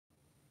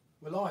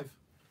We're live.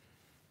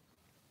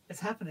 It's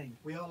happening.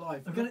 We are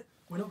live.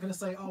 We're not going to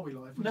say, are we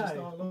live? We No. just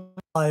are live.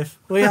 Live.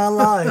 We are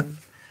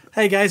live.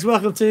 Hey guys,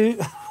 welcome to...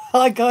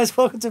 Hi guys,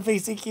 welcome to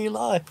VCQ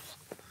Live.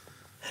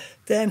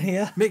 Dan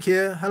here. Mick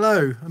here.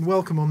 Hello and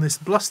welcome on this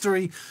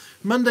blustery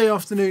Monday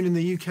afternoon in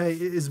the UK.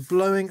 It is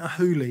blowing a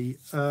hoolie.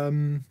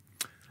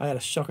 I had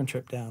a shocking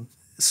trip down.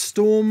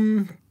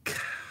 Storm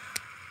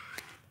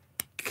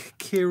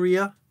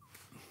Kyria.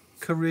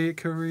 You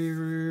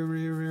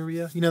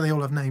know they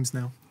all have names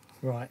now.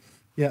 Right.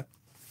 Yeah.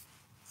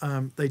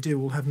 They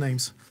do all have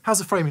names. How's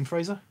the framing,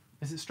 Fraser?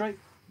 Is it straight?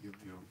 You're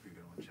going to want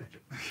to change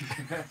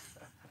it.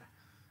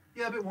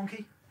 Yeah, a bit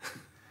wonky.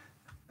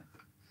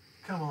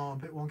 Come on,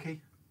 a bit wonky.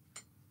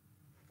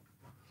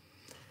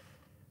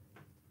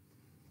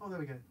 Oh, there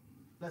we go.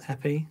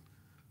 Happy.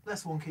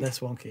 Less wonky. Less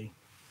wonky.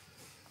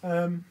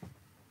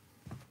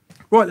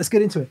 Right, let's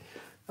get into it.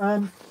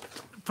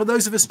 For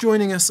those of us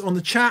joining us on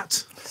the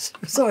chat,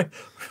 Sorry,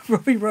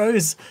 Robbie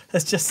Rose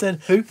has just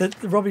said... Who?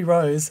 Robbie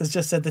Rose has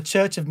just said the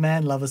Church of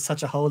Man Love is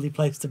such a holy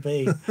place to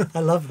be. I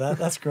love that.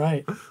 That's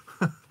great.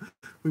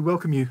 we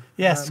welcome you,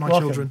 Yes, my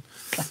welcome.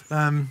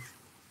 children,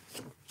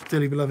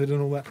 dearly beloved and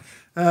all that.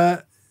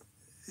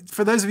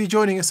 For those of you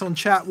joining us on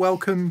chat,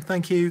 welcome,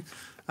 thank you.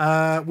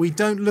 We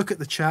don't look at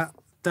the chat.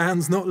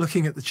 Dan's not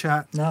looking at the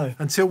chat No.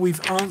 until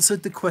we've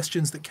answered the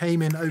questions that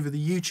came in over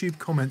the YouTube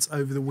comments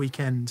over the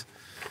weekend.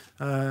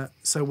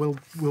 So we'll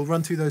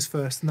run through those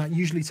first, and that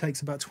usually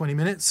takes about 20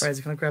 minutes.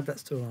 Fraser, can I grab that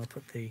stool? I'll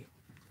put the...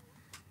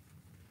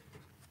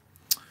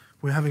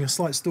 We're having a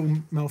slight stool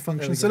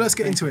malfunction, we so go. let's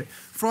get into it.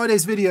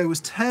 Friday's video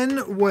was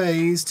 10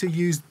 ways to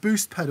use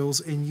boost pedals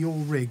in your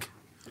rig.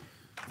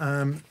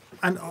 And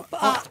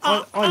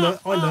I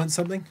learned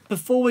something.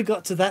 Before we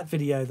got to that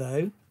video,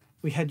 though,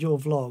 we had your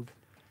vlog.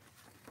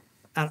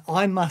 And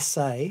I must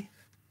say,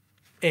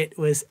 it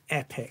was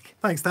epic.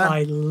 Thanks, Dan.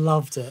 I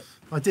loved it.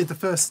 I did the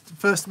first,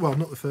 well,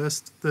 not the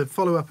first, the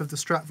follow-up of the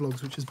Strat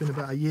vlogs, which has been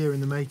about a year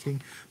in the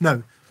making.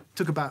 No,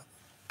 took about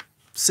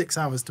 6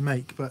 hours to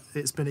make, but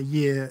it's been a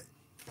year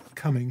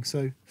coming.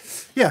 So,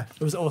 yeah.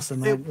 It was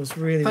awesome, man. It was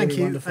really, Thank really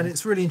you, wonderful. and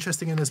it's really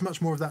interesting, and there's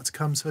much more of that to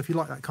come. So if you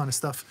like that kind of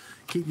stuff,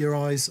 keep your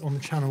eyes on the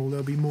channel.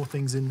 There'll be more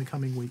things in the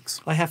coming weeks.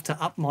 I have to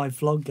up my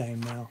vlog game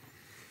now.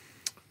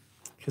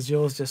 Because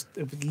yours just,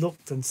 it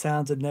looked and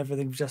sounded and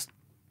everything just...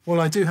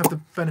 Well, I do have the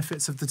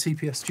benefits of the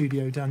TPS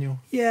studio, Daniel.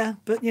 Yeah,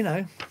 but, you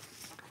know,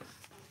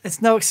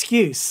 it's no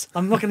excuse.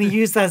 I'm not going to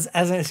use that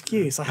as an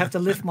excuse. I have to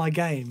lift my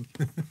game.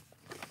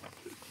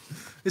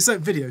 It's so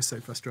video's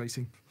so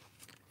frustrating.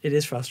 It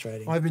is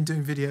frustrating. I've been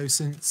doing video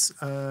since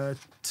when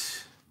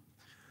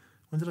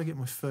did I get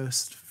my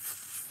first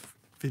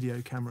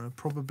video camera?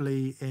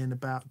 Probably in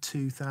about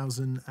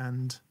 2000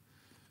 and,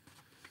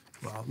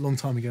 well, a long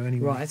time ago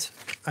anyway. Right.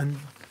 And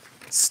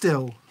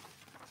still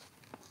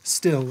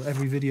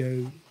every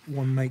video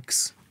one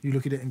makes, you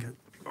look at it and go,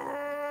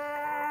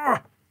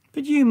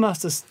 But you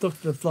must have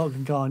looked at the vlog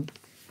and gone,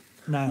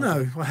 no.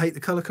 no, I hate the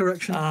colour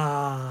correction.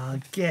 Ah,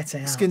 get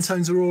out. Skin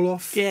tones are all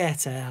off.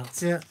 Get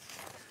out. Yeah.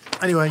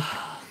 Anyway,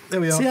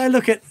 there we are. See, I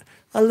look at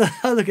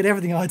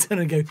everything I do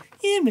and go,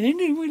 yeah, man, you're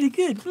doing really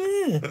good.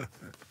 Blah.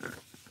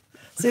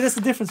 See, that's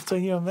the difference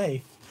between you and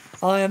me.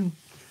 I'm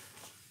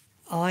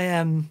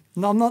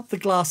not the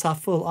glass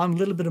half full. I'm a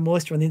little bit of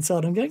moisture on the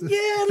inside. I'm going,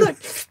 yeah, look,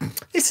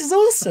 this is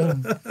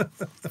awesome.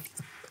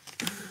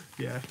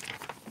 Yeah.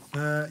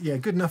 Yeah,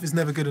 good enough is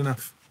never good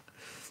enough.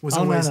 Was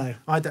Oh, always, no.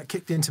 I had that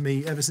kicked into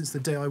me ever since the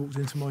day I walked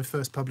into my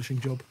first publishing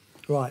job.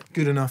 Right.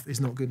 Good enough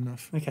is not good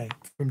enough Okay.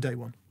 from day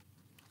one.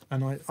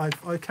 And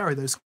I carry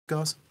those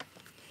scars.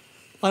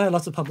 I know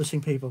lots of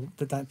publishing people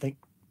that don't think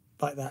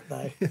like that,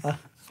 though.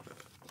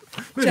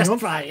 Moving on.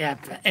 Right, yeah.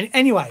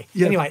 Anyway,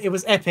 it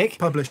was epic.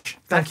 Publish.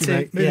 Back Thank you, to-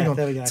 mate. Moving yeah, on.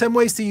 there we go. 10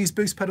 ways to use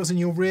boost pedals in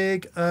your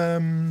rig.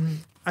 And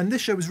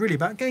this show was really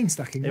about gain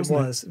stacking, It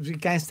wasn't it? was.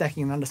 Gain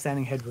stacking and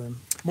understanding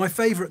headroom. My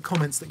favourite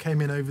comments that came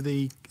in over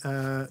the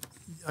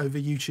over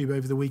YouTube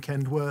over the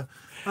weekend were,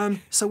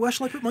 so where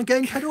shall I put my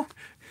gain pedal?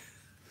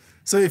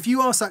 So if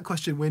you ask that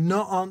question, we're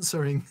not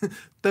answering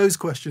those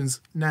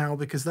questions now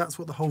because that's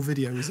what the whole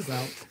video is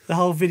about. The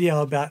whole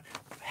video about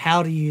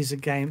how to use a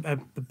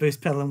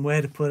boost pedal and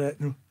where to put it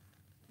and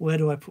where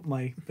do I put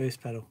my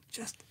boost pedal.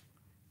 Just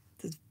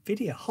the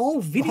video,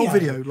 whole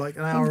video. Like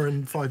an hour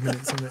and 5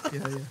 minutes on it.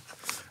 Yeah.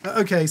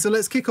 Okay, so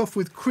let's kick off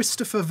with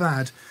Christopher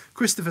Vad.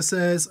 Christopher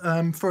says,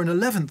 for an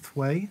 11th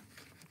way,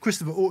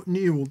 Christopher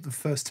knew all the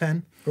first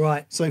 10.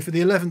 Right. So for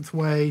the 11th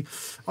way,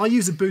 I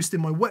use a boost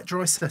in my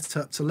wet-dry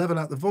setup to level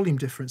out the volume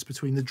difference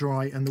between the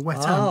dry and the wet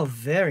Oh, amp,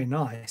 very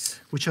nice.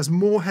 which has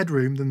more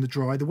headroom than the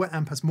dry. The wet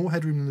amp has more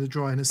headroom than the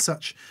dry and as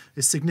such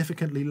is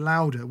significantly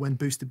louder when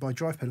boosted by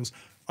drive pedals.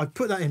 I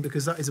put that in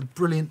because that is a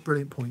brilliant,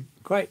 brilliant point.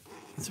 Great.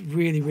 It's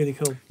really, really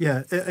cool.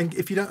 Yeah, and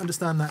if you don't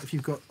understand that, if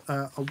you've got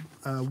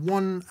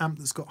one amp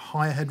that's got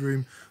higher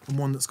headroom and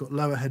one that's got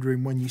lower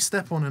headroom, when you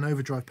step on an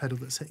overdrive pedal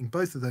that's hitting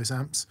both of those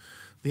amps,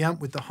 the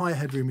amp with the higher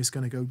headroom is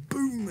going to go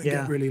boom and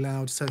get really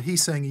loud. So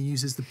he's saying he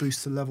uses the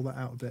boost to level that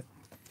out a bit.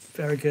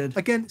 Very good.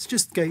 Again, it's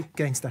just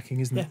gain stacking,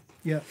 isn't it?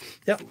 Yeah.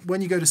 Yep.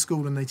 When you go to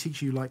school and they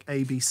teach you like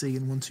A, B, C,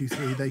 and 1, 2,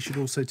 3, they should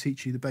also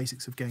teach you the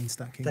basics of gain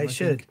stacking. They I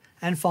should. think.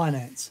 And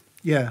finance.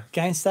 Yeah.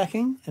 Gain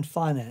stacking and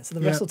finance.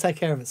 And the rest Yeah. will take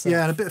care of itself.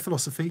 Yeah, and a bit of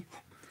philosophy,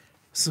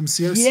 some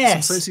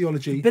Yes.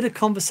 sociology, A bit of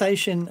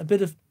conversation, a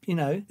bit of,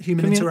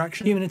 Human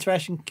interaction. Human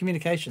interaction,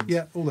 communications.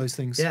 yeah, all those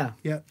things. Yeah.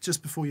 Yeah,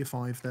 just before you're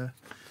 5 there.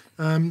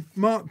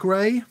 Mark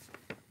Gray.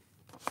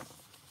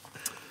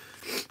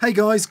 Hey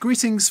guys,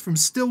 greetings from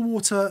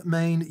Stillwater,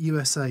 Maine,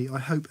 USA. I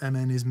hope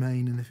MN is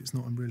Maine, and if it's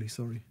not, I'm really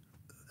sorry.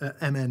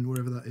 MN,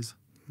 wherever that is.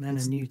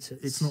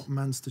 Massachusetts. It's not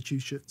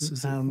Massachusetts,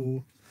 is it?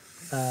 Or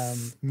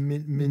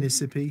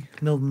Mississippi?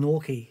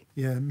 Milwaukee.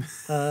 Yeah.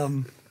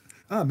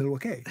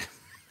 Milwaukee.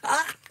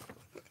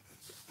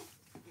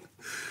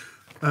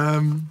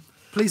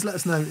 Please let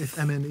us know if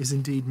MN is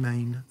indeed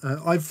Maine.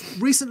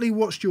 I've recently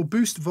watched your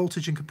boost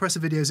voltage and compressor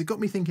videos. It got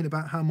me thinking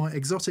about how my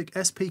exotic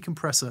SP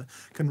compressor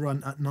can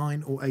run at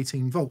 9 or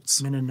 18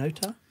 volts.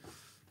 Minnesota.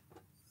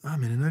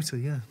 Minnesota,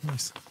 yeah,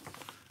 nice.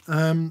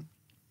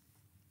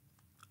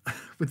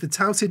 With the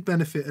touted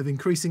benefit of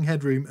increasing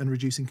headroom and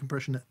reducing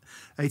compression at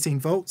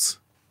 18 volts.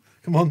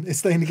 Come on, it's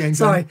staying the game.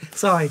 Sorry.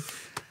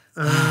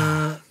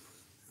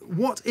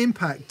 What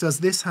impact does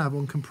this have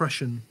on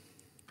compression?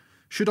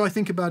 Should I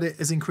think about it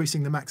as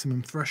increasing the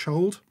maximum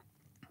threshold?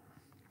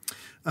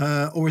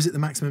 Or is it the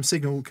maximum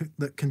signal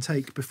that can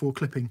take before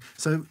clipping?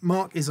 So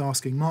Mark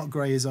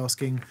Gray is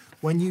asking,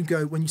 when you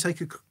take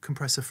a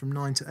compressor from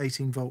 9 to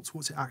 18 volts,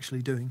 what's it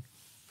actually doing?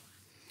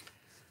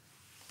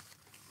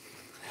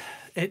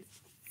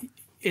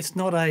 It's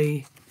not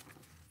a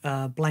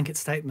blanket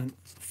statement.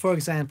 For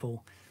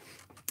example,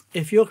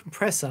 if your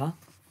compressor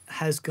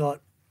has got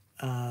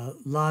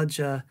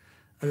larger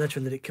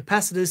electrolytic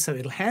capacitors, so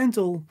it'll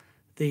handle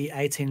the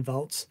 18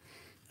 volts,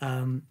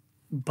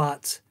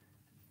 but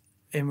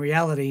in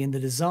reality, in the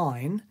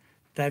design,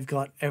 they've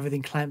got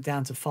everything clamped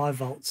down to 5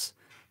 volts.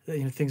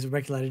 Things are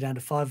regulated down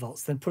to 5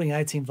 volts. Then putting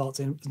 18 volts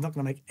in is not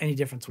going to make any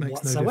difference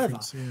whatsoever. No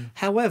difference, yeah.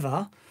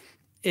 However,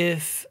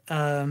 if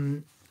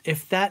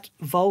that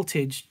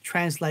voltage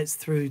translates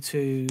through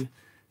to,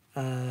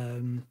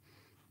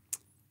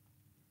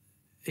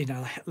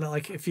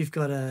 like if you've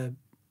got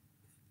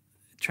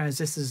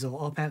transistors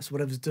or op amps,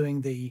 whatever's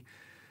doing the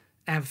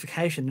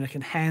amplification, and it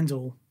can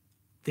handle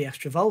the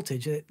extra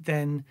voltage,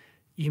 then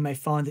you may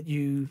find that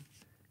you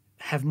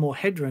have more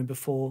headroom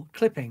before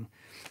clipping.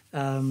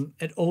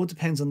 It all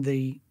depends on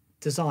the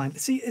design.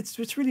 See,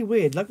 it's really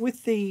weird. Like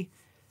with the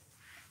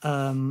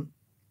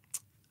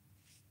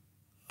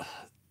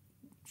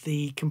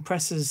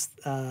compressors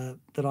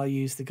that I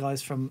use, the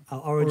guys from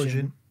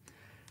Origin,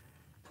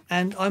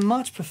 and I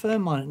much prefer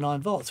mine at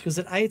 9 volts because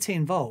at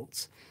 18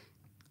 volts,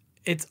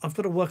 I've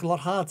got to work a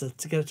lot harder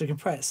to get it to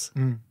compress,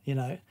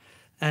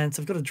 and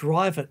so I've got to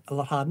drive it a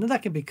lot harder. And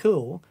that can be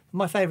cool.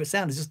 My favorite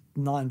sound is just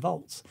 9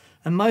 volts.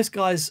 And most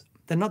guys,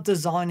 they're not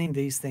designing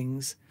these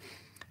things.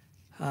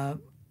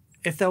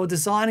 If they were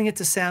designing it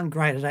to sound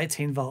great at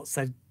 18 volts,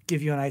 they'd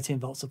give you an 18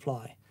 volt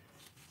supply.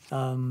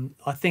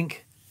 I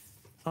think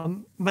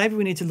maybe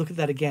we need to look at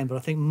that again, but I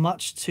think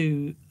much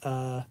too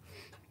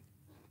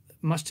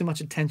much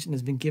attention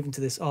has been given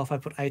to this. Oh, if I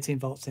put 18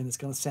 volts in, it's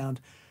going to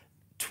sound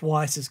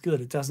twice as good.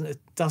 It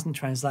doesn't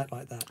translate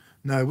like that.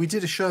 No, we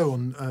did a show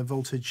on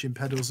voltage in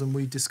pedals, and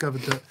we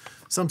discovered that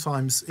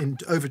sometimes in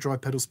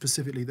overdrive pedals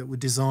specifically that were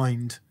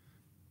designed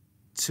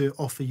to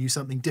offer you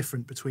something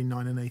different between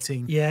 9 and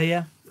 18.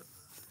 Yeah.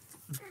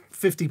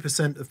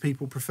 50% of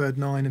people preferred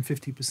 9 and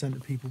 50%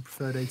 of people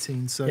preferred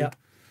 18. So,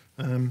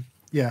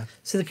 yeah.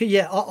 So,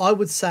 I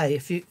would say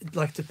if you,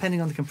 like,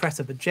 depending on the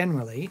compressor, but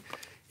generally,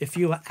 if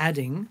you are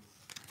adding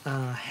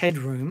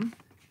headroom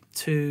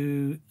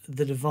to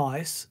the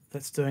device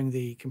that's doing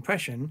the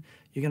compression,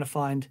 you're going to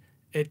find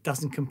it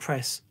doesn't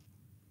compress.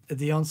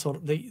 The onset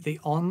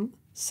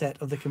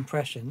of the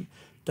compression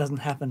doesn't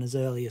happen as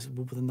early as it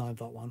would with a 9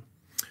 volt one.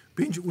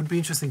 Would be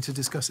interesting to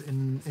discuss it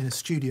in a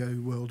studio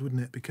world,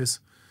 wouldn't it? Because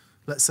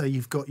let's say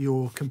you've got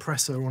your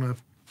compressor on a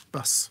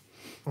bus,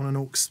 on an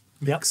aux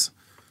mix,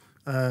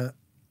 and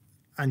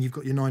you've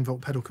got your 9 volt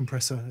pedal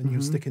compressor, and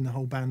you're sticking the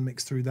whole band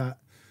mix through that.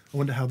 I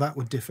wonder how that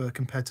would differ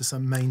compared to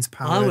some mains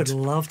powered. I would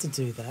love to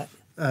do that.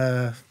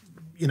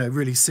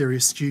 Really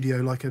serious studio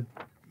like a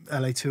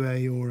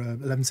LA2A or a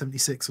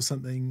 1176 or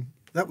something.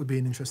 That would be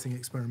an interesting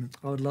experiment.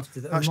 I would love to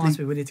do that. It reminds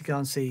me, we need to go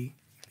and see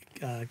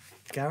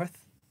Gareth.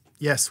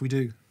 Yes, we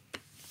do.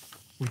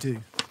 We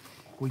do.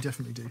 We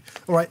definitely do.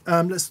 All right,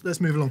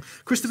 let's move along.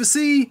 Christopher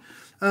C.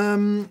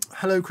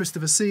 Hello,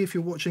 Christopher C. If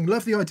you're watching,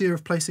 love the idea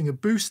of placing a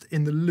boost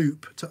in the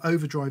loop to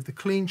overdrive the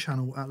clean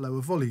channel at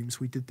lower volumes.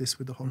 We did this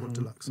with the Hot Rod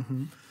Deluxe.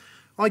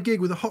 I gig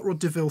with a Hot Rod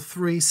DeVille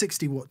 3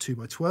 60-watt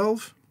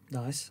 2x12.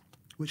 Nice.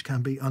 Which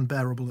can be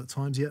unbearable at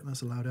times. Yeah,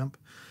 that's a loud amp.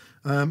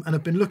 And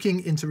I've been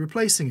looking into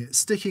replacing it.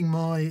 Sticking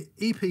my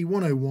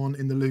EP101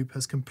 in the loop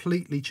has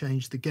completely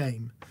changed the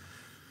game.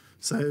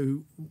 So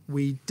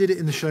we did it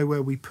in the show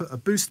where we put a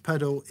boost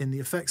pedal in the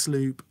effects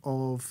loop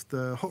of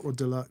the Hot Rod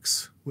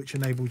Deluxe, which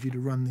enabled you to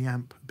run the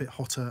amp a bit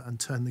hotter and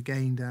turn the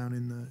gain down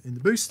in the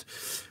boost,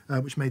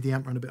 which made the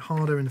amp run a bit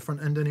harder in the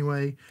front end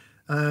anyway.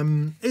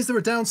 Is there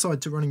a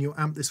downside to running your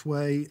amp this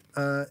way?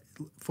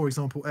 For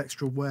example,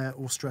 extra wear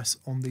or stress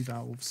on the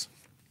valves?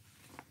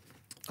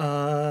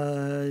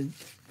 No.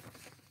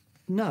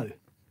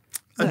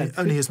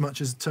 Only as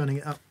much as turning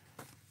it up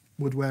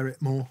would wear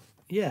it more.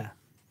 Yeah.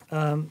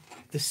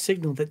 The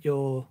signal that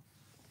you're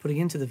putting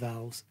into the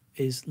valves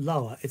is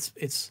lower.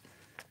 It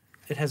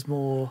has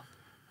more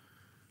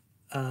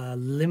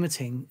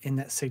limiting in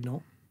that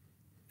signal,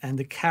 and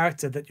the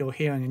character that you're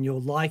hearing and you're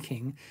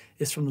liking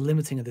is from the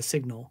limiting of the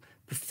signal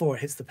before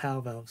it hits the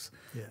power valves.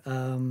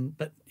 Yeah.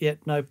 But yet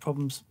no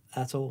problems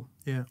at all.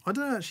 Yeah. I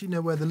don't actually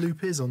know where the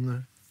loop is on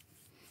the.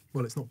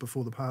 Well, it's not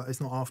before the power.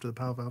 It's not after the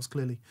power valves,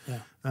 clearly.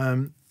 Yeah.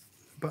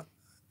 But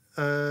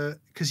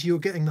because you're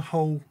getting the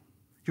whole.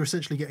 You're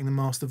essentially getting the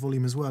master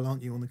volume as well,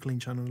 aren't you, on the clean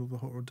channel of the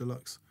Hot Rod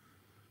Deluxe?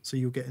 So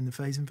you're getting the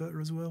phase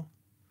inverter as well?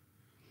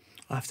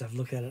 I have to have a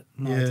look at it.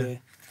 No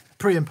idea.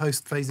 Pre and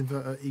post phase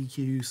inverter,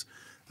 EQs,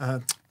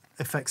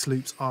 effects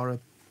loops are a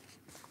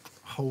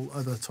whole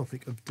other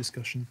topic of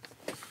discussion.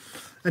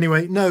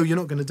 Anyway, no, you're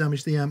not going to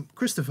damage the amp.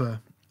 Christopher.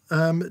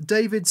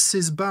 David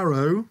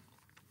Cisbaro.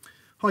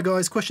 Hi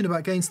guys, question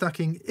about gain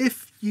stacking.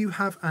 If you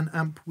have an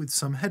amp with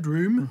some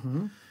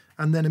headroom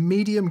and then a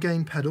medium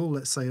gain pedal,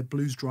 let's say a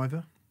blues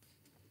driver,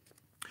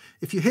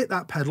 if you hit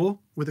that pedal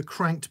with a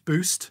cranked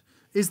boost,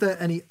 is there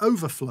any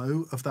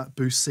overflow of that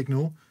boost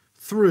signal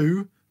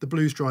through the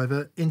blues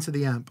driver into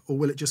the amp, or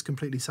will it just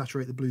completely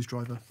saturate the blues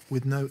driver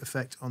with no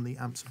effect on the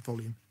amp's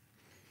volume?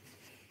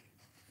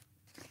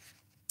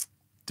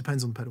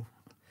 Depends on the pedal.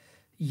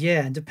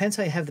 Yeah, and depends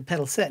how you have the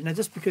pedal set. Now,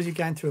 just because you're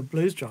going through a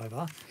blues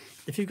driver,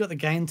 if you've got the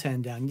gain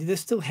turned down,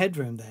 there's still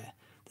headroom there.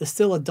 There's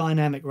still a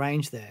dynamic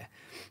range there.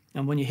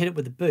 And when you hit it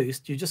with the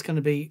boost, you're just going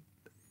to be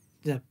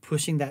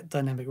pushing that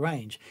dynamic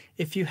range.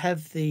 If you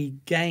have the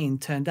gain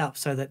turned up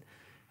so that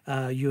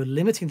you're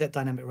limiting that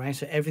dynamic range,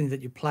 so everything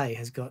that you play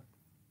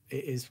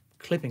is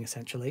clipping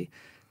essentially,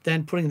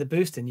 then putting the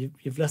boost in,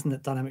 you've lessened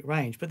that dynamic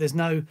range. But there's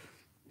no.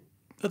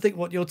 I think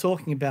what you're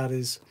talking about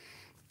is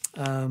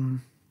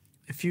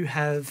if you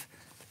have,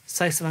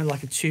 say, something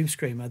like a tube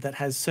screamer that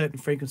has certain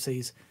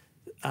frequencies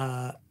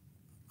are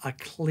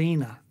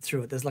cleaner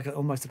through it. There's like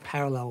almost a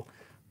parallel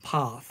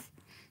path.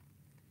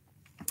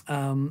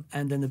 And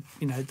then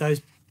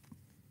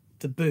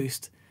the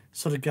boost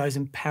sort of goes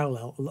in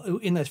parallel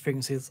in those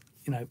frequencies,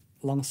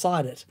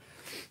 alongside it,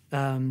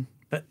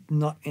 but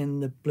not in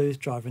the blues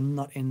driver, and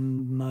not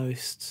in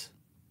most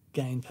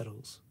gain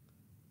pedals.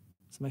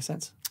 Does that make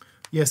sense?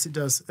 Yes, it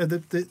does.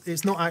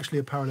 It's not actually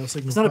a parallel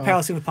signal. It's not a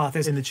parallel signal path.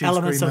 There's in the tube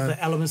elements screamer, of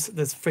the elements.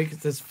 There's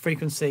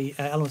frequency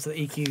elements of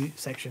the EQ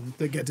section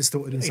that get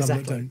distorted and some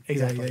that don't.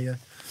 Exactly. Yeah.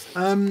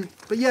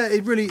 But yeah,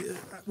 it really,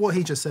 what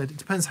he just said, it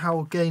depends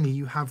how gainy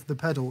you have the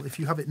pedal. If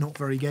you have it not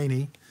very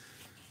gainy,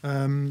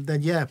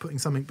 then yeah, putting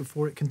something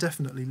before it can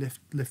definitely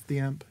lift the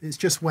amp. It's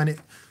just when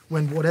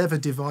whatever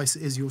device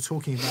it is you're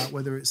talking about,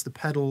 whether it's the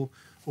pedal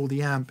or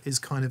the amp, is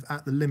kind of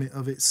at the limit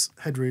of its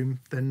headroom,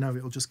 then no,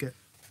 it'll just get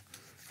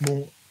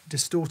more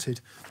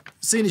distorted.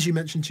 Seeing as you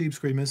mentioned tube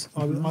screamers,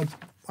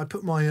 I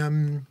put my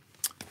I've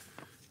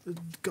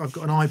got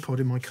an iPod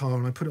in my car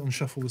and I put it on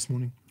shuffle this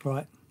morning.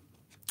 Right.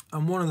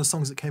 And one of the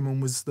songs that came on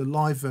was the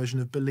live version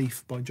of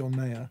Belief by John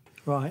Mayer.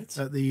 Right.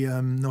 At the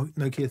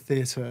Nokia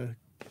Theatre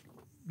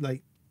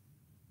late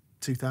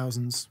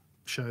 2000s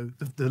show,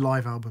 the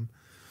live album.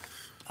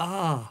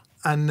 Ah.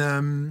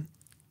 And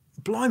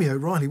blimey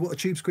O'Reilly, what a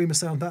tube screamer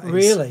sound that is.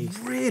 Really?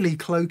 Really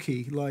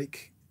cloaky,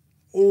 like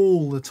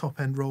all the top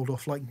end rolled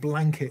off like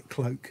blanket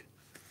cloak.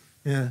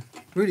 Yeah.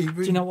 Really.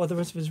 Do you know what the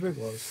rest of his rig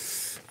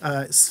was?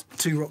 It's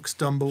Two Rocks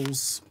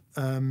Dumbles,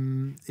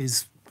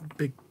 is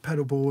big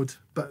pedal board,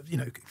 but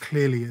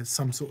clearly is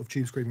some sort of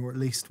tube screamer, or at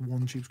least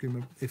one tube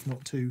screamer, if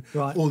not two.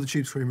 Right. Or the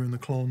tube screamer and the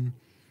clon,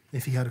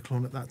 if he had a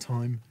clon at that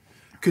time.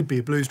 Could be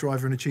a blues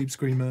driver and a tube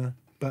screamer,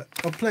 but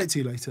I'll play it to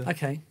you later.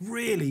 Okay.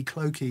 Really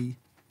cloaky.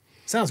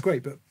 Sounds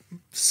great, but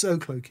so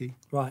cloaky.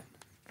 Right.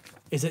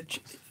 Is it...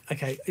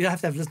 Okay, you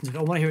have to have listened to it.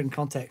 I want to hear it in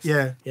context.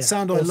 Yeah.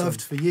 Sound awesome. I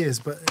loved for years,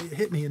 but it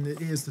hit me in the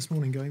ears this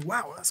morning going,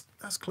 wow,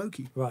 that's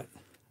cloaky. Right.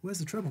 Where's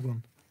the treble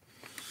gone?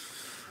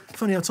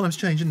 Funny how times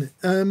change, isn't it?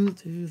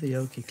 To the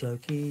okie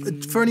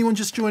cloaky. For anyone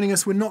just joining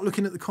us, we're not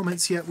looking at the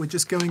comments yet. We're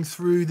just going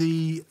through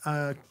the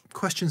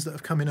questions that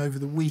have come in over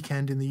the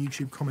weekend in the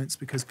YouTube comments,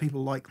 because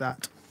people like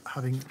that,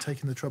 having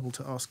taken the trouble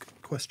to ask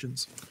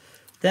questions.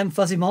 Then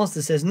Fuzzy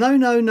Monster says, no.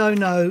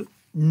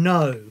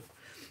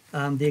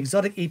 The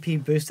Exotic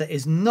EP booster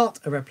is not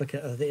a replica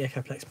of the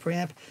Echoplex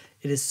preamp.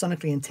 It is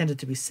sonically intended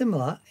to be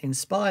similar,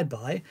 inspired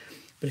by,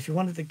 but if you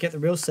wanted to get the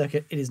real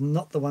circuit, it is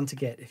not the one to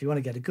get. If you want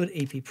to get a good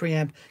EP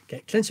preamp,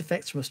 get Clinch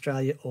Effects from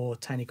Australia or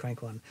Tiny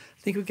Crank one.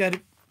 I think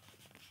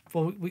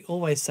we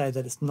always say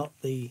that it's not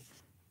a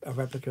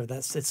replica.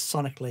 It's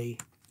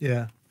sonically.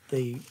 Yeah.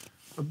 The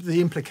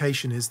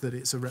implication is that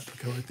it's a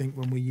replica, I think,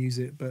 when we use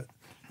it, but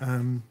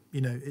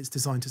You know, it's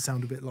designed to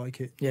sound a bit like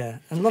it. Yeah,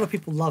 and a lot of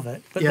people love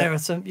it, but Yeah. there are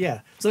some.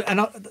 Yeah, so and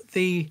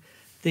the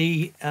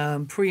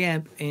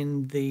preamp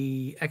in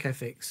the Echo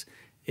Fix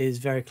is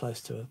very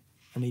close to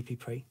an EP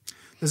pre.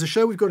 There's a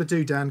show we've got to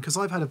do, Dan, because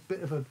I've had a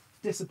bit of a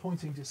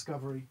disappointing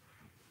discovery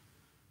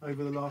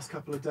over the last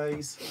couple of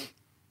days.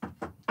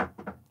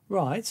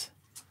 Right.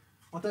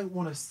 I don't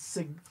want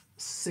to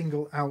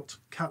single out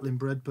Catlin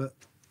bread, but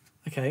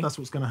Okay. that's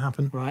what's going to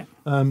happen. Right.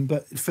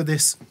 But for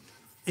this,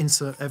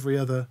 insert every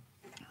other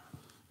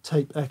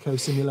tape echo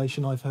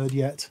simulation I've heard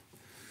yet.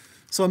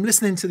 So I'm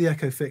listening to the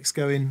Echo Fix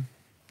going,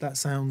 that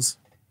sounds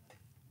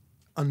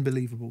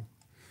unbelievable.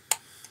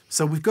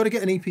 So we've got to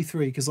get an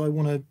EP3 because I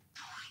want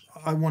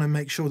to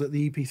make sure that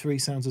the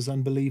EP3 sounds as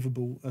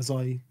unbelievable as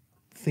I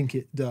think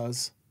it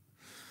does.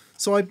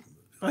 So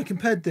I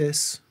compared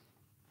this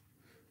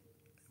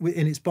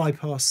in its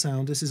bypass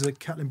sound. This is a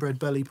Catlin Bread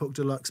Belly Pork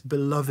Deluxe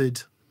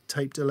beloved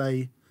tape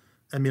delay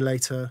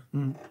emulator,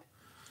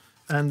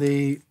 and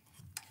the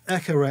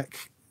Echo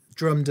Rec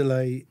drum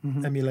delay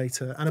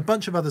emulator, and a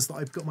bunch of others that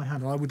I've got my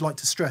hand on. I would like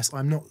to stress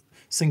I'm not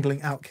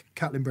singling out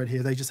Catlin Bread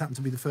here. They just happen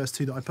to be the first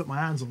two that I put my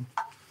hands on.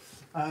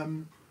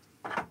 And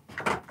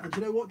do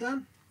you know what,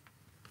 Dan?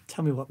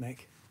 Tell me what,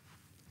 Mick.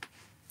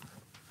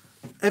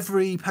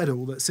 Every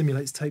pedal that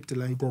simulates tape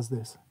delay does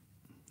this.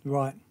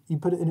 Right. You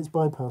put it in its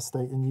bypass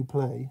state and you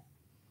play,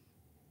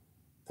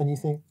 and you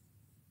think,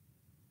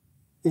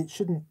 it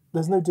shouldn't,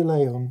 there's no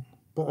delay on,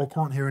 but I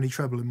can't hear any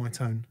treble in my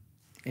tone.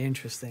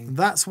 Interesting.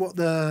 That's what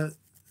the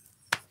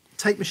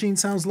tape machine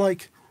sounds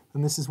like,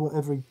 and this is what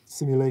every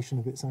simulation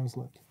of it sounds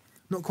like.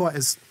 Not quite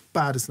as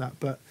bad as that,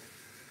 but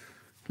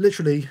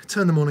literally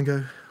turn them on and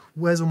go,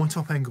 where's all my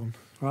top end gone?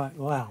 Right.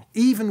 Wow.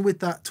 Even with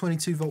that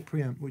 22 volt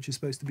preamp, which is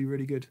supposed to be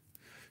really good.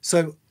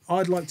 So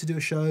I'd like to do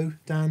a show,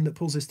 Dan, that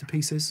pulls this to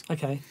pieces.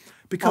 Okay.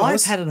 Because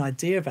I've had an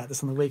idea about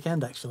this on the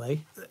weekend,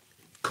 actually.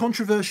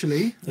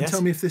 Controversially, and Yes.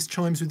 tell me if this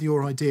chimes with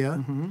your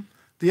idea,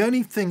 the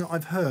only thing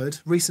I've heard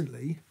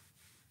recently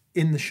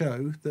in the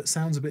show that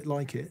sounds a bit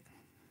like it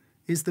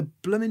is the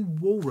bloomin'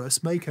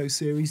 Walrus Mako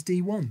Series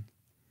D1,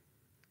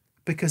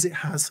 because it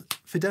has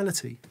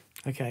fidelity.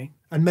 Okay.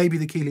 And maybe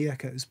the Keeley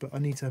Echoes, but I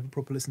need to have a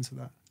proper listen to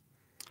that.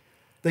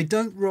 They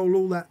don't roll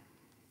all that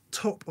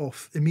top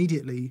off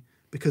immediately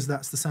because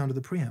that's the sound of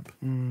the preamp.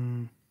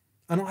 And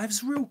I have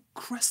this real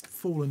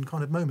crestfallen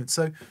kind of moment.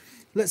 So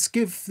let's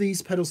give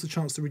these pedals the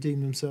chance to redeem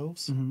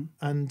themselves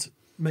and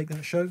make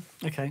that show.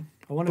 Okay.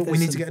 I wonder But if we there's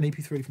need to some- get an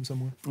EP3 from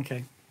somewhere.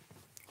 Okay.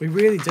 We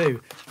really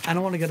do. And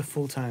I want to get a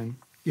full tone.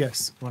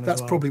 Yes, One as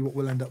that's well. probably what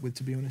we'll end up with,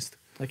 to be honest.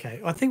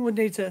 Okay. I think we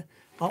need to...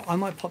 I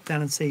might pop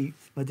down and see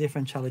my dear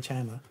friend Charlie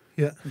Chandler.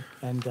 Yeah.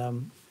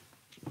 And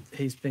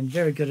he's been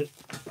very good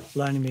at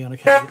loaning me on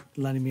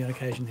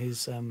occasion.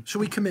 He's... Shall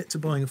we commit to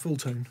buying a full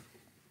tone?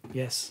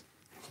 yes.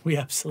 We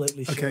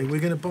absolutely should. Okay, we're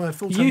going to buy a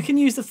full tone. You can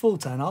use the full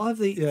tone. I'll have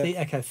the Yeah.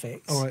 Echo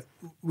Fix. All right.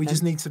 We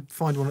just need to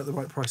find one at the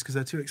right price because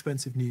they're too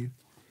expensive new.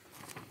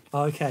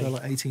 Okay. They're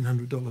like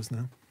 $1,800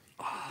 now,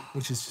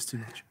 which is just too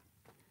much.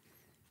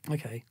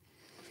 Okay.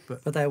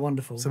 But- But they're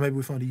wonderful. So maybe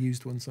we'll find a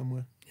used one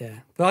somewhere. Yeah.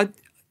 But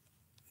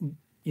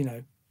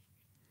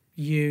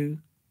your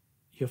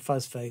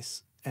fuzz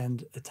face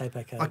and a tape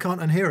echo. I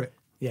can't unhear it.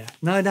 Yeah.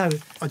 No.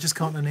 I just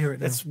can't unhear it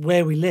now. That's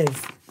where we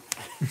live.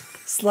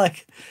 It's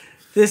like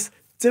this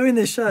doing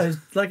this show,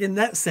 like in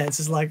that sense,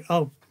 is like,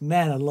 oh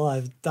man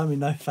alive, done me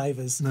no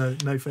favours. No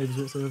favours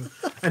whatsoever.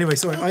 Anyway,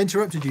 sorry, I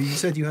interrupted you. You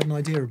said you had an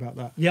idea about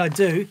that. Yeah, I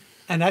do.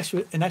 And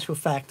in actual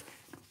fact,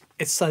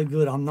 it's so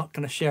good I'm not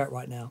gonna share it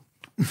right now.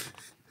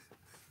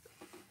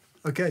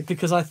 Okay.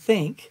 Because I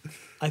think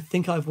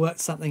I've worked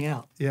something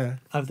out Yeah.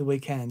 over the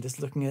weekend, just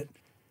looking at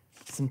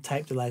some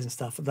tape delays and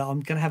stuff, that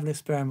I'm gonna have an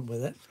experiment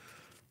with it.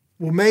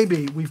 Well,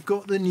 maybe we've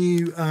got the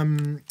new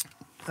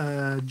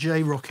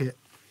J-Rocket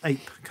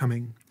Ape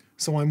coming.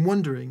 So I'm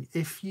wondering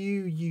if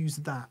you use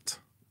that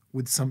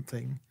with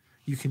something,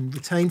 you can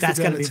retain That's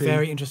going to fidelity. be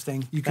very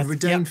interesting. You can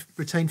That's-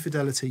 retain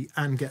fidelity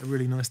and get a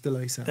really nice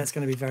delay sound. That's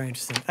going to be very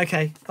interesting.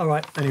 Okay, all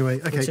right.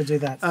 Anyway, okay. We should do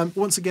that.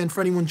 Once again, for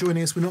anyone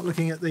joining us, we're not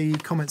looking at the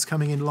comments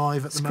coming in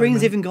live at the Screen's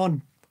moment. even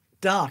gone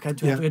dark.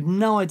 We Yeah. had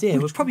no idea.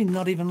 We're probably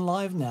not even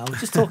live now. We're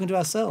just talking to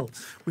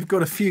ourselves. We've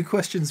got a few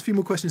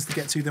more questions to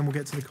get to, then we'll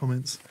get to the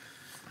comments.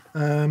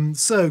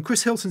 So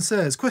Chris Hilton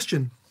says,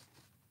 question.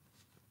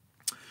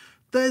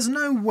 There's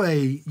no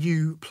way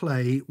you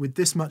play with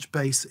this much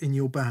bass in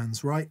your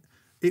bands, right?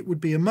 It would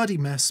be a muddy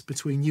mess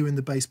between you and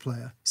the bass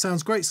player.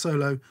 Sounds great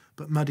solo,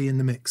 but muddy in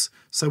the mix.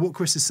 So what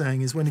Chris is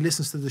saying is when he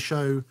listens to the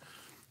show,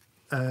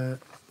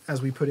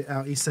 as we put it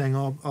out, he's saying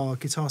our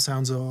guitar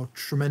sounds are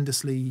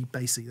tremendously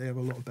bassy. They have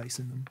a lot of bass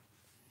in them.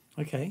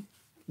 Okay.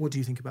 What do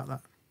you think about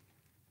that?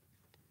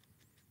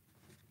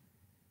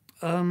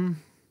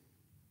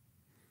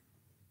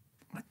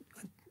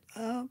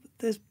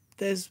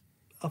 There's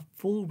a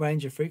full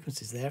range of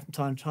frequencies there from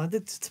time to time.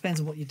 It just depends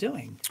on what you're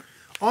doing.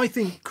 I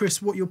think,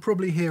 Chris, what you're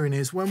probably hearing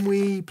is when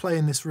we play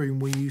in this room,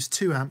 we use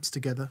two amps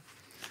together.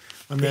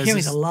 And The hearing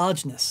is a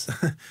largeness.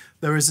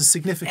 there is a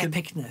significant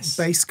Epicness.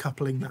 bass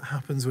coupling that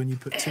happens when you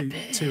put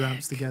two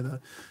amps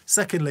together.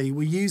 Secondly,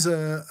 we use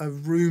a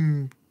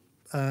room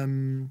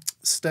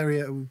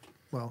stereo,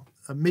 well,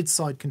 a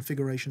mid-side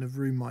configuration of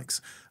room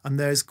mics, and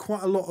there's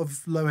quite a lot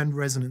of low-end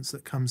resonance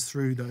that comes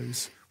through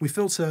those. We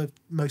filter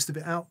most of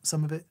it out,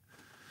 some of it,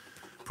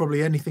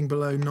 probably anything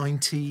below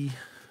 90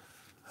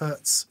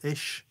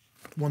 hertz-ish,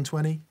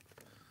 120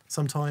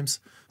 sometimes.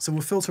 So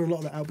we'll filter a lot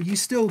of that out, but you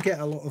still get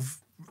a lot of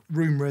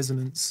room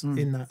resonance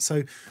in that.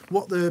 So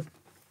what the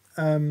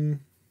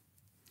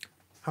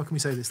how can we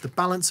say this? The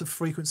balance of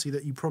frequency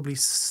that you probably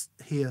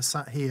hear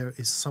sat here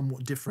is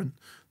somewhat different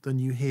than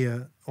you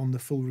hear on the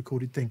full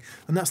recorded thing.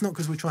 And that's not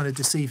because we're trying to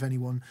deceive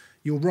anyone.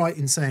 You're right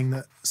in saying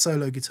that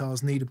solo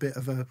guitars need a bit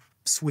of a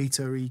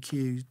sweeter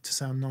EQ to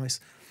sound nice.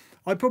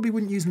 I probably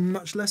wouldn't use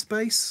much less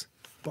bass,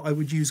 but I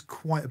would use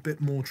quite a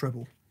bit more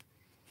treble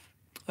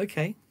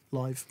Okay.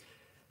 live.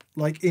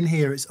 Like in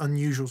here, it's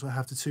unusual to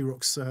have the Two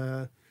Rocks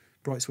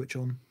bright switch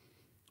on,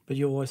 But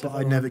you always have but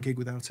I that never on. gig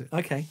without it.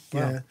 Okay. Wow.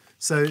 Yeah.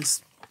 So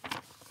it's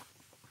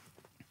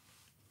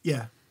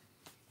yeah.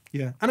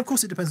 And of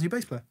course it depends on your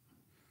bass player.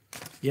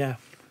 Yeah.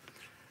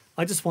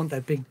 I just want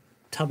that big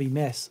tubby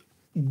mess.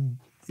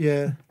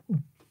 Yeah.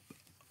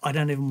 I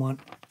don't even want.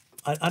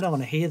 I don't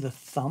want to hear the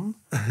thumb.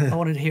 I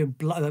wanted to hear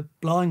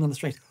blowing on the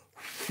strings.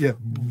 Yeah.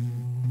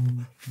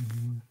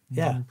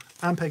 Yeah.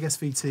 Ampeg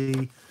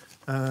SVT,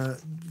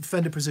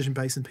 Fender Precision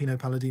Bass and Pinot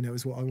Palladino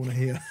is what I want to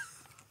hear.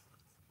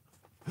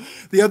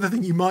 The other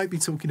thing you might be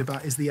talking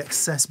about is the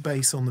excess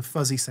bass on the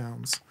fuzzy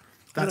sounds.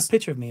 I've got That's a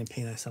picture of me and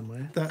Pinot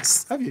somewhere.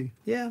 have you?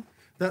 Yeah.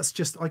 That's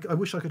just I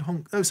wish I could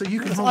honk. Oh, so you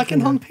can Because honk. I can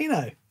Pinot. honk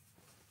Pinot.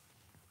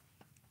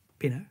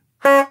 Pinot.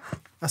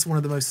 That's one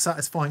of the most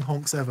satisfying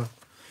honks ever.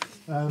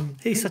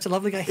 He's such a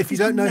lovely guy. If you He's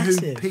don't know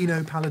massive. who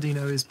Pinot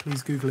Palladino is,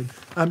 please Google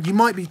him. You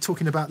might be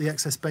talking about the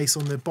excess bass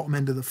on the bottom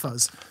end of the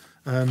fuzz,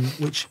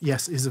 which,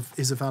 yes, is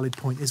a valid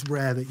point. It's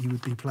rare that you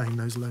would be playing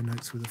those low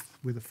notes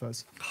with a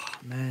fuzz.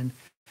 Man,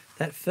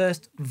 that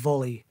first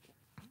volley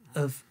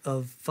of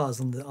fuzz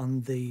on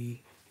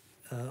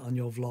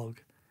your vlog,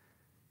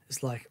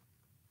 it's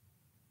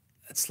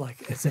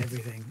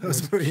everything. That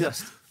was It pretty,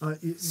 just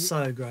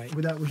so great.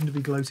 without wishing to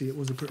be gloaty, it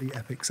was a pretty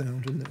epic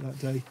sound, wasn't it, that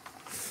day?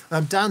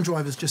 Dan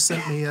Drivers just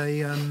sent me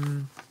a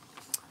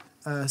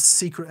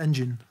secret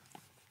engine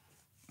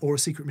or a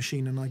secret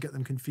machine, and I get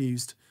them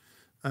confused,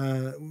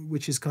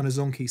 which is kind of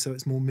zonky, so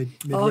it's more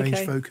mid-range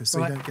okay. focus, so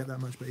Right. you don't get that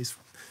much, but it's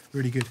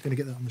really good. Going to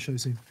get that on the show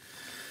soon.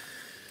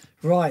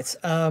 Right,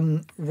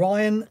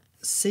 Ryan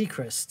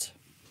Seacrest,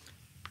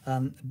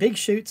 Big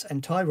Shoots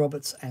and Ty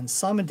Roberts and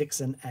Simon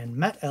Dixon and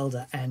Matt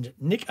Elder and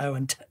Nick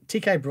Owen,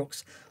 TK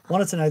Brooks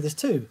wanted to know this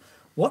too.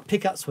 What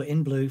pickups were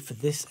in blue for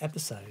this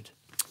episode?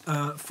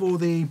 For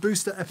the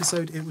booster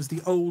episode, it was the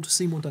old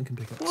Seymour Duncan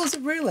pickups. Was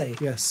it really?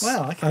 Yes.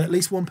 Wow, okay. And at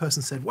least one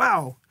person said,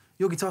 "Wow,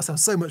 your guitar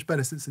sounds so much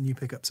better since the new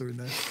pickups are in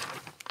there."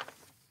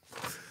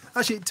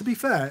 Actually, to be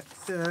fair,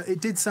 it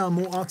did sound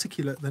more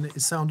articulate than it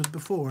has sounded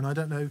before, and I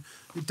don't know.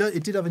 It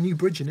did have a new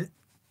bridge in it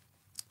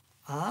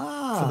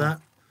for that.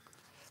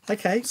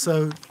 Okay.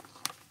 So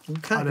We I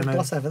can't don't know.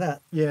 gloss over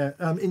that. yeah,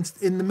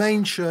 in the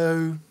main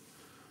show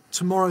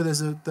tomorrow,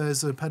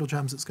 there's a pedal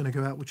jams that's going to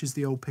go out, which is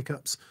the old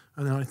pickups,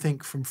 and then I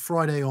think from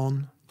Friday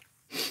on,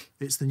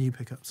 it's the new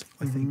pickups.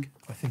 I think.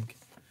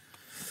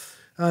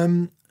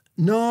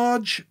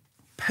 Narge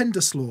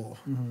Penderslaw.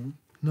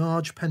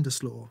 Narge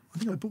Penderslaw. I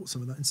think I bought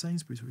some of that in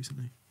Sainsbury's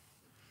recently.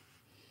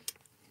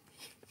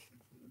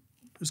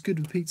 It was good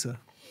with pizza.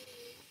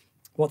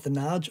 What, the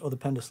Narge or the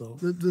Penderslaw?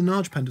 The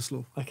Narge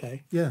Penderslaw.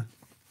 Okay. Yeah.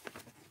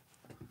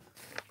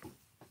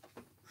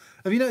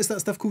 Have you noticed that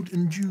stuff called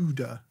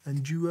Endura?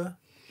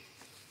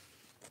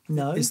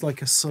 No. It's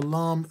like a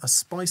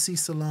spicy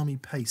salami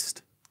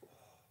paste.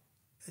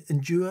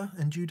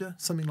 Endura,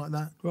 something like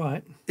that.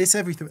 Right. It's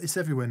everything. It's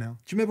everywhere now.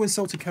 Do you remember when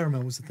salted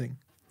caramel was the thing?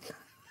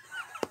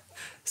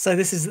 So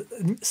this is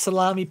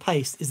salami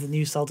paste is the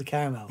new salted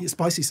caramel. Yeah,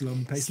 spicy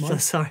salami paste. Mine.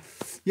 Sorry.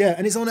 Yeah,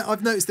 and it's on it.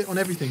 I've noticed it on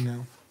everything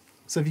now.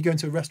 So if you go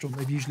into a restaurant,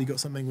 they've usually got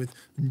something with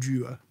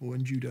Endura or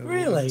Enjudo. Or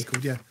whatever Really? it's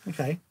called. Yeah.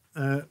 Okay.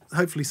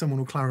 Hopefully someone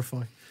will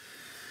clarify.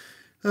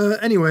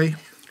 Anyway,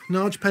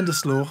 Narge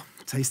Penderslaw,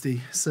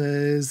 tasty,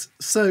 says,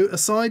 so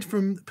aside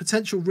from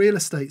potential real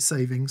estate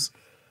savings,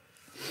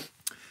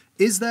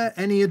 is there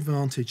any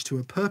advantage to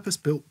a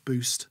purpose-built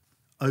boost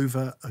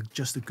over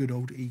just a good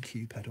old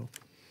EQ pedal?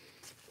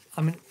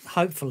 I mean,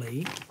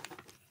 hopefully,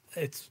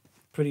 it's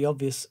pretty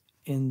obvious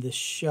in the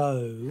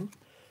show.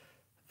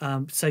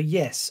 So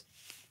yes,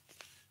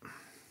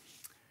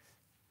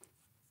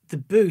 the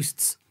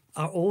boosts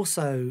are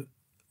also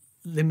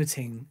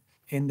limiting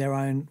in their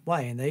own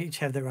way, and they each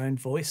have their own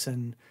voice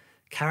and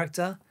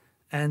character,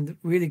 and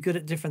really good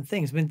at different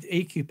things. I mean, the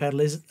EQ pedal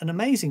is an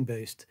amazing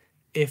boost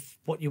if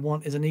what you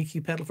want is an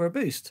EQ pedal for a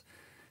boost.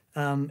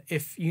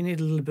 If you need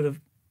a little bit of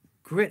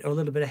grit or a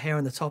little bit of hair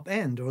on the top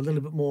end, or a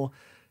little bit more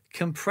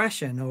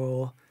compression,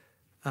 or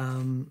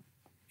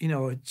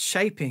or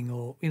shaping,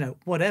 or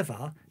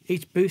whatever,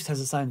 each boost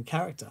has its own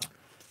character.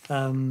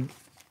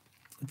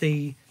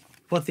 The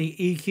what the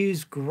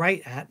EQ's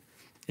great at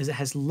is it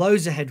has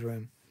loads of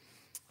headroom,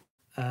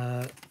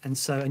 and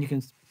you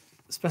can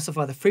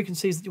specify the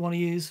frequencies that you want to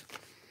use,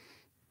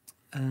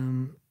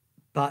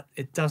 but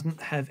it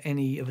doesn't have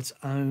any of its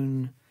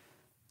own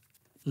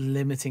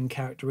limiting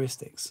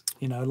characteristics.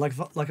 You know,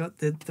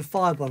 the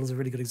fire bottle is a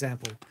really good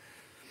example.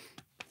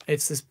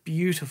 It's this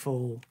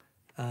beautiful,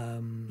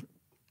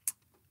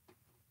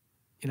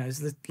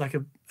 it's like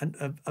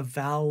a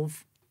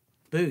valve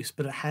boost,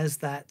 but it has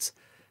that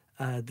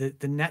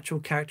the natural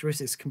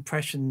characteristics,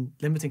 compression,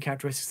 limiting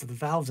characteristics of the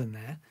valves in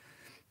there,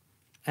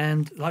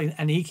 and like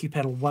an EQ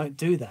pedal won't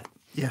do that.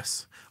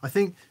 Yes, I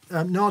think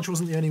Nigel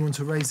wasn't the only one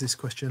to raise this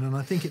question, and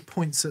I think it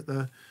points at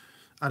a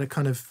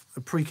kind of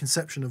a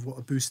preconception of what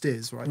a boost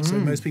is, right? So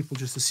most people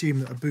just assume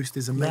that a boost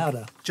is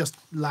Louder. just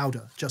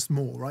louder, just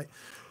more, right?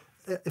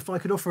 If I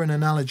could offer an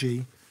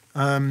analogy,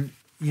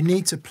 you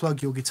need to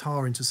plug your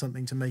guitar into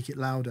something to make it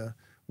louder.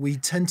 We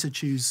tend to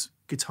choose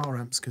guitar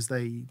amps because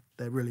they're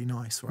really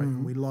nice, right?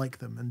 And we like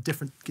them, and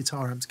different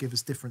guitar amps give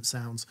us different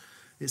sounds.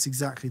 It's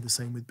exactly the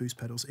same with boost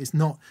pedals. It's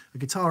not, a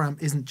guitar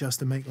amp isn't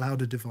just a make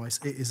louder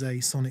device. It is a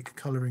sonic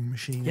colouring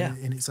machine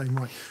in its own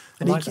right.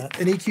 An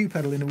EQ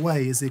pedal, in a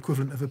way, is the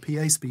equivalent of a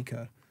PA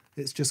speaker.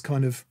 It's just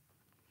kind of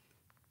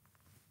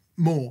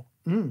more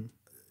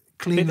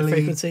cleanly,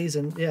 frequencies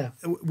and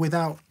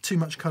without too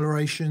much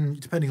coloration,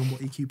 depending on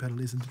what EQ pedal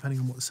is and depending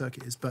on what the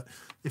circuit is. But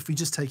if we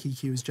just take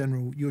EQ as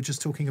general, you're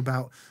just talking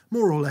about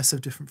more or less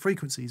of different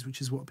frequencies, which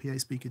is what a PA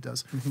speaker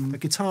does. A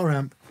guitar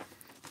amp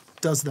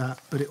does that,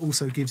 but it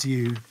also gives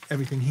you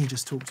everything he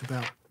just talked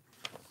about: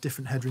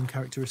 different headroom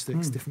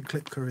characteristics, different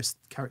clip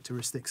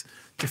characteristics,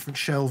 different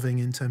shelving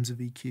in terms of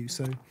EQ.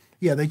 So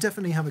yeah, they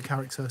definitely have a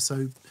character.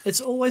 So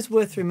it's always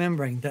worth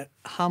remembering that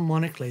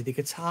harmonically, the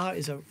guitar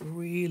is a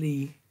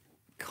really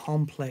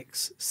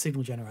complex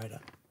signal generator.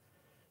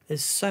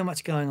 There's so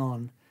much going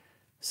on.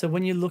 So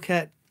when you look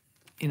at,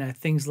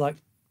 things like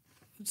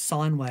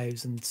sine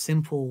waves and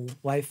simple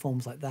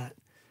waveforms like that,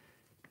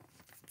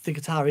 the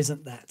guitar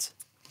isn't that.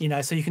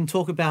 So you can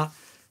talk about,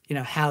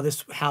 how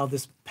this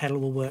pedal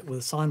will work with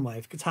a sine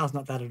wave. Guitar's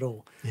not that at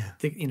all. Yeah.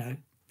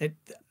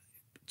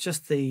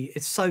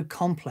 It's so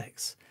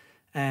complex,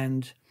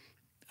 and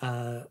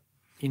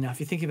if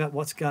you think about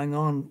what's going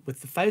on with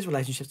the phase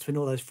relationships between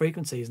all those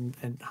frequencies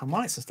and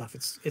harmonics and stuff,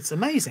 it's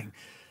amazing.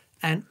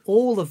 And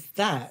all of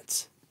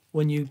that,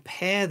 when you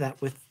pair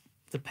that with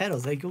the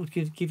pedals, they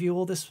give you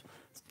all this.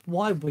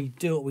 Why we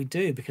do what we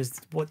do, because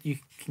what you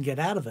can get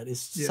out of it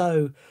is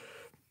so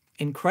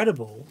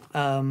incredible.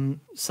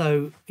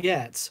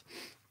 It's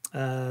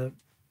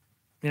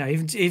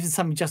even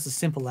something just as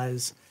simple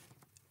as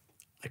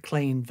a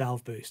clean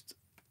valve boost,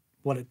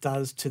 what it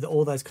does to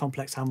all those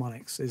complex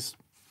harmonics is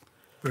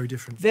very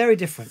different. Very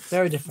different.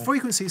 Very different.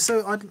 Frequency.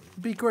 So it'd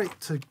be great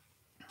to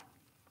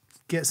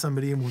get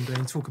somebody in one day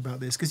and talk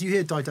about this, because you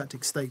hear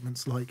didactic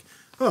statements like,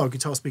 "Oh, a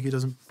guitar speaker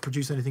doesn't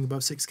produce anything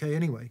above 6K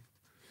anyway,"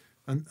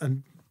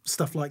 and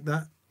stuff like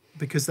that,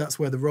 because that's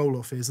where the roll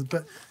off is.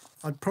 But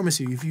I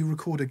promise you, if you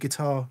record a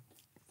guitar,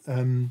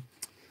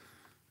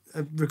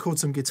 record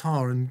some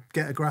guitar and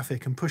get a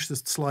graphic and push the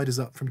sliders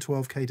up from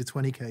 12K to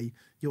 20K,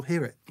 you'll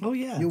hear it. Oh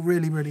yeah, you'll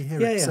really, really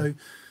hear it. Yeah.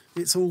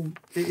 So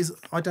it is.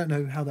 I don't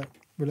know how that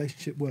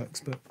relationship works,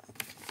 but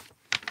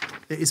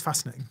it is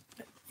fascinating.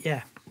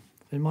 Yeah,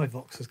 and my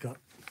Vox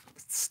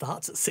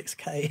starts at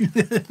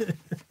 6K.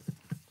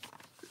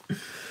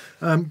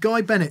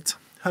 Guy Bennett.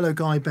 Hello,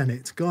 Guy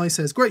Bennett. Guy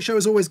says, "Great show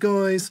as always,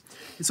 guys.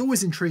 It's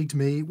always intrigued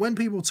me when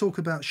people talk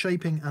about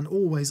shaping an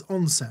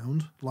always-on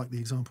sound, like the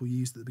example you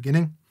used at the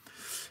beginning,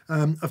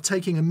 of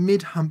taking a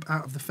mid-hump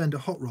out of the Fender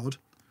Hot Rod.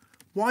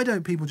 Why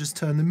don't people just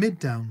turn the mid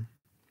down?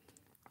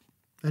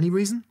 Any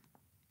reason?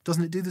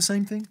 Doesn't it do the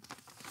same thing?"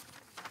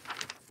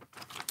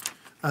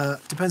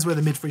 Depends where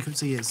the mid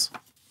frequency is.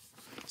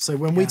 So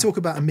when we talk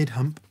about a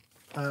mid-hump,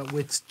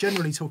 we're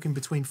generally talking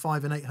between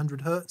 5 and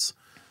 800 hertz.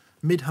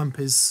 Mid-hump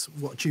is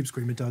what a Tube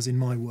Screamer does in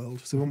my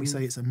world. So when we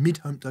say it's a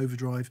mid-humped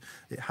overdrive,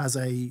 it has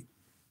a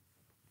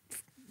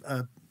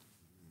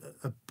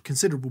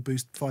considerable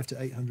boost, 5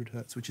 to 800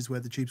 hertz, which is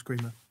where the Tube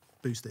Screamer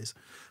boost is.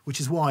 Which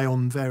is why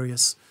on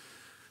various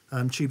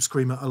Tube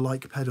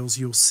Screamer-alike pedals,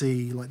 you'll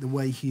see like the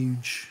Way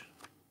Huge,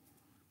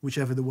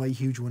 whichever the Way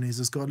Huge one is,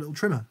 has got a little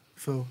trimmer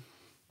for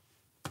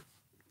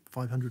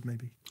 500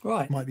 maybe.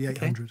 Right. Might be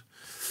 800.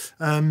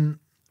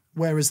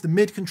 Whereas the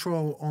mid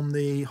control on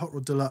the Hot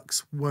Rod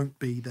Deluxe won't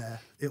be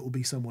there. It will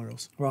be somewhere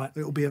else. Right.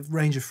 It will be a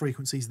range of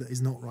frequencies that is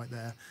not right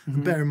there.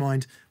 And bear in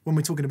mind, when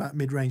we're talking about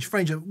mid-range,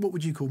 Fraser, what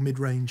would you call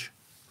mid-range?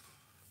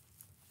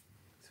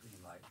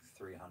 Between like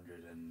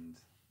 300 and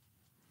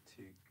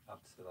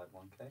up to like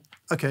 1K.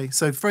 Okay,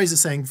 so Fraser's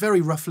saying very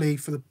roughly,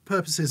 for the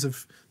purposes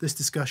of this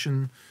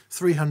discussion,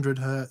 300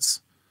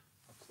 hertz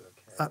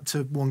up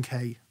to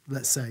 1K,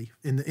 let's say,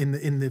 in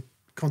the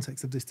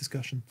context of this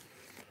discussion.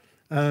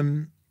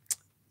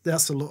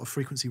 That's a lot of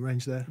frequency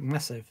range there.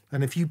 Massive.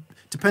 And if you,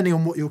 depending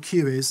on what your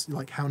cue is,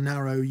 like how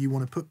narrow you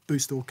want to put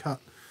boost or cut,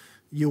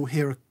 you'll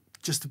hear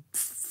just a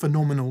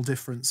phenomenal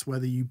difference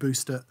whether you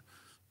boost at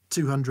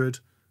 200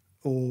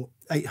 or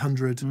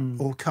 800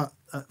 or cut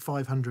at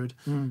 500,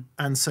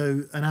 and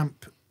so an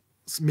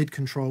amp's mid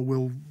control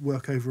will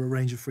work over a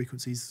range of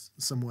frequencies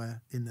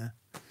somewhere in there.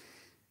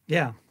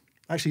 Yeah.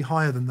 Actually,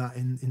 higher than that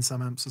in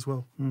some amps as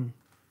well.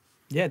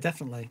 Yeah,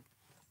 definitely.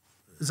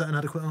 Is that an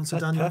adequate answer,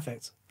 That's Daniel?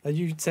 perfect.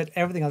 You said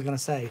everything I was going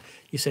to say.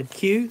 You said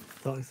Q,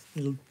 the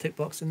little tick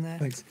box in there.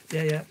 Thanks.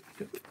 Yeah.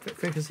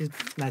 Frequencies,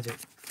 magic.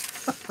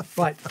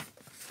 Right.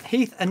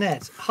 Heath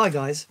Annette. Hi,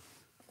 guys.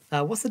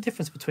 What's the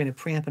difference between a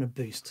preamp and a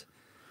boost?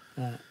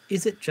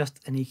 Is it just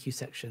an EQ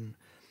section?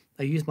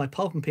 I use my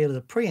pulp and peel as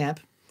a preamp,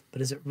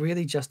 but is it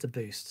really just a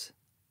boost?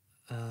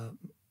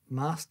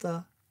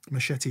 Master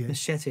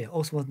Machetier.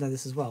 also want to know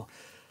this as well.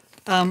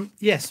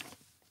 Yes,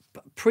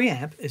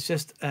 preamp is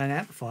just an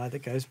amplifier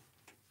that goes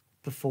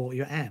before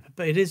your amp,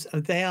 but it is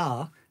they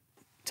are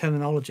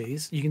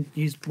terminologies. You can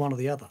use one or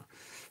the other.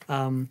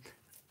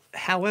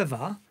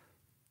 However,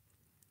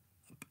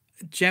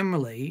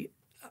 generally,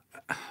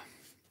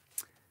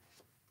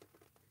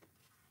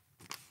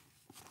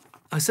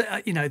 I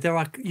say there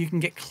are you can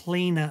get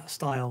cleaner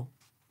style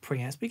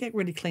preamps, but you get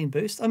really clean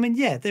boost. I mean,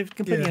 yeah, they're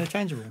completely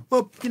interchangeable.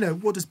 Well,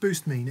 what does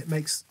boost mean? It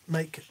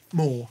make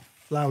more,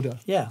 louder.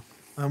 Yeah.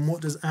 And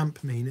what does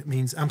amp mean? It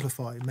means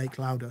amplify, make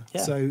louder.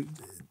 Yeah. So,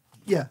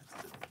 yeah,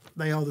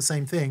 they are the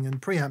same thing.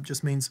 And preamp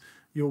just means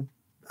you're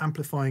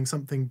amplifying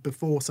something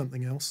before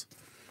something else.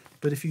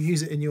 But if you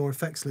use it in your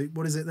effects loop,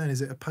 what is it then?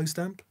 Is it a post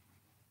amp?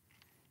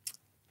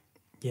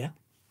 Yeah.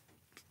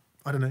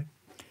 I don't know.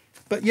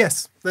 But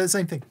yes, they're the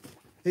same thing.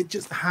 It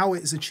just how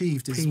it's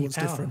achieved is what's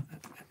Power. different.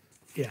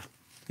 Yeah.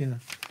 Yeah.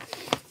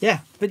 Yeah,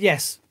 but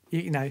yes,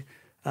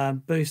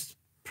 boost,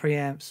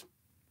 preamps,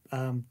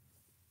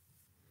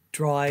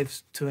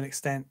 drives to an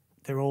extent,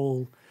 they're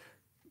all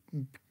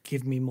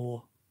give me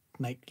more,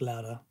 make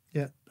louder.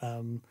 Yeah.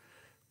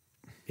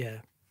 Yeah.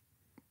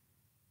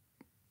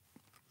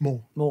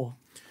 More.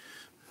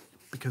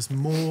 Because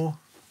more,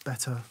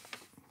 better.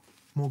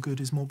 More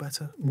good is more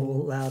better.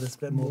 More loud is a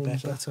bit more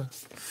better.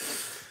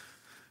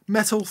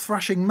 Metal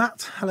Thrashing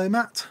Matt. Hello,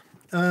 Matt.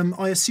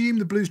 I assume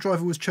the blues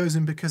driver was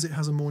chosen because it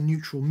has a more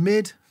neutral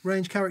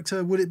mid-range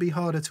character. Would it be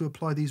harder to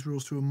apply these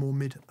rules to a more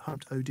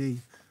mid-humped OD?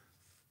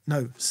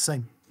 No,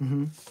 same.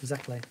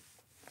 Exactly.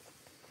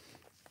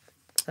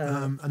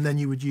 And then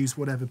you would use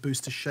whatever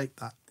boost to shape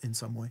that in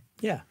some way.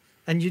 Yeah,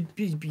 and you'd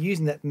be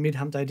using that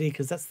mid-humped OD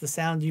because that's the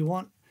sound you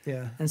want.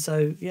 Yeah. And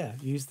so, yeah,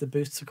 use the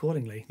boosts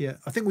accordingly. Yeah,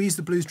 I think we use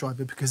the blues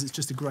driver because it's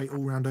just a great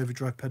all-round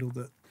overdrive pedal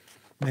that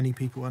many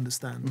people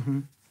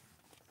understand.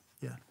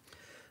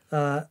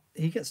 Yeah.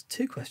 He gets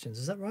 2 questions,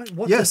 is that right?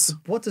 Yes.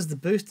 What does the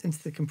boost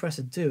into the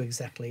compressor do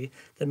exactly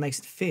that makes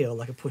it feel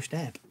like a pushed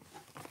amp?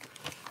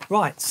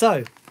 Right,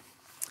 so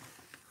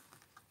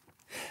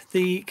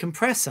the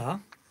compressor,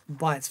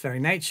 by its very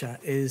nature,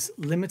 is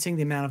limiting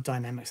the amount of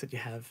dynamics that you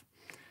have.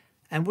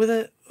 And with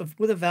a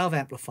valve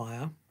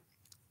amplifier,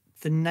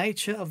 the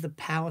nature of the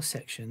power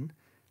section,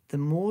 the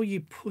more you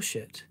push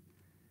it,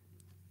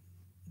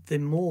 the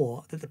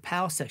more that the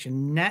power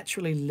section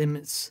naturally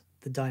limits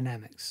the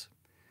dynamics.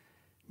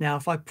 Now,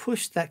 if I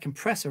push that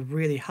compressor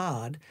really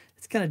hard,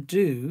 it's going to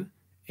do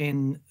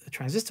in the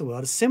transistor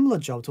world a similar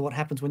job to what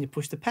happens when you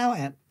push the power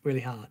amp really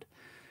hard,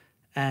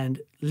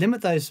 and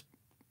limit those.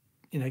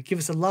 Give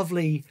us a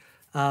lovely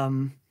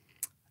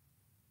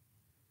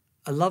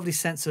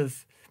sense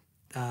of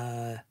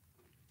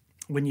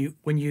when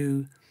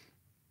you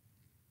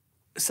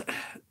so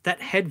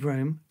that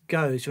headroom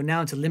goes. You're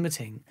now into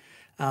limiting.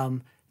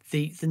 The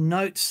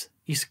notes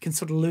you can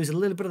sort of lose a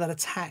little bit of that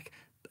attack,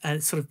 and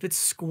it's sort of a bit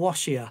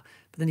squashier.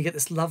 But then you get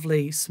this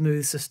lovely,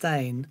 smooth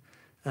sustain.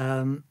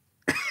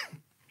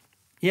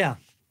 Yeah.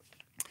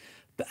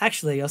 But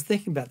actually, I was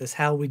thinking about this,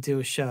 how we do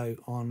a show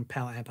on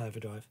Power Amp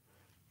Overdrive.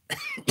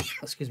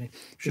 Excuse me.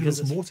 Should have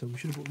brought some water. We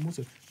should have brought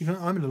water. Even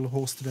I'm a little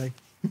hoarse today.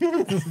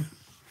 Good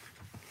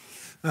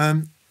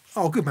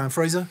man,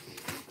 Fraser.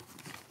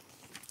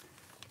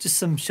 Just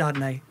some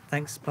Chardonnay.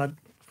 Thanks, bud.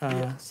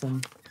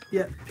 Some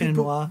Pinot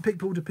Noir. Pick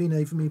Paul de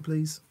Pinay for me,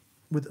 please,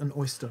 with an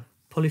oyster.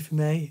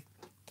 Polypheme.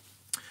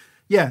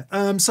 Yeah.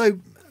 So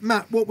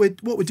Matt, what we're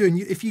doing,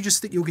 if you just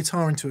stick your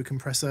guitar into a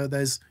compressor,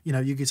 there's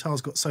your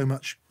guitar's got so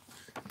much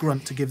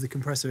grunt to give the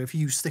compressor. If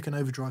you stick an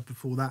overdrive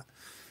before that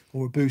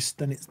or a boost,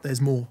 then there's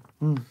more.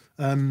 I'll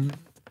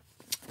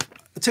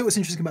tell you what's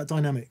interesting about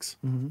dynamics.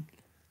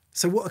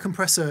 So what a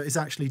compressor is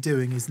actually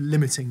doing is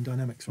limiting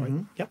dynamics, right?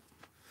 Yep.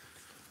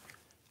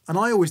 And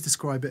I always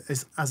describe it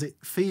as it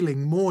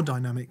feeling more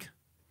dynamic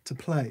to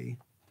play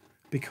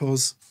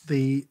because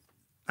the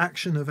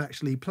action of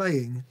actually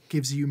playing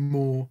gives you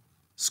more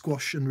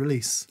squash and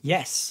release.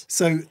 Yes.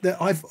 So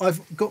I've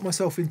got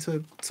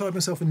tied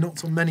myself in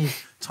knots on many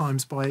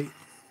times by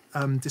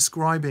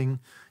describing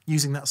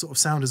using that sort of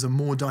sound as a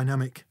more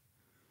dynamic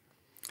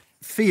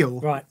feel.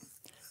 Right.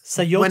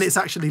 So when it's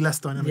actually less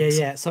dynamic.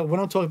 Yeah. So when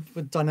I'm talking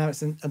with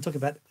dynamics, I'm talking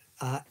about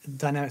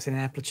dynamics in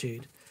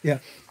amplitude. Yeah.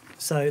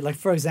 So, like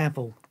for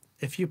example,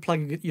 if you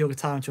plug your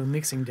guitar into a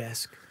mixing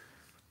desk,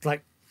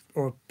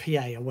 or a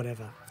PA or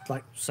whatever,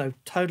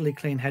 totally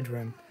clean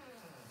headroom,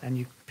 and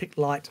you pick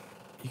light,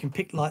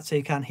 so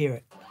you can't hear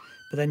it.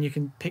 but then you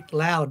can pick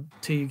loud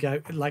till you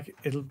go like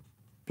it'll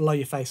blow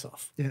your face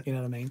off. Yeah. You know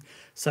what I mean?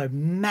 So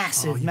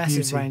massive, you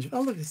massive beauty. range.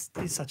 Oh look, he's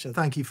such a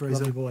Thank you, Fraser.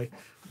 lovely boy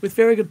with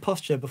very good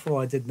posture.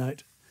 Before I did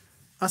note,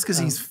 That's because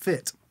he's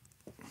fit.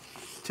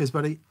 Cheers,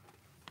 buddy.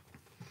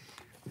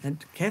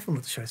 and careful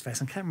not to show his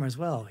face on camera as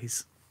well.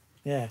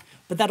 Yeah,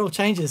 but that all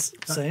changes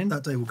soon.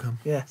 That day will come.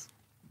 Yes.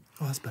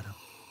 Oh, that's better.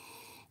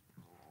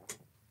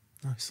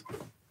 Nice.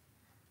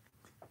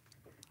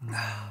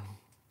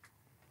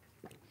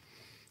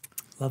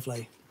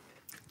 Lovely.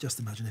 Just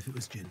imagine if it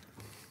was gin.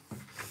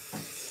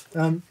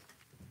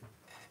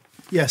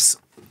 Yes.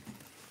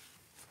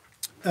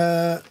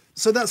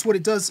 So that's what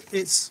it does.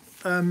 It's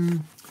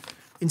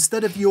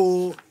instead of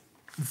your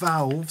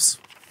valves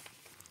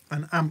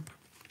and amp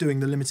doing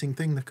the limiting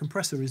thing, the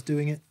compressor is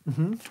doing it.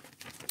 Mm-hmm.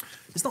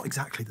 It's not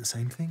exactly the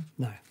same thing.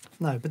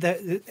 No, but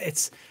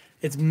it's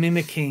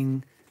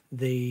mimicking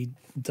the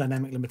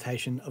dynamic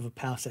limitation of a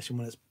power station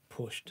when it's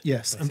pushed. Yes,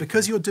 basically. and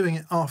because you're doing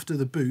it after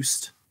the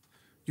boost,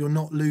 you're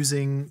not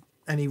losing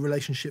any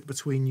relationship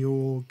between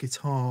your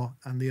guitar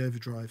and the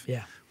overdrive.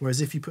 Yeah.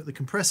 Whereas if you put the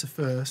compressor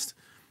first,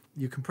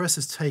 your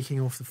compressor's taking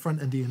off the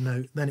front end of your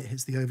note, then it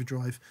hits the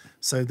overdrive.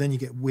 So then you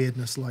get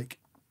weirdness, like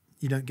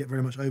you don't get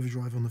very much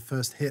overdrive on the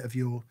first hit of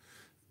your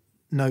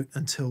note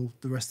until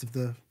the rest of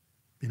the,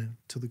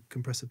 till the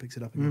compressor picks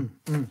it up again.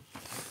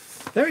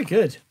 Very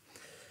good.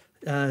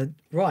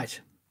 Right.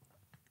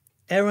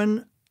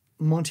 Aaron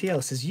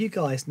Montiel says, you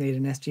guys need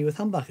an SG with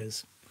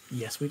humbuckers.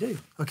 Yes, we do.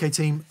 Okay,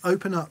 team,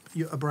 open up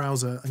a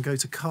browser and go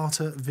to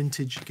Carter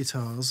Vintage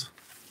Guitars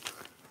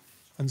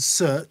and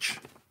search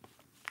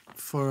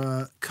for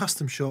a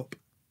custom shop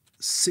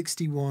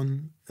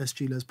 61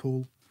 SG Les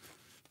Paul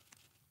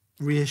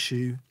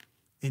reissue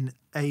in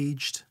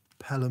aged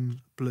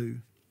Pelham blue.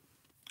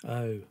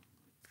 Oh,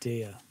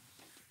 dear.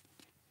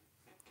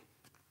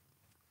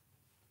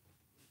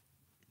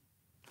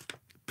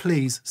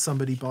 Please,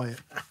 somebody buy it.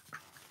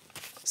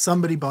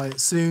 Somebody buy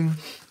it soon,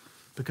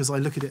 because I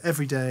look at it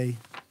every day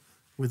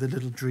with a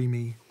little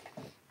dreamy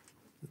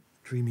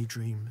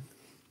dream.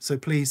 So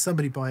please,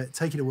 somebody buy it,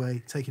 take it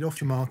away, take it off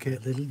your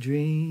market, A little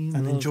dream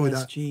and of enjoy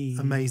that SG.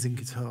 amazing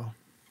guitar.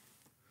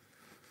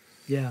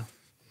 Yeah.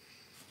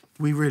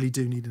 We really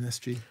do need an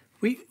SG.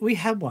 We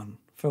had one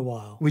for a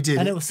while. We did.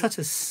 And it was such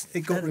a...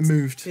 It got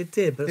removed. It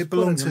did, but It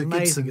belonged to an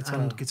amazing Gibson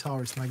guitar. and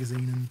Guitarist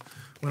magazine, and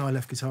when I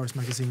left Guitarist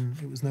magazine,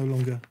 it was no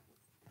longer.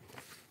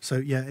 So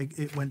yeah,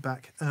 it went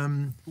back.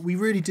 We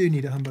really do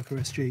need a humbucker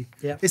SG.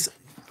 Yeah. It's,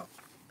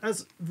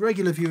 as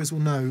regular viewers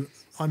will know,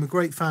 I'm a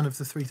great fan of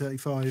the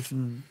 335.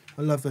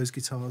 I love those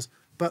guitars,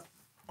 but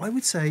I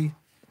would say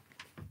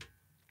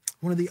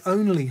one of the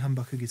only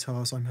humbucker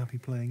guitars I'm happy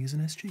playing is an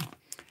SG.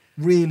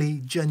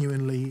 Really,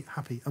 genuinely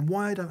happy. And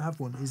why I don't have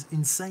one is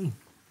insane.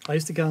 I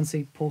used to go and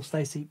see Paul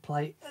Stacey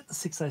play at the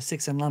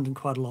 606 in London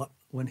quite a lot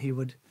when he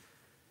would...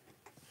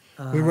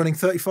 We're running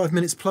 35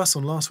 minutes plus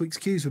on last week's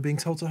cues. We're being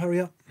told to hurry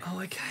up.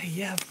 Oh, okay.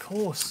 Yeah, of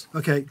course.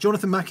 Okay,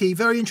 Jonathan Mackey,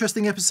 very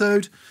interesting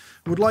episode.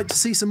 Would like to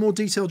see some more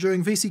detail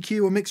during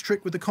VCQ or mixed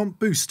trick with the comp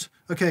boost.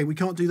 Okay, we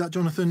can't do that,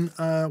 Jonathan.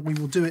 We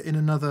will do it in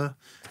another.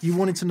 You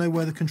wanted to know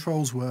where the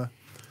controls were.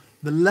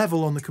 The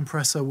level on the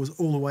compressor was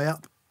all the way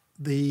up.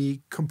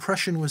 The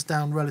compression was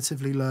down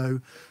relatively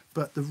low,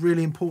 but the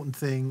really important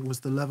thing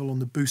was the level on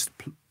the boost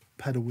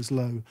pedal was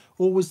low.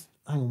 Or was,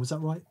 hang on, was that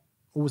right?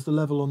 Or was the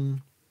level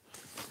on...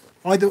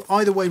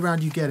 Either way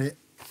round you get it,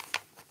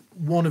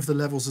 one of the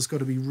levels has got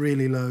to be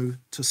really low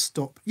to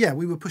stop. Yeah,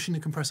 we were pushing the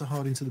compressor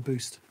hard into the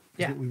boost.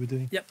 That's what we were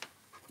doing. Yep.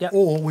 Yep.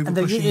 Or we were And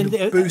pushing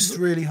the boost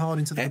really hard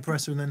into the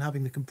compressor and then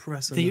having the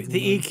compressor. The level low.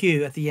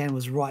 EQ at the end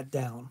was right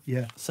down.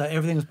 Yeah. So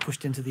everything was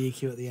pushed into the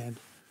EQ at the end.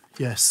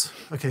 Yes.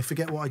 Okay,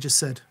 forget what I just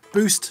said.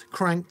 Boost,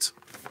 cranked,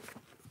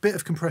 bit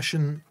of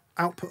compression,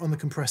 output on the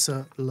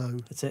compressor, low.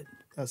 That's it.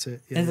 That's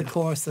it. Yeah, And yeah. the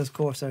chorus, there's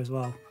chorus there as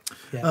well.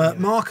 Yeah.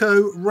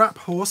 Marco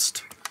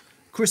Raphorst,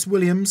 Chris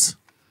Williams,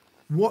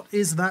 what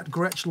is that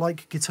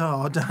Gretsch-like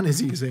guitar Dan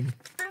is using?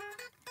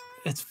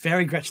 It's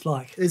very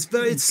Gretsch-like.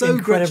 It's so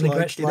incredibly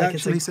Gretsch-like. Gretsch-like. It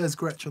actually says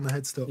Gretsch on the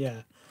headstock.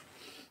 Yeah.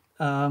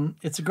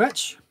 It's a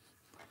Gretsch,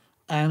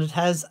 and it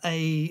has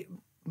a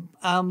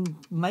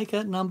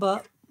maker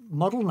number,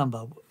 model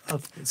number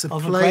of It's a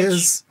of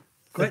player's.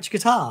 Gretsch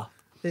guitar.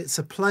 It's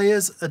a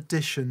player's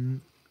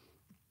edition.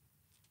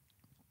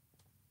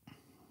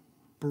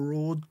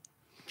 Broad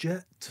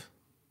jet.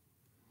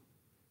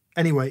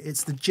 Anyway,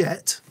 it's the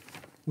jet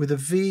with a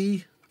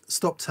V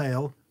stop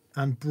tail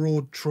and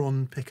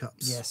Broadtron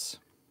pickups. Yes.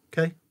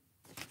 Okay.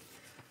 I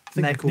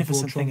they're called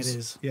Magnificent thing it Broadtrons.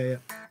 is. Yeah, yeah.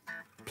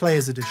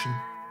 Player's edition.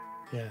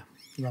 Yeah.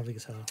 Lovely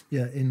guitar.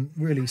 Yeah, in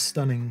really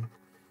stunning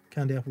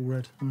candy apple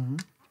red. Mm-hmm.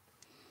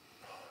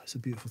 It's a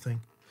beautiful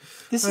thing.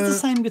 This is the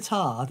same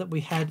guitar that we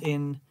had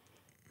in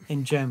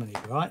Germany,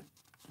 right?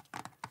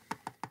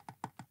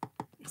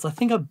 Because I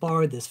think I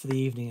borrowed this for the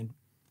evening. And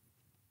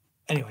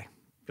anyway,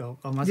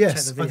 I must check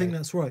Yes, the video. I think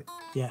that's right.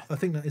 Yeah. I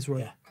think that is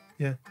right. Yeah.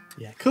 Yeah.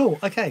 Yeah. Cool.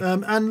 Okay.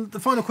 And the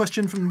final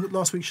question from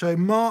last week's show,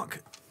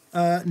 Mark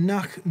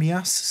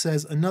Nachmias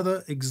says,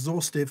 another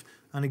exhaustive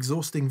and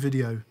exhausting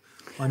video.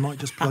 I might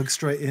just plug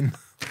straight in.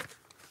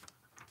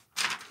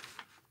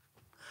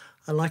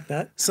 I like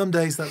that. Some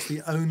days that's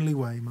the only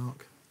way,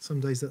 Mark. Some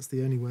days that's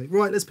the only way.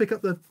 Right, let's pick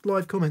up the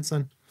live comments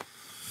then.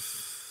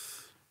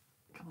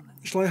 Come on then.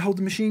 Shall I hold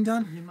the machine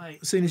down? You may.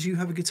 As soon as you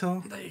have a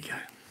guitar. There you go.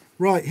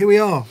 Right, here we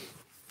are.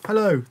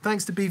 Hello.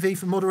 Thanks to BV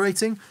for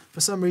moderating. For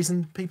some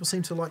reason, people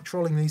seem to like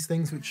trolling these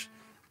things, which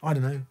I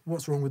don't know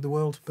what's wrong with the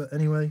world. But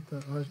anyway,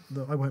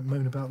 I won't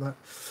moan about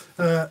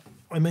that.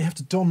 I may have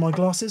to don my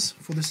glasses,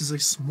 for this is a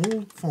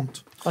small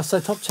font. Oh,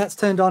 so Top Chat's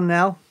turned on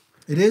now,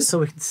 It is? so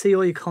we can see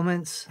all your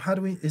comments. How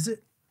do we... Is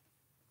it?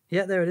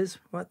 Yeah, there it is,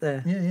 right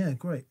there. Yeah,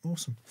 great.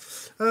 Awesome.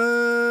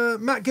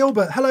 Matt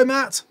Gilbert. Hello,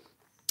 Matt.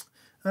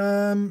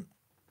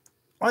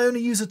 I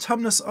only use a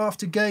tumnus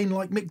after gain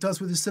like Mick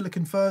does with his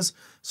silicon fuzz.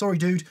 Sorry,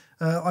 dude.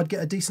 I'd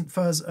get a decent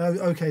fuzz.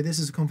 Okay, this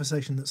is a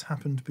conversation that's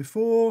happened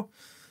before.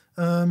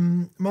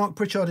 Mark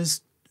Pritchard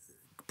is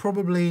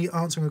probably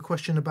answering a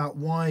question about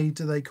why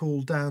do they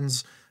call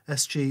Dan's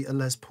SG a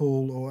Les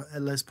Paul or a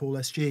Les Paul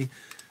SG.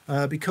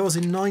 Because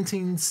in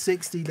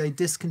 1960 they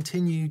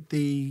discontinued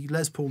the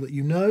Les Paul that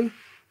you know.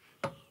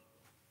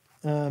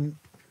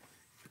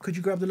 Could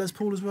you grab the Les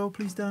Paul as well,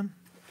 please, Dan?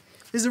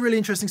 This is a really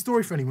interesting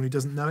story for anyone who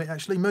doesn't know it,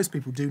 actually. Most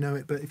people do know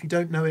it, but if you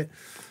don't know it...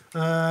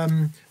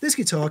 this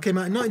guitar came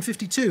out in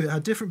 1952. It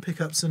had different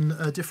pickups and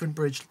a different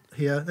bridge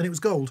here, and it was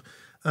gold.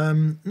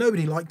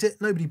 Nobody liked it.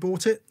 Nobody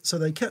bought it, so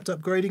they kept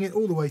upgrading it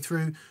all the way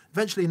through.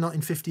 Eventually, in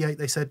 1958,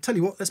 they said, tell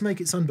you what, let's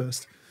make it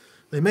sunburst.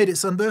 They made it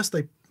sunburst.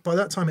 By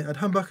that time, it had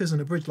humbuckers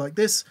and a bridge like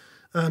this.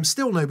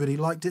 Still nobody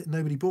liked it,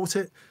 nobody bought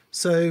it,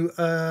 so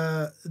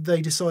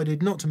they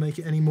decided not to make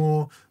it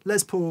anymore.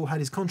 Les Paul had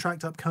his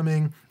contract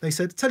upcoming. They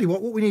said, tell you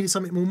what we need is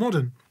something more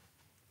modern.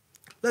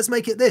 Let's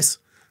make it this.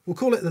 We'll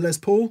call it the Les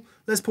Paul.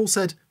 Les Paul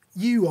said,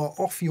 you are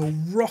off your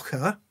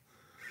rocker.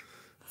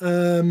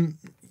 You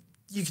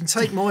can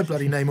take my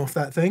bloody name off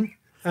that thing.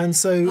 And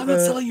so I'm not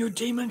selling your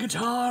demon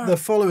guitar. the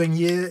following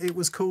year, it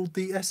was called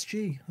the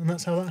SG, and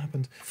that's how that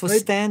happened. For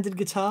standard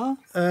guitar?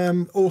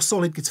 Or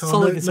solid guitar.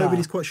 Solid guitar.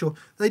 Nobody's quite sure.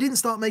 They didn't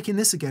start making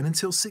this again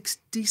until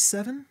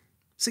 67?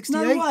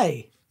 68? No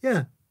way.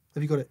 Yeah.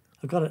 Have you got it?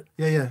 I've got it.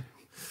 Yeah.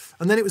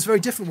 And then it was very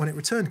different when it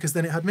returned, because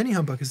then it had mini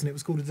humbuckers and it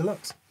was called a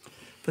deluxe.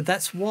 But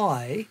that's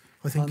why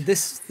I think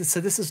this is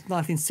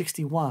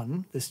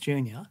 1961, this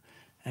Junior,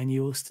 and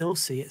you will still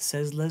see it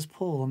says Les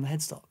Paul on the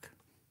headstock.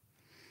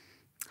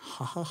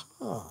 Ha ha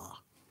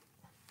ha.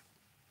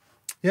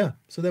 Yeah,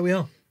 so there we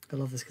are. I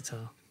love this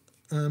guitar.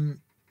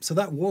 So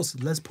that was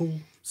Les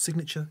Paul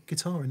signature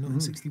guitar in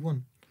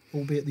 1961,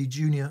 albeit the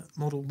junior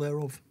model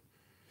thereof.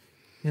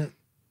 Yeah.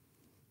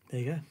 There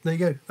you go. There you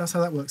go. That's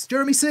how that works.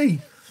 Jeremy C.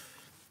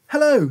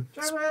 Hello.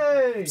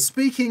 Jeremy!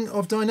 Speaking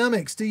of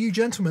dynamics, do you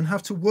gentlemen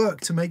have to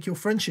work to make your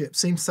friendship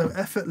seem so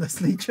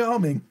effortlessly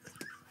charming?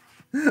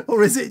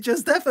 Or is it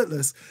just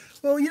effortless?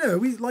 Well,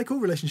 we like all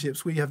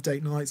relationships. We have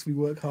date nights, we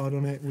work hard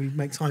on it, we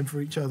make time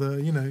for each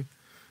other,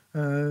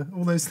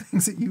 all those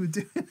things that you would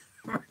do in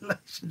a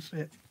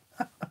relationship.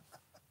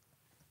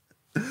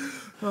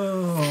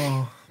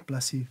 Oh,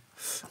 bless you.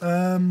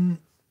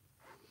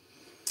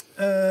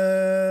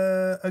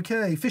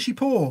 Okay, Fishy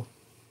Paw.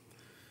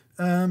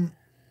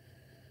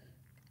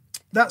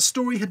 That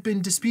story had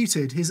been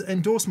disputed. His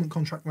endorsement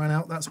contract ran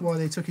out. That's why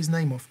they took his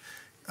name off.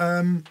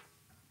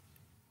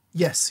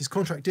 Yes, his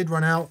contract did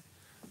run out.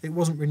 It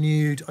wasn't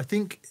renewed. I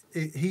think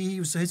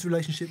his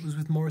relationship was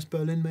with Morris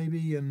Berlin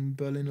maybe, and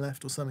Berlin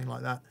left or something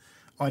like that.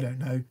 I don't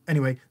know.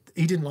 Anyway,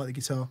 he didn't like the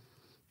guitar.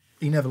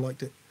 He never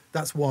liked it.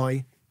 That's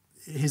why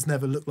his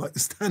never looked like the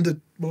standard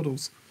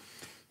models.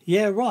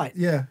 Yeah, right.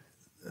 Yeah.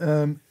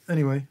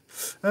 Anyway.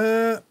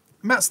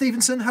 Matt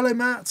Stevenson. Hello,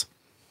 Matt.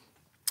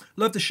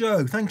 Love the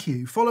show. Thank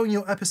you. Following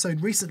your episode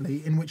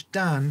recently in which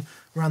Dan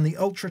ran the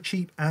ultra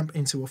cheap amp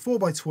into a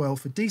 4x12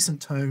 for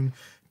decent tone,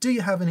 do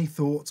you have any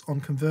thoughts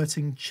on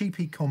converting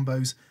cheapy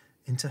combos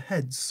into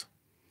heads?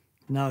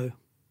 No.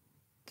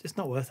 It's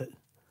not worth it.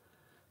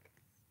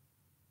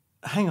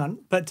 Hang on.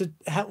 But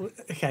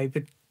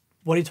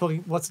what are you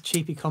talking? What's a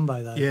cheapy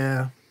combo though?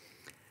 Yeah.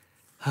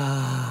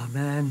 Ah,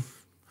 man.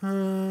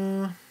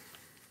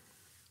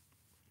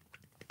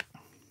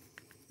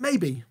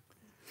 Maybe.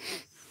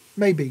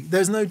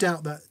 There's no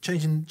doubt that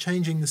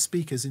changing the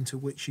speakers into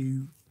which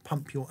you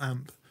pump your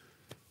amp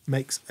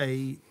makes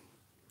a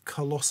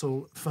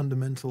colossal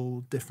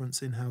fundamental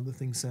difference in how the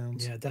thing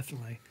sounds. Yeah,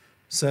 definitely.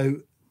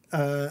 So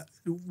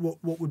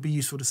what would be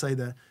useful to say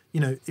there?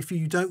 If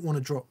you don't want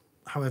to drop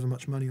however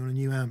much money on a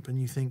new amp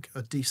and you think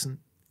a decent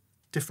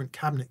different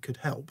cabinet could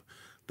help,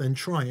 then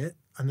try it.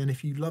 And then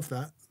if you love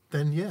that,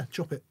 then yeah,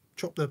 chop it.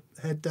 Chop the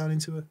head down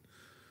into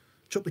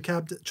chop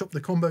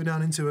the combo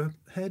down into a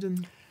head.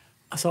 And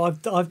so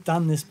I've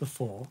done this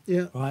before.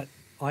 Yeah. Right.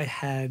 I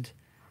had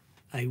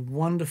a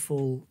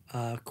wonderful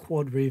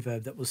quad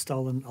reverb that was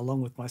stolen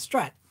along with my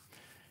Strat,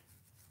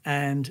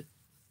 and it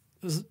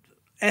was an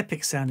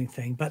epic sounding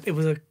thing. But it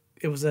was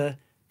a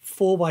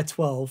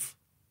 4x12.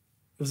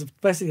 It was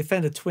basically a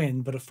Fender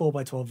Twin, but a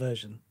 4x12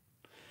 version.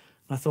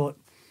 And I thought,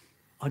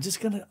 I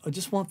just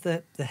want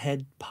the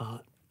head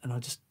part, and I'll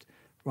just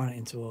run it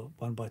into a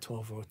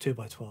 1x12 or a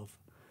 2x12.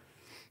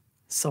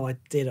 So I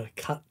did. I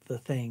cut the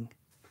thing,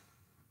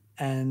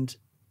 and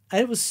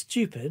it was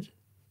stupid,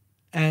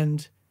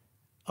 and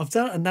I've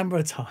done it a number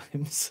of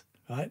times,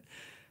 right?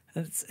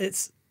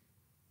 It's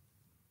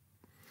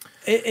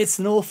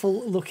an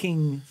awful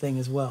looking thing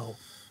as well.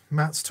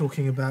 Matt's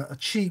talking about a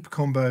cheap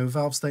combo,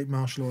 valve state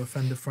Marshall or a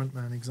Fender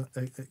frontman,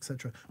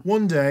 etc.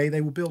 One day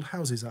they will build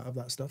houses out of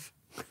that stuff.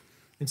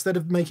 Instead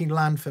of making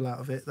landfill out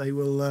of it, they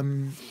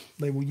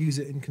will use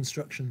it in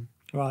construction.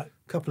 Right.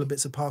 A couple of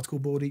bits of particle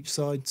board each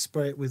side,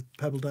 spray it with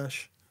pebble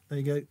dash. There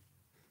you go.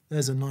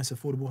 There's a nice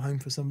affordable home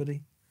for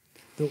somebody.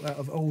 Built out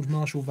of old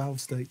Marshall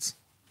valve states.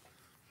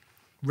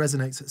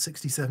 Resonates at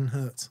 67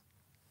 hertz.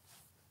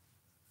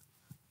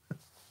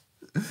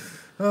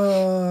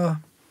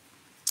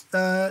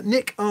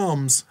 Nick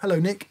Arms. Hello,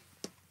 Nick.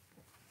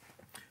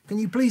 Can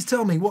you please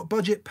tell me what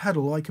budget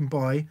pedal I can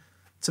buy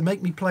to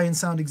make me play and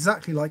sound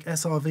exactly like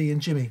SRV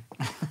and Jimmy?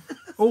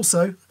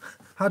 Also,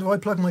 how do I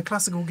plug my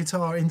classical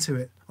guitar into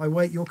it? I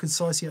wait your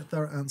concise yet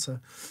thorough answer.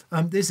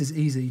 This is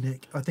easy,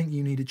 Nick. I think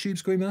you need a Tube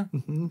Screamer,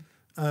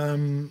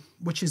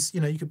 which is,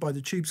 you could buy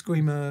the Tube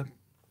Screamer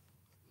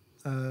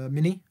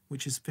Mini,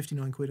 which is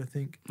 59 quid, I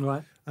think.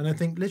 Right. And I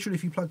think literally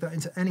if you plug that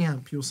into any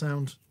amp, you'll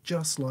sound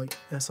just like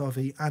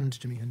SRV and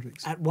Jimi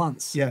Hendrix. At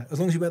once. Yeah, as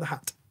long as you wear the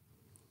hat.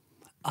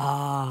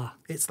 Ah.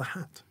 It's the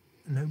hat.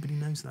 Nobody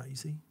knows that, you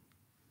see.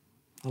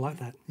 I like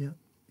that. Yeah,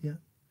 yeah.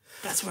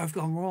 That's where I've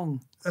gone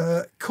wrong.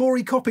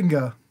 Corey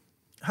Coppinger.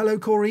 Hello,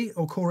 Corey,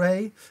 or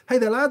Corey. Hey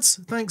there, lads.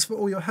 Thanks for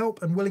all your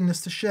help and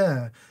willingness to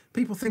share.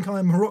 People think I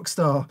am a rock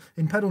star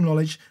in pedal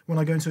knowledge when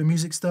I go into a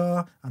music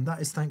star, and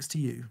that is thanks to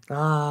you.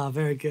 Ah,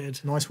 very good.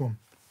 Nice one.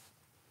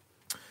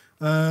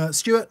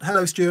 Stuart.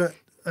 Hello, Stuart.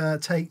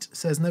 Tate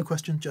says, no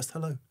question, just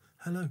hello.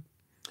 Hello.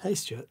 Hey,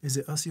 Stuart. Is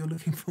it us you're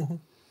looking for?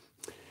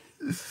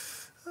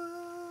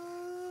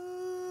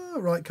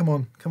 Right, come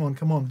on.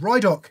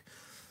 Rydock.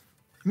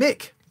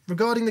 Mick,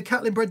 regarding the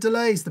Catlin bred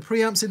delays, the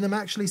preamps in them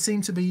actually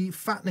seem to be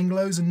fattening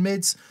lows and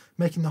mids,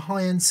 making the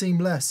high end seem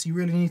less. You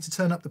really need to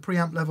turn up the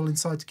preamp level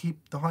inside to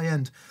keep the high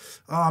end.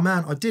 Ah,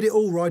 man, I did it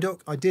all, Rydock.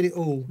 I did it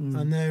all.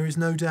 And there is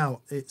no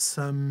doubt it's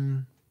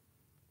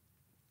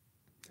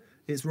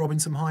robbing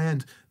some high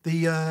end.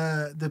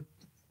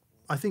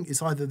 I think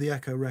it's either the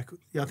Echo Rec.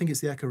 Yeah, I think it's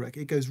the Echo Rec.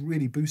 It goes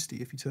really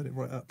boosty if you turn it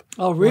right up.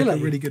 Oh, really?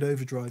 Like a really good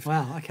overdrive.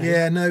 Wow, okay.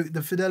 Yeah, no,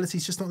 the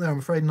fidelity's just not there, I'm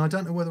afraid. And I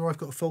don't know whether I've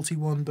got a faulty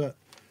one, but...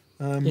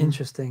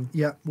 Interesting.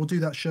 Yeah, we'll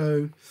do that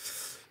show.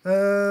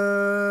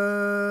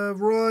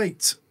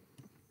 Right.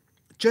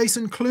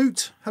 Jason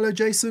Clute. Hello,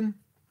 Jason.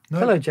 No?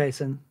 Hello,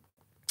 Jason.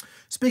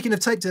 Speaking of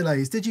tape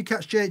delays, did you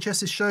catch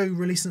JHS's show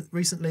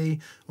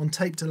recently on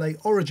tape delay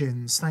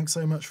origins? Thanks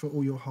so much for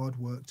all your hard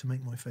work to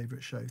make my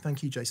favourite show.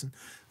 Thank you, Jason.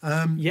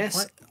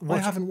 Yes. I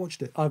haven't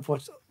watched it. I've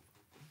watched...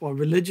 Well,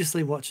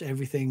 religiously watch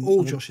everything.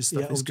 All Josh's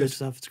stuff is all good. Josh's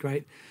stuff. It's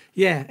great.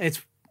 Yeah,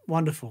 it's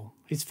wonderful.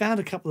 He's found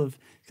got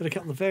a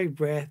couple of very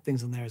rare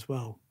things on there as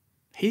well.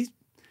 He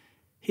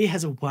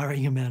has a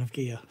worrying amount of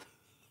gear.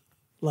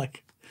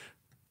 Like,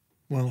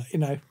 well,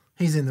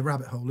 he's in the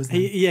rabbit hole, isn't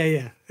he?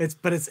 Yeah. It's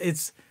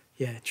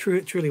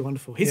truly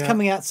wonderful. He's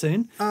coming out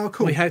soon. Oh,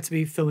 cool. We hope to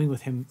be filming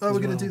with him. Oh, we're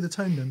going to do the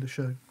Tone Bender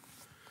show.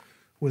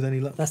 With any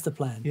luck. That's the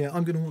plan. Yeah,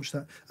 I'm going to watch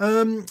that.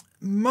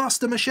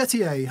 Master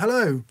Machetier,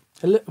 hello.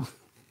 Hello.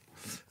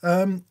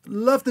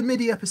 Loved the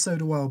MIDI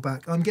episode a while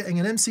back. I'm getting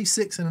an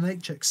MC6 and an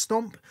 8-check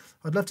Stomp.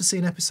 I'd love to see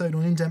an episode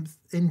on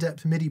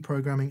in-depth MIDI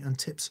programming and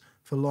tips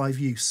for live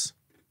use.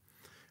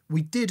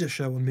 We did a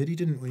show on MIDI,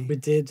 didn't we? We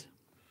did.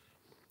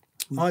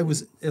 I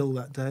was ill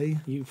that day.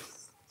 You.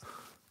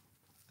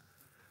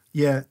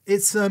 Yeah,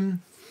 it's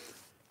that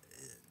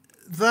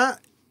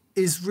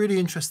is really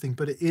interesting,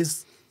 but it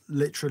is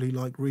literally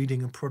like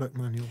reading a product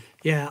manual.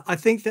 Yeah, I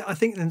think that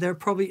there are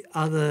probably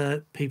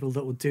other people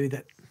that will do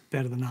that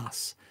better than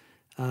us.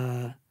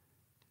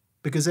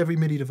 Because every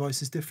MIDI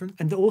device is different.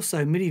 And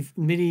also MIDI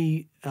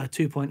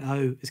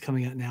 2.0 is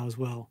coming out now as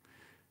well,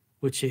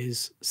 which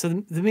is... So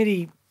the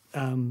MIDI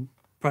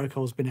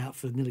protocol has been out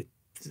for nearly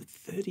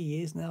 30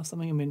 years now or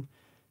something. I mean,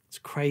 it's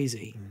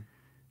crazy.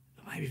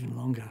 Maybe even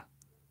longer.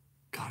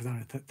 God, I don't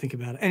know, think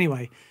about it.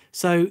 Anyway,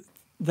 so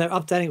they're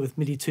updating it with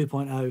MIDI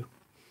 2.0,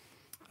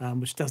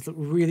 which does look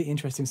really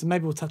interesting. So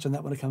maybe we'll touch on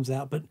that when it comes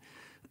out. But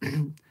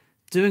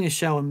doing a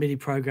show on MIDI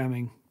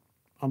programming,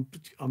 I'm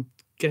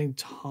getting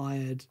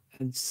tired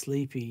and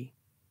sleepy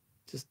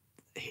just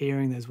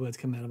hearing those words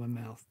come out of my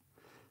mouth.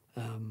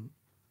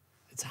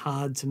 It's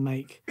hard to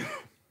make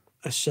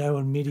a show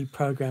on MIDI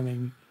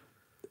programming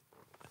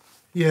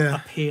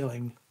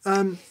appealing.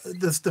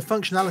 The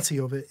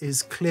functionality of it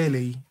is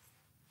clearly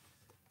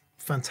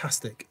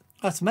fantastic.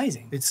 That's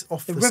amazing. It's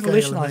off it the scale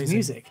revolutionized amazing.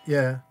 music.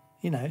 Yeah.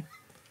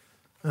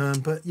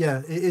 But yeah,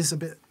 it is a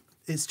bit...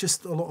 It's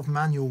just a lot of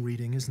manual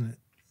reading, isn't it?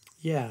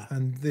 Yeah.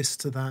 And this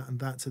to that and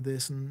that to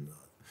this and...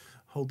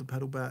 Hold the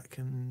pedal back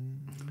and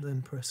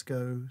then press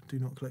go. Do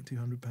not collect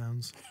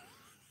 £200.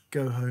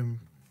 Go home.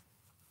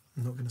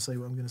 I'm not going to say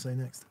what I'm going to say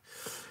next.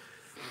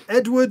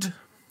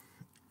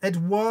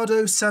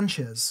 Eduardo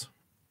Sanchez,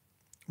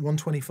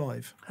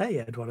 125. Hey,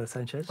 Eduardo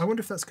Sanchez. I wonder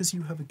if that's because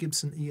you have a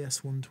Gibson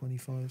ES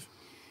 125.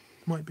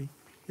 Might be.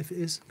 If it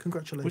is,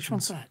 congratulations. Which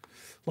one's that?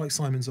 Like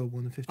Simon's old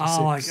one, the 56.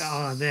 Oh my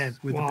God, there.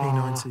 With Wow. the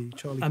P90.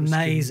 Charlie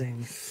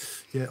Amazing.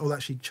 Yeah, oh,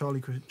 actually, Charlie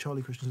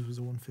Christian's was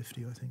a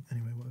 150, I think.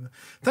 Anyway, whatever.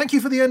 Thank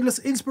you for the endless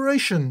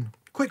inspiration.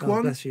 Quick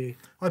one. Bless you.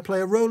 I play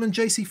a Roland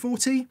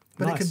JC40,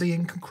 but it Nice. can be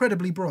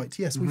incredibly bright.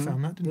 Yes, we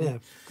found that, didn't Yeah.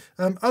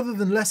 we? Other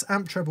than less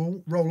amp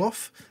treble roll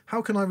off,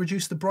 how can I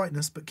reduce the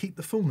brightness but keep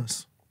the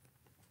fullness?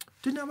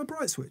 Didn't it have a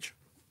bright switch?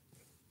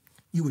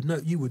 You would know.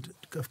 You would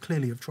have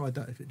clearly have tried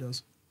that if it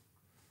does.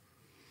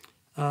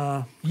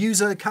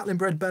 User Catlin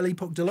Bread Belly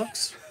Puck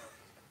Deluxe.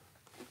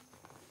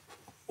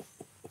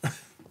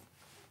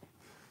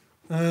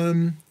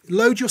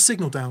 Load your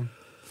signal down.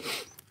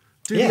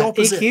 Do the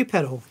opposite. EQ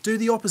pedal. Do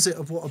the opposite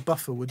of what a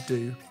buffer would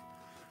do.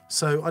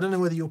 So I don't know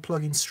whether you're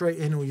plugging straight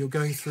in or you're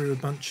going through a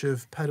bunch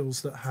of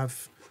pedals that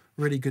have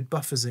really good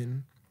buffers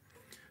in.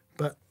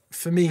 But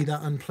for me,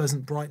 that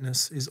unpleasant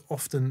brightness is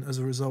often as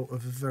a result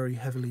of a very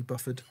heavily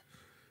buffered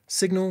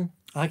signal.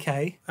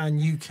 Okay.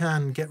 And you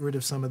can get rid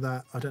of some of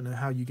that. I don't know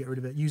how you get rid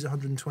of it. Use a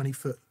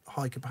 120-foot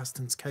high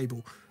capacitance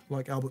cable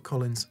like Albert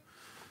Collins.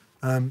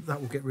 That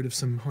will get rid of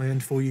some high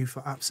end for you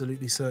for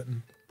absolutely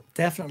certain.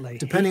 Definitely.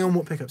 Depending on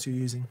what pickups you're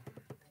using.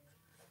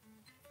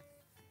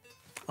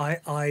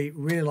 I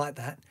really like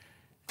that.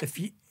 If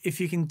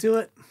you can do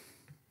it,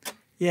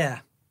 yeah.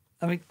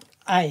 I mean,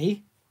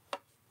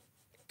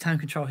 tone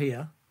control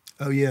here.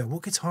 Oh yeah,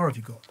 what guitar have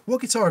you got?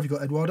 What guitar have you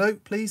got, Eduardo?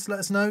 Please let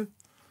us know.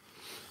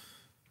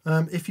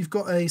 If you've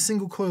got a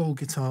single coil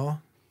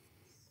guitar,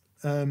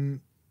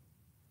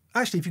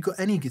 actually, if you've got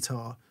any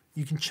guitar,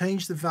 you can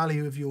change the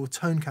value of your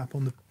tone cap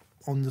on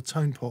the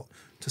tone pot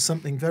to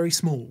something very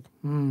small,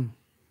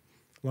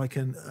 like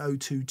an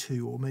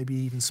 022 or maybe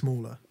even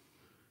smaller.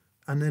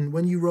 And then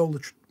when you roll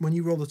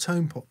the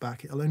tone pot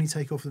back, it'll only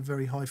take off the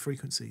very high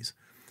frequencies.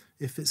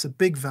 If it's a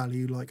big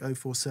value like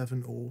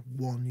 047 or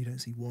 1, you don't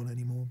see 1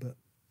 anymore, but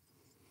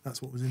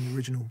that's what was in the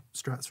original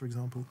Strats, for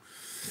example.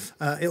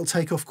 It'll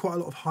take off quite a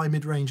lot of high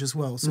mid-range as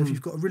well. So if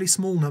you've got a really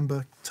small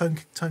number tone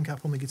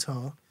cap on the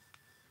guitar,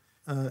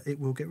 it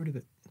will get rid of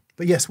it.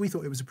 But yes, we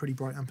thought it was a pretty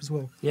bright amp as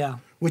well. Yeah.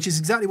 Which is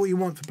exactly what you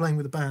want for playing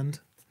with a band,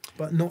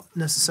 but not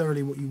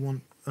necessarily what you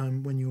want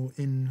when you're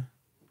in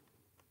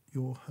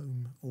your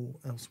home or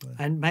elsewhere.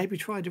 And maybe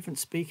try a different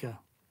speaker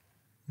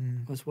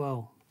as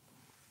well.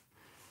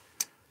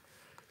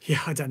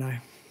 Yeah, I don't know.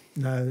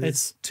 No,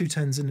 it's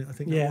 210s, isn't it? I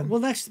think. Yeah, that one. well,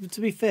 that's, to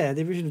be fair,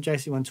 the original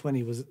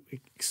JC120 was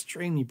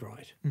extremely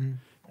bright.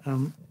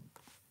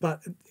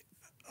 But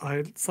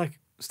it's like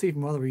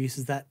Stephen Rothery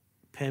uses that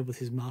paired with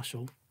his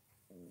Marshall.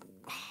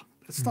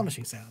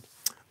 Astonishing sound.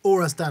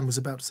 Or as Dan was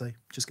about to say,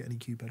 just get an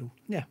EQ pedal.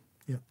 Yeah.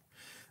 Yeah.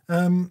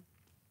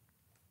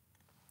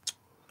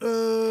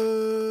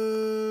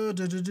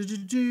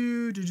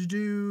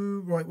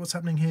 Right, what's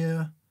happening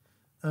here?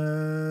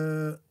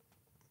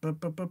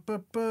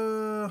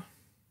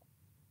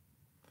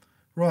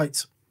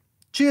 Right.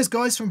 Cheers,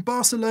 guys, from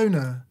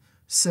Barcelona,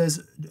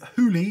 says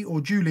Julie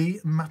or Julie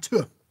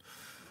Mathieu.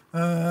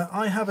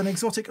 I have an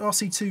exotic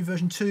RC2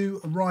 version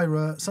 2, a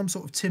Ryra, some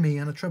sort of Timmy,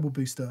 and a treble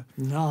booster.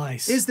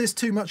 Nice. Is this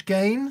too much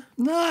gain?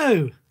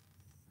 No.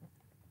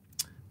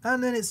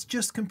 And then it's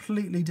just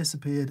completely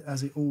disappeared,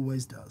 as it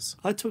always does.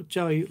 I took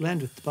Joey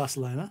Landreth to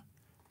Barcelona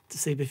to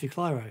see Biffy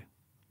Clyro.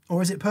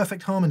 Or is it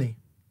perfect harmony?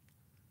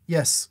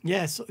 Yes.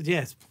 Yes,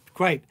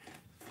 great.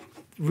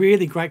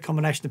 Really great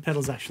combination of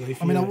pedals, actually.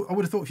 I mean, I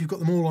would have thought if you've got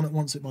them all on at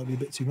once, it might be a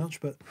bit too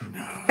much, but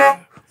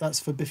that's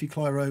for Biffy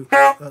Clyro,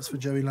 that's for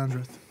Joey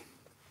Landreth.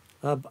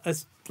 I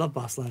love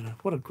Barcelona.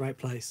 What a great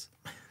place.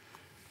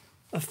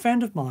 A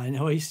friend of mine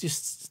who I used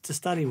to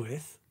study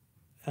with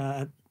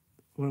when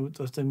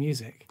I was doing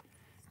music,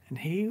 and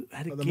he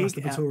had a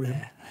gig out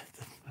there.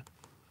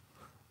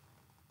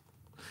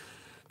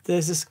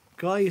 There's this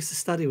guy I used to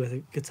study with,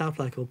 a guitar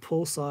player called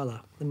Paul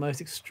Seiler, the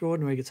most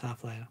extraordinary guitar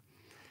player.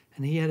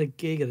 And he had a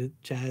gig at a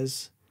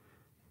jazz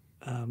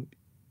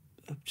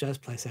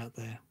place out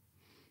there.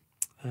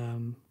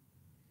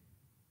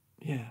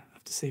 Yeah, I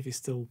have to see if he's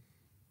still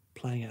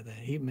playing out there.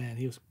 He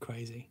was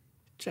crazy.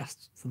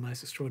 Just the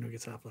most extraordinary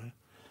guitar player.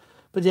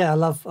 But yeah, I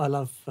love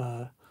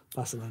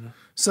Barcelona.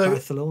 So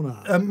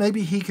Barcelona.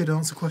 maybe he could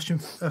answer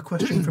a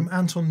question from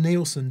Anton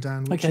Nielsen,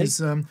 Dan, which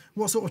is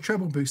what sort of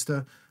treble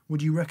booster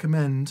would you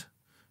recommend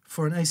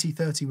for an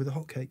AC30 with a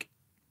hotcake?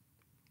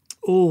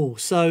 Oh,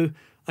 so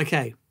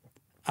okay.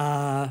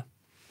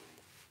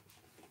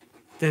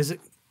 There's a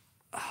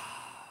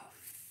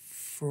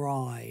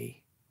Fry.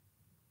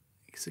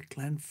 Is it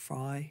Glenn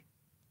Fry?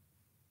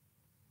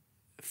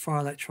 Fry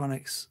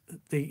Electronics.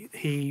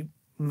 He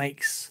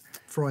makes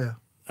Fryer.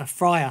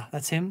 Fryer.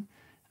 That's him,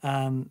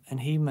 and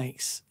he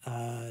makes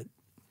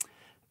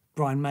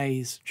Brian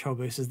May's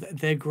treble boosters.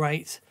 They're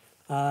great.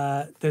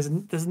 There's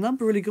a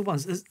number of really good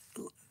ones.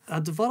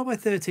 Divided by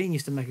 13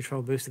 used to make a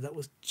treble booster that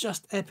was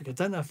just epic. I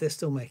don't know if they're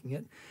still making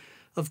it.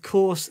 Of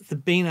course, the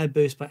Beano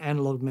boost by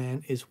Analog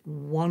Man is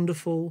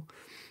wonderful.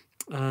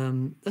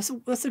 That's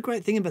the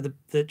great thing about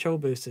the treble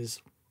boosters.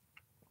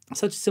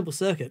 Such a simple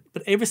circuit,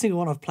 but every single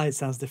one I've played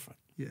sounds different.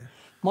 Yeah.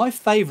 My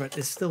favourite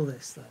is still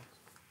this, though.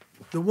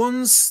 The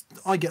ones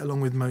I get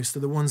along with most are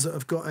the ones that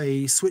have got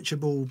a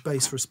switchable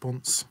bass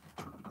response.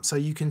 So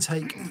you can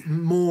take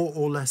more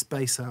or less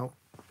bass out.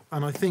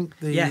 And I think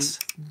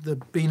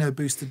the Beano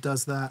booster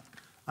does that.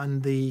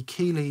 And the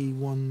Keeley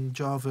one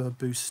Java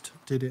boost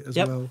did it as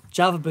well.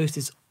 Java boost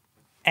is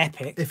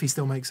epic. If he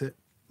still makes it.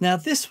 Now,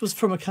 this was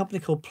from a company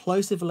called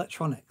Plosive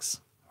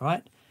Electronics,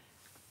 right?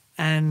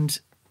 And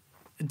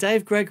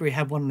Dave Gregory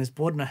had one on his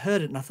board, and I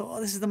heard it, and I thought,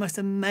 oh, this is the most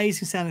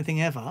amazing sounding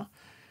thing ever.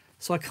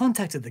 So I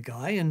contacted the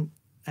guy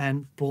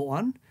and bought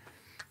one,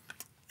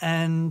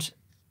 and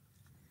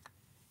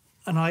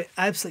I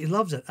absolutely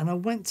loved it. And I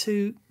went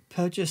to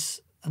purchase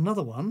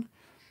another one,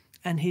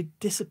 and he'd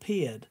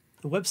disappeared.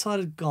 The website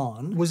had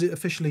gone. Was it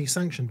officially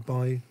sanctioned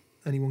by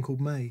anyone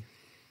called May?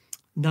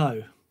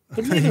 No.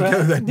 But There you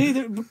go, then.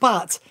 neither.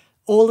 But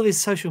all of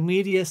his social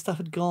media stuff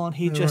had gone.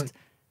 He just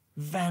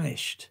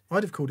vanished.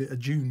 I'd have called it a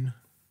June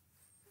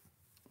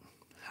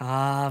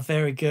Ah,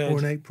 very good. or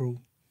an April.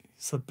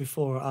 So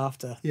before or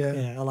after. Yeah.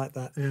 Yeah, I like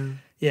that. Yeah.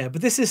 Yeah,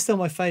 but this is still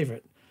my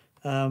favourite.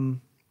 I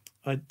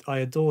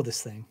adore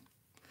this thing.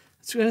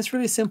 It's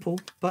really simple,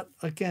 but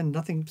again,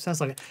 nothing sounds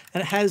like it.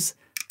 And it has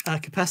a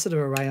capacitor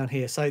array on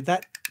here. So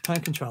that tone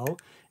control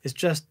is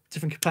just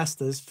different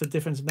capacitors for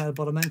different amount of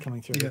bottom end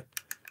coming through. Yeah.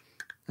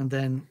 And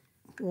then,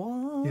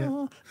 wah.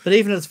 Yeah. But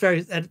even it's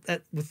very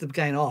with the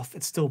gain off,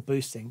 it's still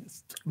boosting.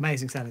 It's an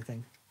amazing sounding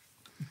thing.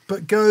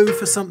 But go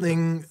for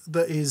something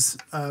that is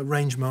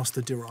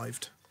Rangemaster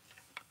derived.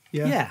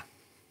 Yeah. Yeah.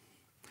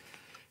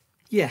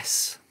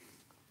 Yes.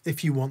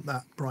 If you want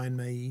that Brian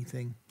May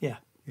thing. Yeah.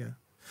 Yeah.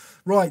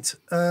 Right.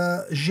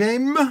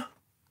 J'aime,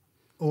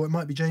 or it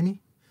might be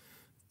Jamie.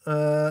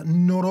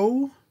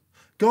 Noro.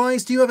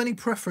 Guys, do you have any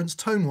preference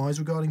tone-wise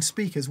regarding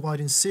speakers wired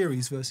in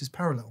series versus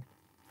parallel?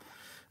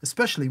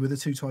 Especially with a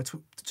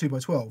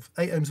 2x12.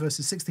 8 ohms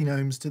versus 16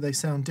 ohms, do they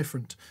sound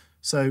different?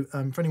 So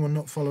for anyone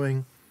not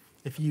following,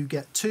 if you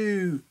get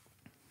two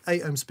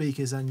 8 ohm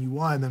speakers and you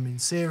wire them in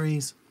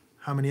series,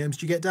 how many ohms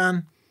do you get,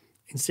 Dan?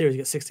 In series, you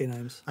get 16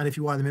 ohms. And if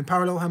you wire them in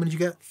parallel, how many do you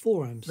get?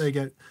 4 ohms. There you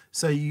go.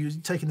 So you're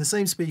taking the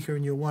same speaker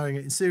and you're wiring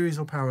it in series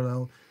or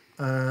parallel,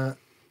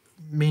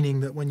 meaning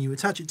that when you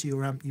attach it to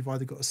your amp, you've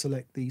either got to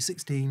select the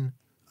 16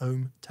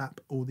 ohm tap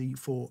or the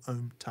 4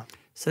 ohm tap.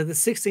 So the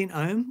 16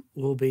 ohm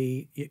will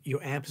be,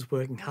 your amp is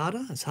working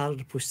harder. It's harder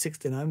to push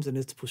 16 ohms than it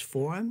is to push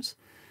 4 ohms.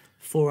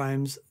 4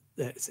 ohms,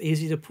 it's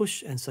easy to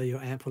push, and so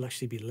your amp will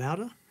actually be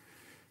louder.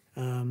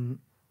 And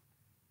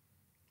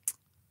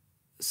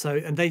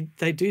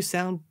they do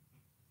sound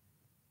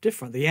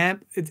different. The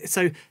amp,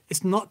 so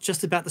it's not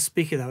just about the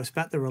speaker though, it's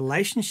about the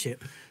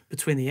relationship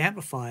between the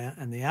amplifier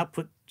and the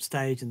output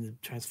stage and the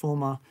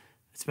transformer.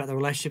 It's about the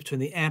relationship between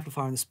the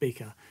amplifier and the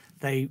speaker.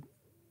 They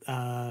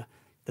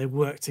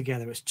work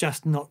together. It's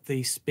just not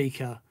the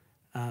speaker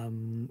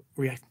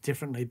reacting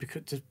differently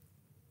because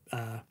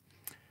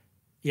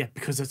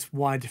it's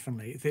wired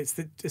differently. It's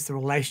the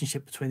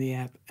relationship between the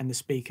amp and the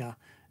speaker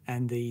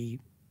and the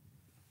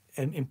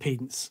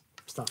impedance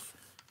stuff.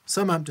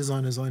 Some amp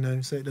designers I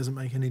know say it doesn't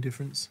make any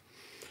difference.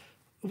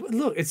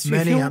 Look, it's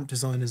Many amp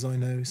designers I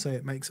know say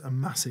it makes a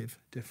massive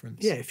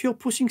difference. Yeah, if you're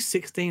pushing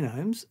 16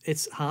 ohms,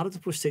 it's harder to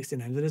push 16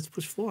 ohms than it is to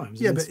push 4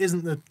 ohms. Yeah, but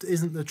isn't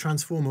the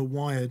transformer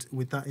wired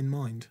with that in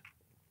mind?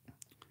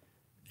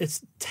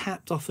 It's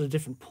tapped off at a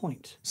different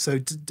point. So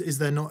is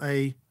there not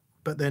a?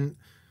 But then,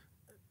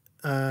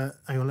 hang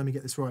on, let me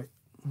get this right.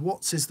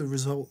 Watts is the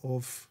result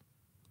of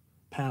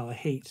Power,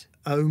 heat.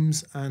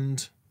 ohms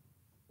and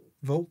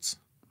volts.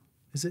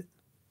 Is it?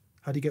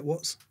 How do you get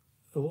watts?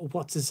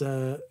 Watts is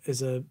a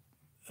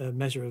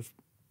measure of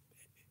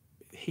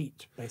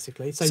heat,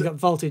 basically. So you've got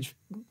voltage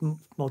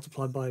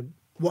multiplied by.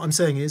 What I'm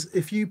saying is,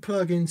 if you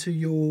plug into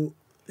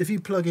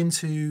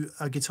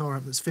a guitar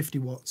amp that's 50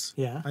 watts,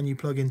 Yeah. and you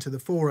plug into the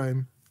 4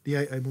 ohm, the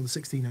 8 ohm, or the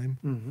 16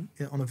 ohm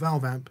on a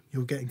valve amp,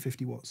 you're getting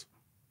 50 watts.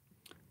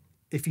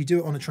 If you do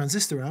it on a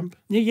transistor amp,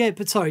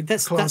 But sorry,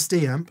 that's Class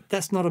D amp,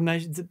 that's not a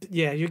measure.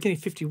 Yeah, you're getting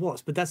 50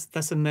 watts, but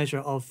that's a measure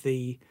of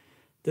the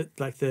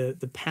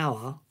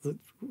power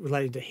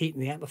related to heat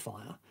in the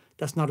amplifier.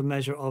 That's not a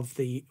measure of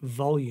the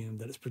volume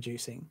that it's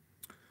producing.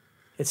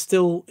 It's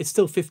still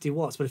 50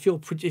 watts, but if you're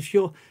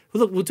well,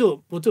 look, we'll do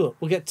it.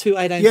 We'll get two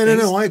 8 ohm. Yeah,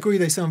 no, I agree.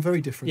 They sound very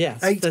different. Yeah,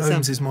 8 they ohms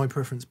sound- is my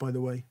preference, by the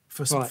way,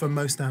 for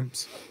most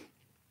amps.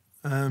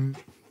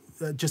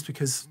 Just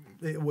because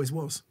it always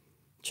was.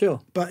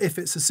 Sure, But if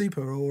it's a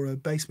super or a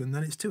Bassman,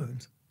 then it's 2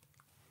 ohms.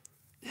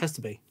 it has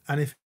to be. And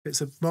if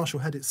it's a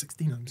Marshall head, it's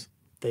 16 ohms.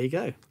 There you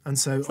go. And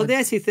so, So the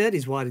AC30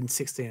 is wired in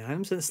 16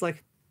 ohms, and it's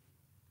like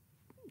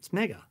it's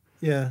mega.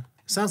 yeah,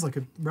 sounds like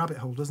a rabbit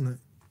hole, doesn't it?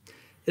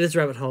 It is a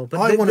rabbit hole. But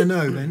I want to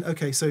know then.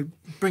 Okay, so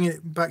bringing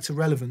it back to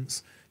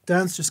relevance,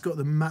 Dan's just got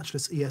the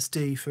matchless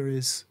ESD for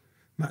his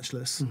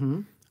matchless,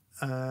 and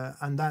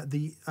I'm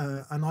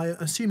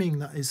assuming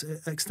that is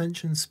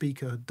extension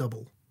speaker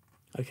double.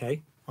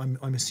 Okay, I'm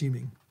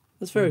assuming.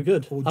 that's very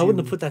good. or I wouldn't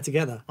dual. have put that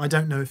together. I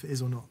don't know if it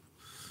is or not.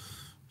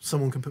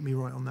 Someone can put me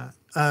right on that.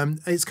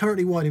 It's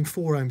currently wired in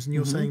 4 ohms, and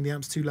you're saying the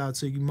amp's too loud,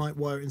 so you might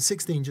wire it in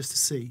 16 just to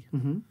see.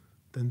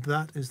 Then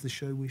that is the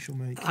show we shall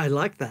make. I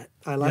like that.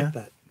 I like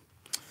that.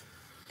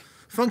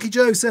 Funky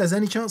Joe says,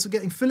 any chance of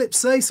getting Philip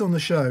Sace on the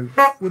show?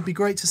 Would be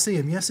great to see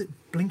him. Yes, it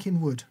blinking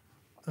would.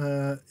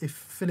 If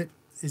Philip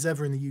is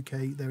ever in the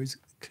UK, there is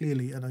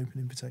clearly an open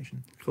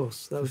invitation. Of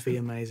course, that would be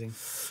amazing.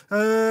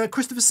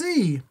 Christopher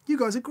C, you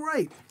guys are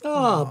great.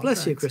 Oh,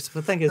 bless you,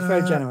 Christopher. Thank you. It's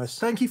very generous.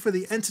 Thank you for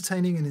the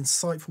entertaining and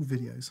insightful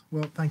videos.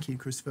 Well, thank you,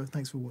 Christopher.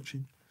 Thanks for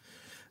watching.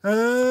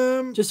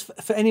 Just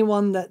for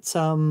anyone that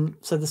so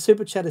the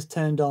super chat is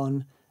turned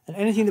on, and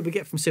anything that we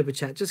get from super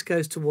chat just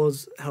goes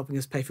towards helping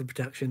us pay for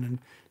production, and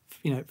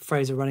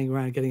Fraser running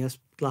around getting us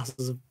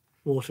glasses of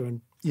water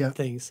and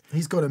things.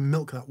 He's got to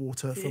milk that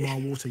water from our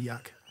water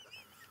yak,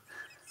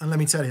 and let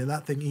me tell you,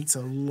 that thing eats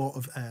a lot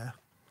of air.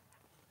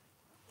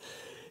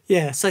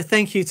 Yeah, so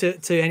thank you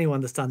to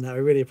anyone that's done that. I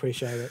really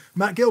appreciate it.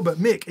 Matt Gilbert,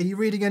 Mick, are you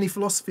reading any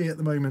philosophy at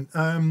the moment?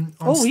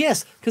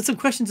 Yes, because some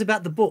questions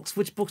about the books.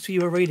 Which books you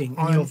were reading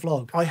in your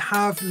vlog? I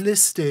have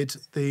listed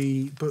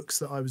the books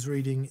that I was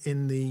reading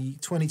in the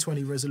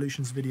 2020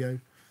 resolutions video.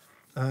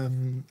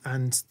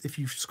 And if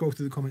you scroll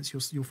through the comments,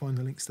 you'll find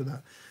the links to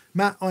that.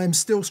 Matt, I am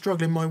still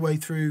struggling my way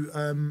through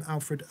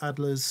Alfred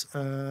Adler's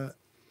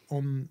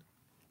on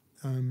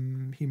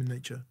Human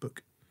Nature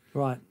book.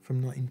 Right.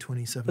 From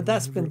 1927. But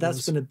that's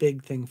been a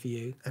big thing for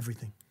you.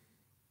 Everything.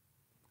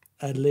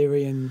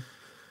 Adlerian.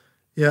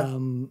 Yeah.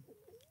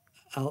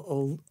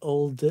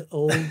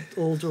 Alderonian.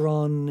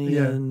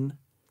 Yeah.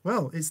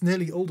 Well, it's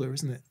nearly older,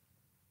 isn't it?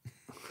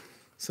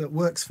 So it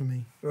works for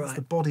me. Right. It's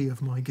the body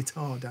of my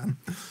guitar, Dan.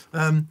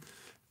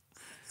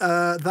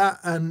 That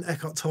and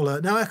Eckhart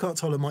Tolle. Now, Eckhart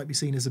Tolle might be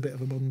seen as a bit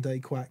of a modern day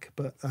quack,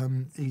 but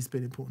he's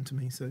been important to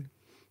me. So,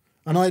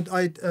 and I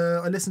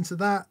listened to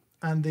that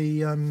and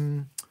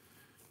the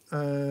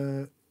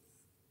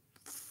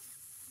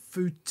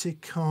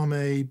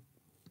Futikame,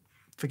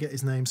 forget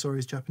his name. Sorry,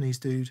 he's a Japanese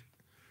dude.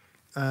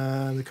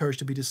 The Courage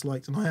to be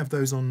Disliked, and I have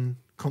those on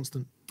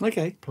constant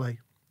play,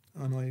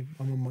 and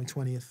I'm on my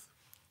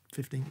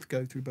 15th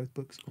go through both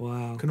books.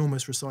 Wow, can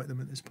almost recite them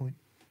at this point.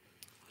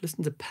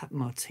 Listen to Pat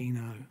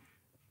Martino.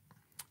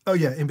 Oh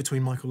yeah, in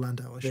between Michael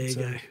Landau, I should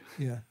say. There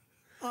you go.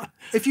 Yeah.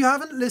 If you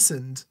haven't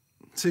listened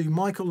to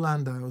Michael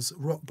Landau's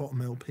Rock Bottom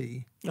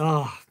LP,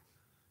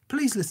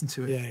 please listen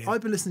to it. Yeah.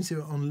 I've been listening to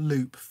it on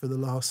loop for the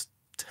last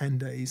 10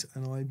 days,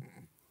 and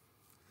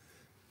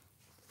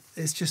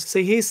it's just...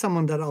 See, here's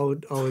someone that I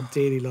would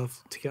dearly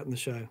love to get on the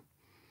show,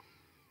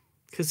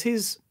 because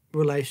his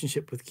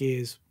relationship with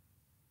gears,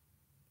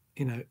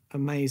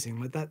 amazing.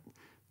 Like that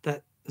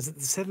is it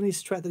the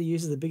 70s Strat that he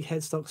uses, the big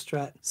headstock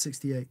Strat?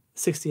 68.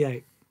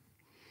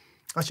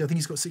 Actually, I think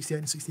he's got 68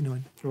 and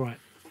 69. Right.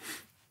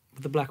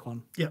 But the black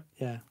one. Yeah.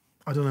 Yeah.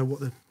 I don't know what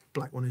the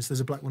black one is.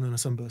 There's a black one and a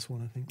sunburst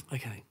one, I think.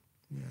 Okay.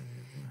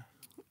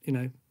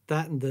 Yeah.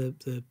 That and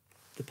the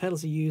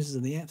pedals he uses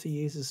and the amps he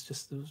uses,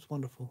 it was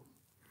wonderful.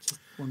 Just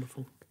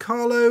wonderful.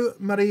 Carlo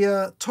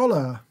Maria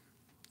Tolla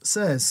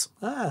says...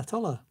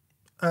 Tolla.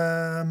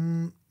 Hi,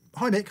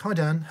 Mick. Hi,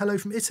 Dan. Hello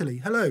from Italy.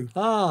 Hello.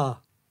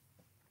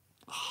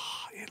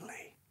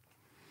 Italy.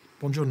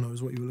 Buongiorno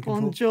is what you were looking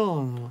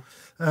Buongiorno.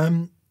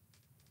 for.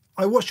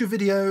 I watched your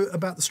video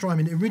about the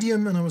Strymon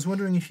Iridium, and I was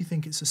wondering if you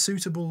think it's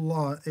suitable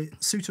live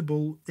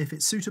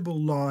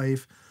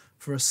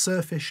for a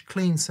surfish,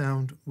 clean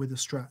sound with a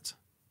Strat.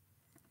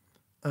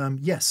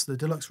 Yes, the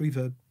deluxe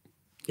reverb.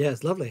 Yeah,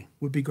 it's lovely.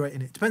 Would be great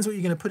in it. Depends what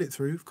you're going to put it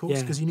through, of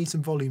course, because you need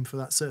some volume for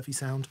that surfy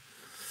sound.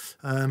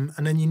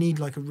 And then you need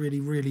like a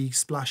really, really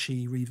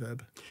splashy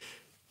reverb.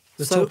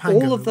 So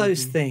all of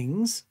those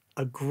things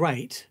are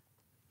great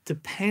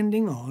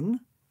depending on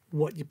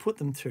what you put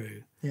them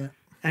through. Yeah.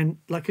 And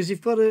because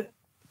you've got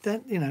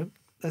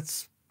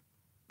that's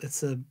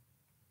a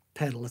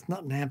pedal. It's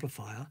not an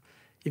amplifier.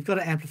 You've got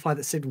to amplify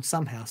that signal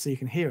somehow so you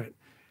can hear it.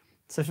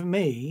 So for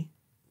me,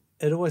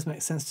 it always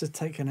makes sense to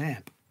take an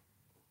amp,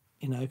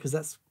 because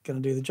that's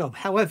going to do the job.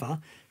 However,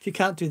 if you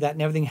can't do that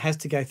and everything has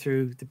to go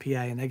through the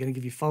PA and they're going to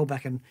give you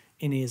fallback and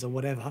in-ears or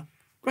whatever,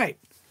 great.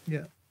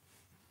 Yeah.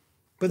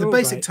 But the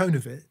basic tone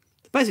of it.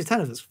 The basic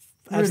tone of it's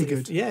really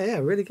good. Yeah,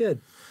 really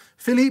good.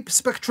 Philippe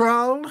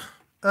Spectral.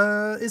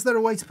 Is there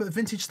a way to put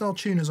vintage style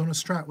tuners on a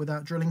Strat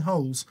without drilling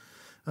holes?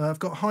 I've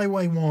got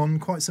Highway 1,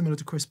 quite similar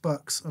to Chris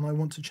Buck's, and I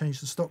want to change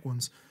the stock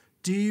ones.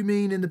 Do you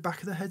mean in the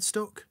back of the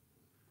headstock?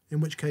 In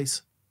which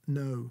case,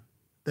 no.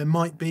 There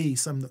might be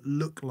some that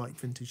look like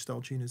vintage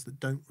style tuners that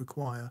don't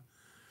require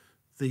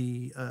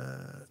the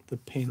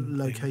pin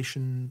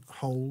location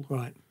hole.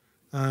 Right.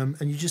 And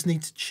you just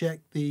need to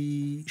check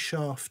the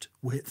shaft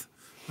width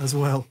as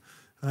well.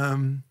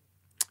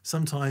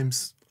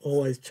 Sometimes...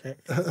 Always check.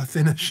 A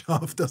thinner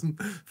shaft doesn't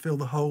fill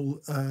the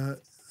hole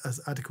as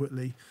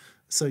adequately,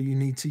 so you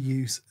need to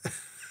use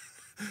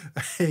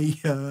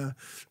a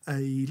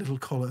little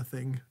collar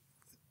thing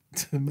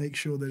to make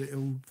sure that it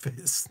all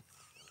fits.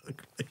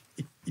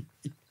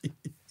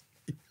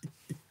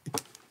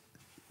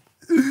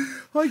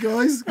 Hi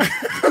guys,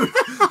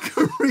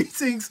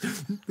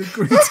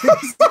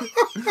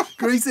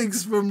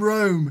 greetings from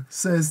Rome,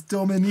 says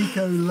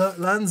Domenico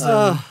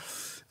Lanza.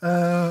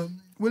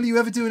 Will you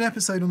ever do an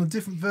episode on the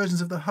different versions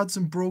of the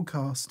Hudson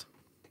broadcast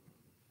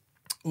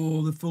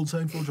or the full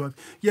tone full drive?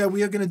 Yeah,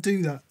 we are going to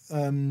do that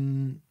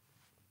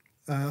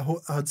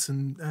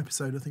Hudson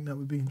episode. I think that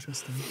would be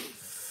interesting.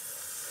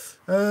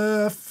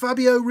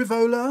 Fabio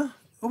Rivola.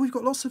 Oh, we've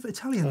got lots of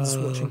Italians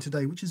watching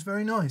today, which is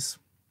very nice.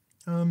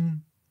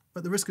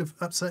 At the risk of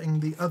upsetting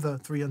the other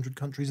 300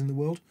 countries in the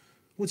world,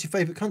 what's your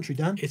favourite country,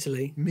 Dan?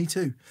 Italy. Me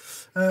too.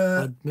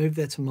 I'd move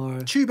there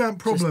tomorrow. Tube amp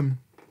problem.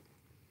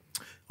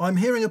 I'm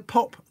hearing a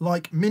pop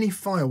like mini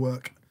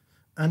firework,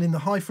 and in the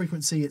high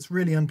frequency it's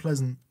really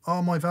unpleasant.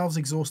 Are my valves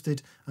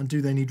exhausted and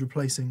do they need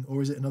replacing,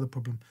 or is it another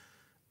problem?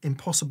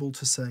 Impossible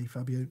to say,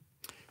 Fabio.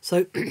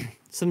 So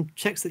some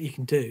checks that you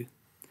can do.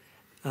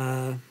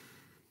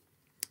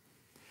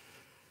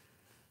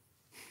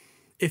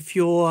 If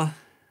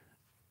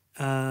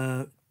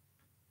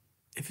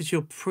it's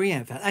your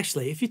preamp valve,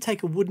 actually, if you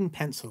take a wooden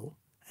pencil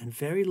and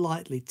very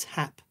lightly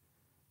tap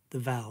the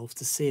valve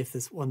to see if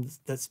there's one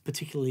that's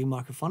particularly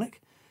microphonic,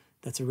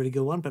 that's a really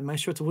good one. But make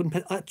sure it's a wooden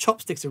pencil.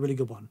 Chopstick's a really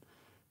good one.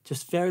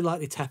 Just very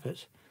lightly tap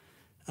it.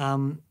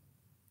 And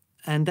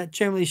that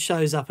generally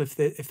shows up if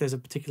there's a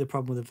particular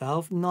problem with the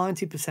valve.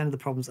 90% of the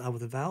problems are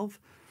with the valve.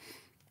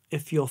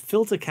 If your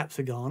filter caps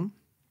are gone,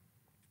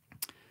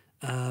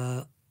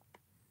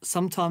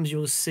 sometimes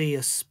you'll see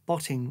a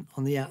spotting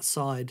on the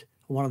outside,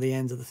 one of the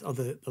ends of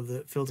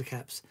the filter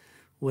caps,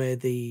 where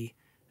the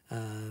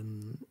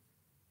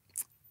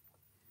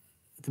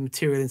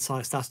material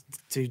inside starts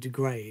to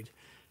degrade.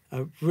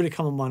 A really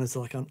common one is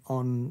like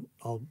on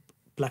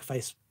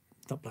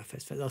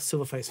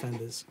silver face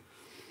fenders,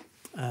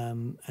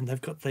 and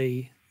they've got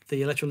the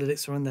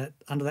electrolytics are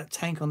under that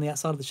tank on the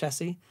outside of the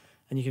chassis,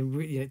 and you can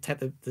really tap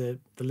the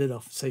lid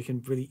off so you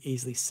can really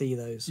easily see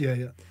those.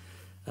 Yeah.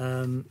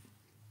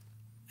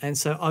 And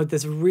so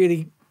there's a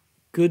really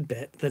good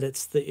bet that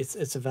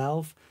it's a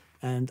valve,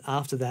 and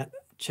after that,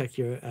 check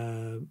your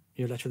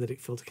electrolytic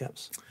filter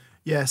caps.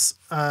 Yes.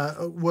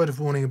 A word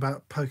of warning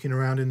about poking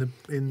around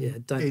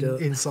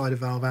inside a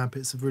valve amp.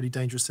 It's a really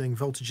dangerous thing.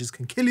 Voltages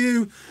can kill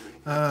you.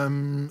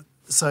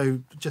 So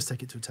just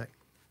take it to a tech.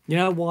 You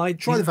know why?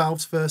 Try the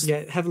valves first.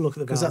 Yeah, have a look at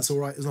the valves. Because that's all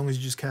right, as long as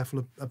you're just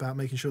careful about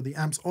making sure the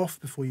amp's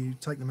off before you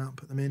take them out and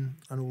put them in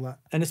and all that.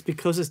 And it's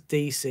because it's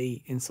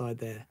DC inside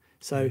there.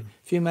 So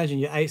if you imagine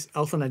your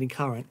alternating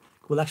current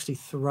will actually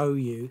throw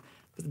you.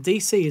 But the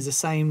DC is the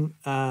same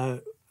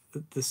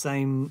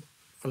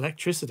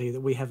electricity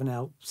that we have in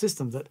our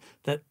system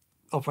that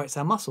operates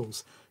our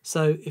muscles.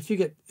 So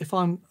if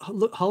I'm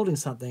holding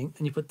something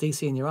and you put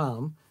DC in your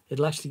arm,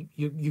 it'll actually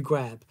you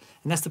grab,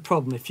 and that's the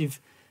problem. If you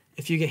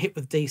get hit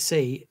with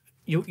DC,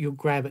 you'll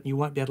grab it and you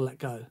won't be able to let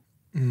go.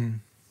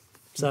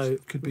 So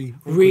which could be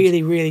awkward.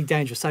 really, really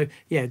dangerous. So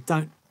yeah,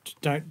 don't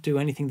do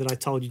anything that I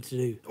told you to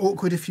do.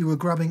 Awkward if you were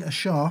grabbing a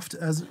shaft,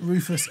 as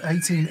Rufus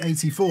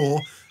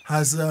 1884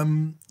 has,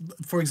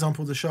 for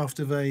example, the shaft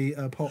of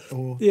a pot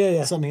or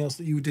something else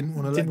that you didn't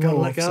want to let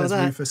go of, says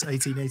Rufus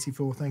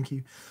 1884. Thank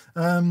you.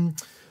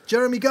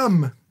 Jeremy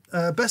Gum,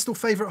 best or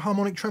favourite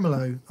harmonic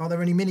tremolo? Are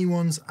there any mini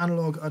ones,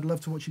 analog? I'd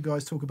love to watch you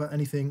guys talk about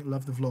anything.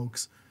 Love the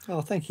vlogs.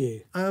 Oh, thank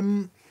you.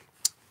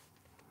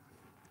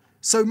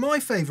 So my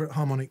favourite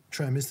harmonic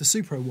trem is the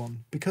Supro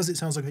one, because it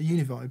sounds like a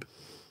univibe.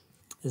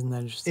 Isn't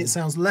that interesting? It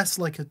sounds less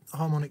like a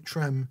harmonic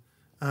trem.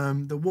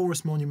 The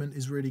Walrus Monument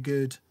is really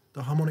good.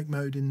 The harmonic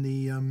mode in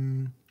the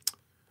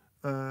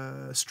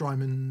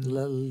Strymon...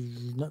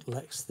 Not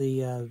Lex,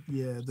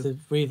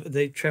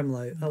 the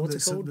tremolo. Oh, what's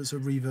it called? That's a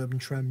reverb and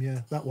trem,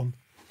 yeah, that one.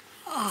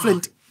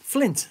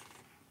 Flint.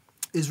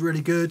 Is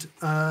really good.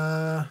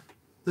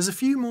 There's a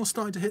few more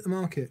starting to hit the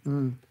market.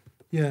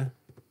 Yeah.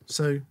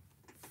 So,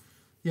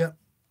 yeah.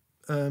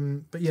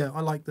 But yeah,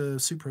 I like the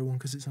Supro one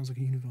because it sounds like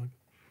a univibe.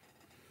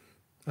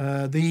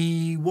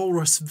 The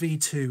Walrus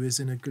V2 is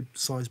in a good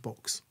size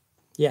box.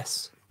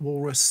 Yes.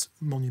 Walrus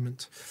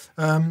Monument.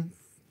 You all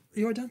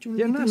right, Dan? Do you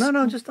want to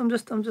read this?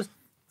 I'm just.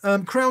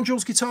 Crown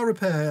Jewels Guitar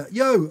Repair.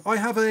 Yo, I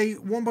have a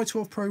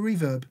 1x12 Pro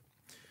Reverb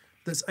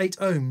that's 8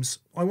 ohms.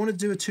 I want to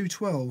do a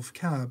 212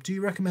 cab. Do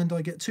you recommend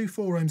I get 2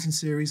 4 ohms in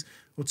series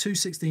or 2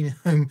 16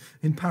 ohm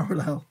in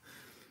parallel?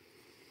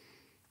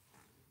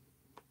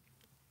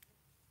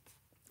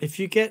 If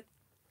you get...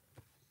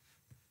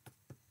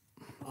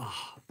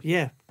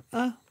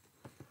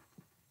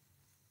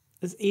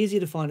 it's easier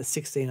to find a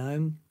 16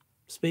 ohm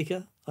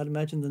speaker, I'd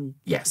imagine, than...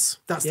 Yes,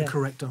 that's the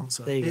correct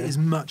answer. There you go. It is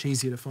much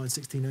easier to find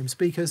 16 ohm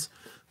speakers.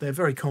 They're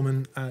very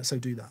common, so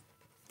do that.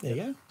 There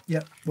you go.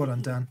 Yeah, well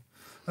done, Dan.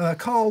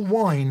 Carl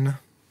Wine.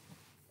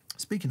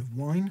 Speaking of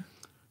wine,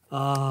 what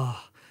are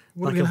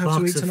like we going to have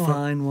to eat a box of tonight?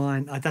 fine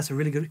wine. That's a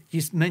really good...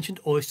 You mentioned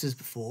oysters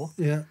before.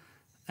 Yeah.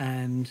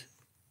 And...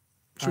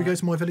 Should we go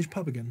to my village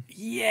pub again?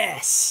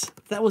 Yes!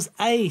 That was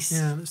ace.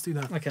 Yeah, let's do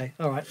that. Okay,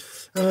 all right.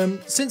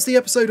 Since the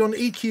episode on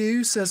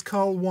EQ, says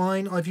Carl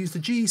Wine, I've used the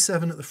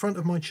GE7 at the front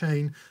of my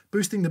chain,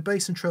 boosting the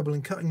bass and treble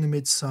and cutting the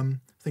mids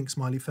some, think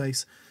smiley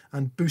face,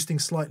 and boosting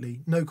slightly.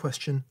 No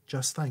question,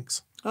 just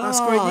thanks. That's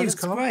great news,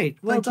 Carl. That's great.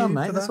 Well Thank done, you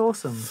mate. for That's that.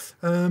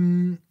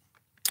 awesome.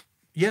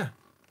 Yeah.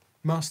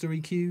 Master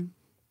EQ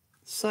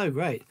So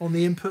great. on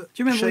the input.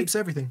 Do you remember shapes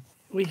everything.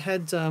 We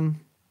had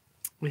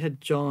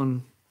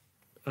John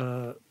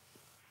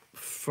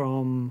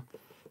from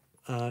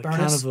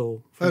Baroness?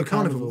 Carnival. Oh, from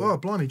Carnival. Oh,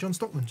 blimey, John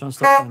Stockman. John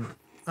Stockman.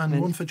 And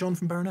And- one for John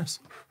from Baroness.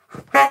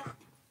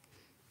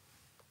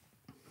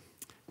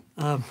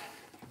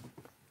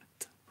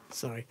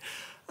 Sorry.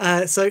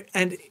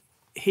 And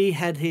he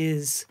had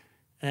his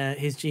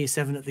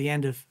G7 at the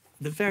end of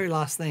the very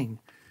last thing,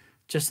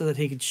 just so that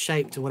he could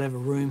shape to whatever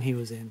room he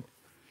was in.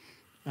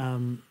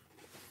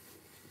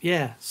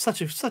 Yeah,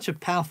 such a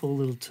powerful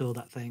little tool,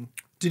 that thing.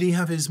 Did he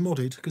have his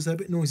modded? Because they're a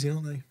bit noisy,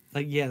 aren't they?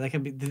 Like, yeah, they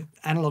can be, the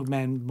Analog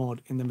Man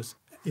mod in them is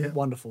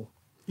wonderful.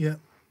 Yeah.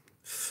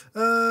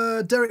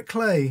 Derek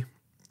Clay.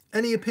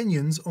 Any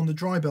opinions on the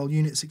Drybell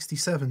Unit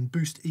 67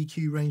 Boost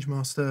EQ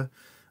Rangemaster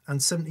and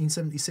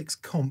 1776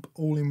 Comp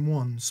all in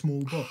one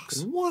small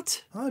box?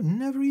 What? I've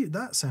never used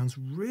that. Sounds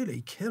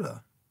really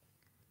killer.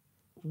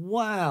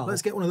 Wow.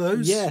 Let's get one of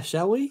those. Yeah,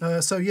 shall we?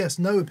 So yes,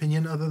 no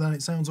opinion other than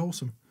it sounds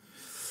awesome.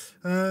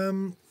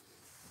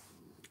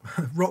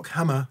 Rock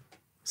Hammer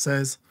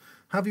says,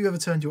 have you ever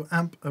turned your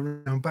amp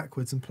around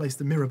backwards and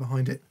placed a mirror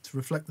behind it to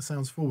reflect the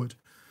sounds forward?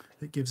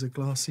 It gives a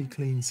glassy,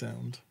 clean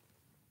sound.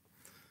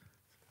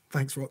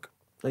 Thanks, Rock.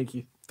 Thank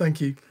you.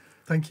 Thank you.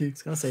 Thank you. I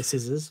was going to say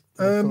scissors.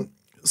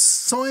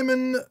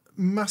 Simon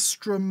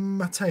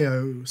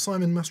Mastromateo.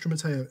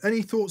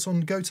 Any thoughts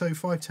on Goto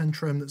 510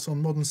 trem that's on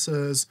modern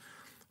Sirs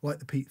like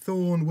the Pete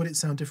Thorne? Would it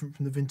sound different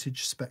from the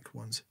vintage spec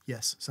ones?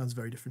 Yes, sounds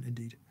very different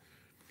indeed.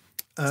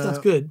 Sounds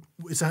good.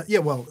 Yeah,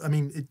 well, I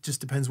mean, it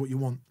just depends what you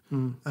want.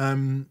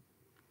 A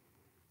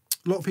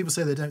lot of people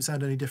say they don't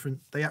sound any different.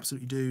 They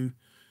absolutely do.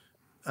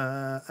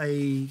 Classic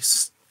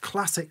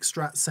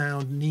Strat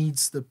sound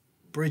needs the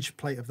bridge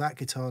plate of that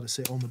guitar to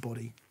sit on the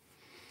body.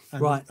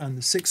 Right. And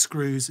the 6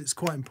 screws, it's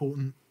quite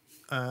important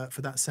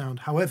for that sound.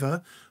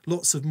 However,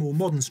 lots of more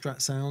modern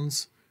Strat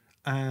sounds,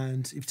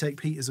 and if you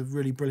take Pete as a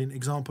really brilliant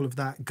example of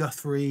that,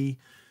 Guthrie,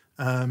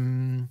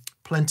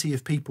 plenty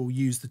of people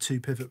use the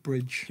 2 pivot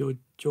bridge. Your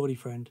Geordie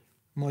friend.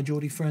 My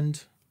Geordie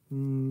friend.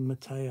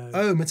 Matteo.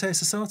 Oh, Matteo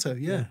Sasato,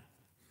 yeah.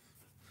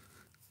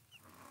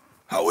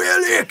 How are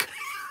you, Lick?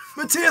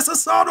 Matteo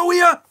Sasato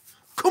here,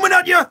 coming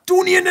at you,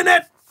 doing the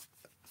internet.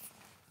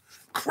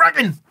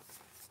 Cracking.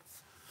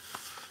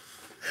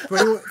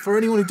 For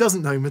anyone who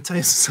doesn't know, Matteo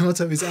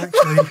Sasato is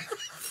actually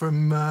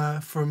from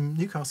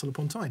Newcastle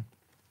upon Tyne.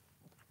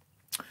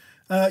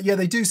 Yeah,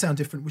 they do sound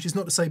different, which is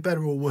not to say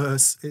better or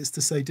worse. It's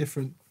to say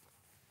different.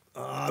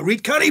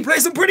 Reed Cunny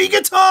plays some pretty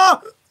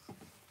guitar.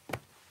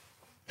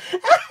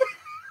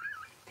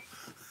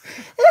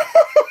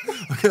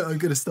 Okay, I'm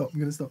gonna stop.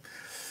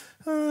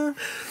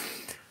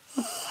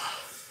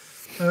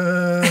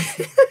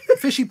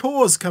 Fishy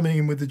Paws coming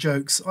in with the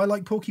jokes. I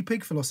like Porky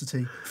Pig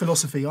philosophy.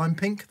 I'm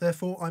pink,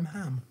 therefore I'm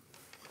ham.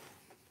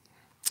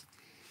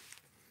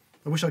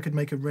 I wish I could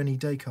make a Rennie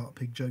Descartes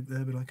pig joke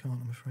there, but I can't,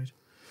 I'm afraid.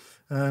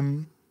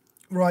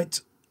 Right,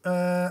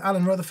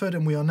 Alan Rutherford,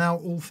 and we are now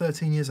all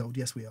 13 years old.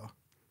 Yes, we are.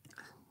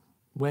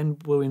 When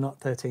were we not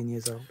 13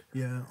 years old?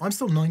 Yeah, I'm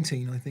still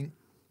 19, I think.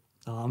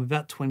 Oh, I'm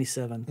about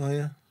 27. Oh,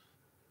 yeah.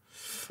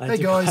 I Hey,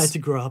 guys. had to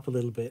grow up a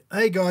little bit.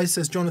 Hey, guys,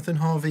 says Jonathan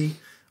Harvey.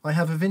 I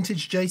have a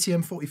vintage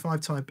JTM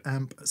 45 type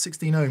amp at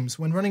 16 ohms.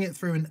 When running it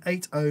through an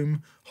 8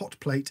 ohm hot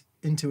plate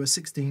into a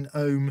 16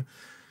 ohm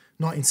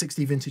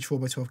 1960 vintage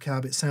 4x12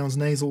 cab, it sounds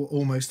nasal,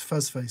 almost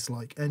fuzz face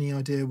like. Any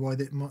idea why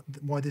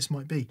this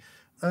might be?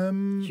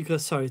 You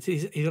got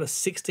a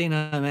 16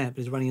 ohm amp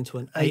is running into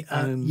an 8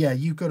 ohm. Yeah,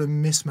 you've got a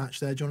mismatch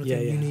there, Jonathan. Yeah.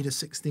 You need a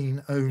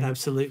 16 ohm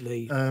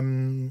Absolutely.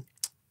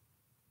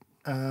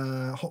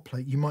 hot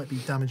plate. You might be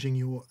damaging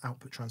your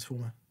output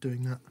transformer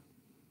doing that.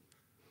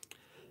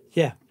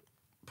 Yeah.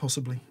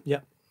 Possibly.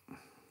 Yep.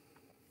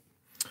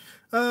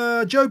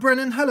 Joe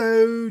Brennan,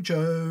 hello,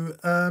 Joe.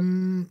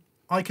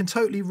 I can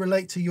totally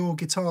relate to your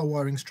guitar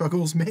wiring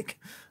struggles, Mick.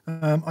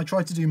 I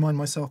tried to do mine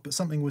myself, but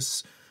something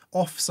was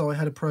off, so I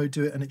had a pro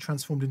do it, and it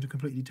transformed into a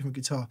completely different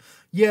guitar.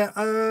 Yeah,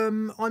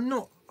 I'm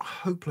not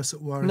hopeless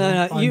at wiring.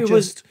 No, I'm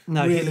just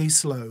really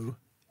slow.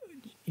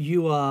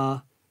 You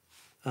are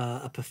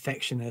a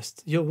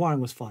perfectionist. Your wiring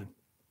was fine.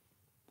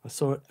 I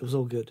saw it. It was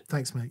all good.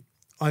 Thanks, mate.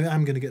 I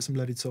am going to get some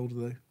leaded solder,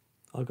 though.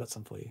 I've got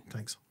some for you.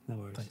 Thanks. No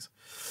worries. Thanks.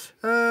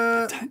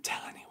 Don't tell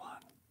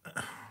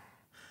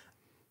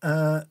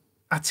anyone.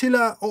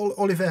 Attila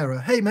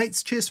Oliveira. Hey,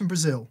 mates. Cheers from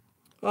Brazil.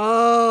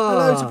 Oh,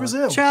 hello to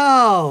Brazil.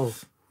 Ciao.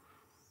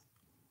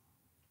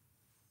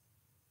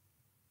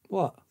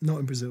 What?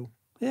 Not in Brazil.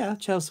 Yeah,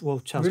 ciao's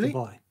Really?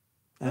 goodbye.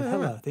 And Oh,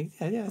 hello, right. I think.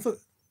 Yeah. I thought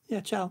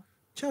Ciao.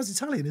 Ciao's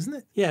Italian, isn't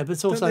it? Yeah, but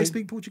it's Don't also they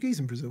speak Portuguese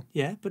in Brazil?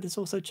 yeah, but it's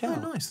also ciao.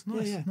 Oh, nice.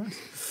 Yeah.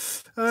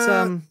 Nice.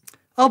 It's,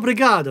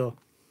 obrigado.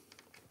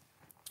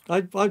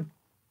 I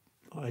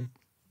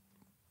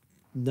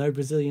know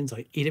Brazilians.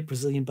 I eat at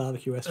Brazilian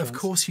barbecue restaurants. Of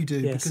course you do,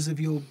 Yes. because of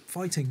your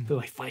fighting. Who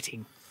am I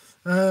fighting?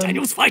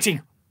 Daniel's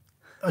fighting.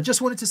 I just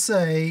wanted to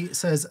say,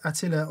 says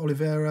Attila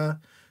Oliveira,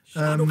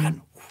 I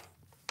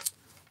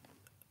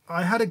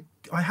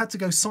had to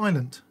go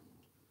silent,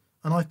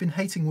 and I've been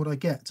hating what I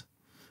get,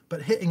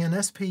 but hitting an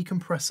SP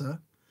compressor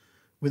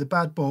with a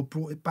bad bob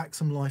brought it back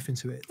some life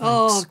into it.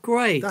 Oh, Thanks.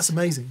 great. That's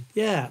amazing.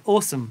 Yeah,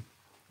 awesome.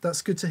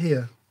 That's good to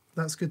hear.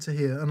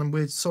 And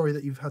we're sorry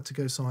that you've had to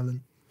go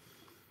silent.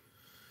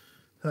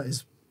 That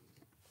is,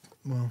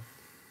 well,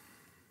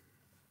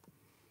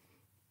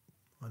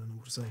 I don't know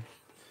what to say.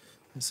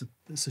 It's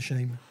a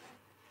shame.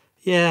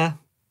 Yeah,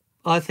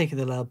 I think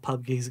the loud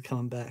pub gigs are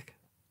coming back.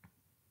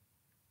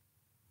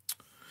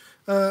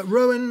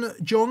 Rowan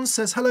John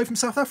says, hello from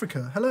South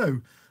Africa.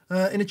 Hello.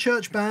 In a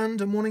church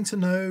band and wanting to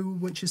know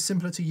which is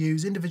simpler to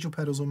use, individual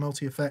pedals or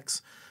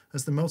multi-effects,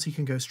 as the multi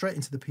can go straight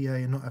into the PA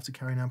and not have to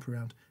carry an amp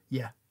around.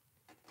 Yeah.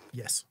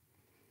 Yes.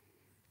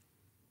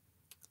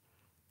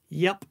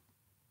 Yep.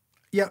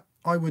 Yep,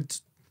 I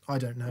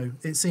don't know.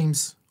 It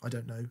seems, I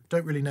don't know.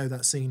 Don't really know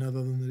that scene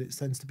other than that it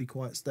tends to be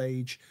quiet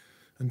stage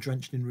and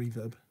drenched in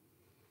reverb.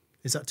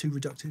 Is that too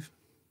reductive?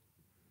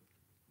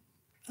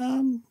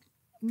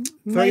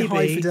 Very high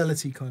Maybe.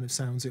 fidelity kind of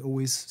sounds. It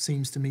always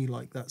seems to me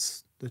like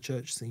that's the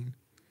church scene.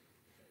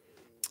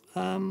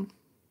 They're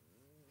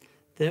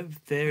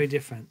very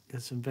different.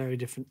 There's some very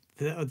different.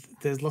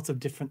 There's lots of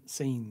different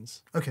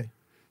scenes. Okay.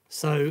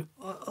 So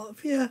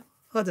yeah,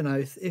 I don't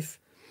know if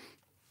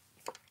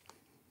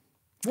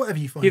Whatever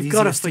you find you've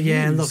got easiest to. to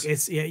Yeah, use. look,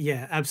 it's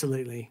yeah,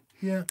 absolutely.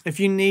 Yeah. If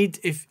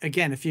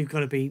you've got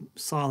to be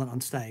silent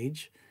on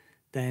stage,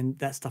 then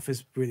that stuff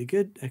is really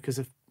good because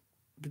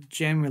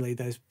generally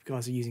those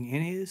guys are using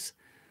in-ears.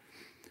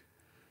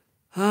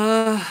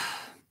 Yeah.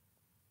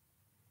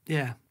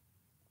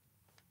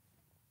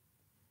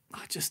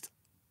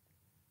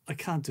 I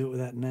can't do it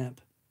without an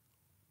amp.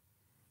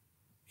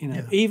 You know,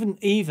 Yeah. even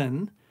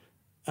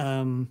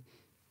I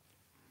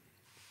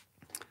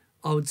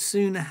would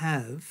sooner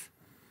have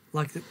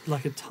like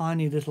a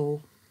tiny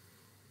little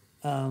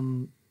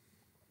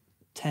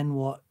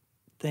 10-watt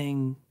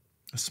thing.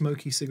 A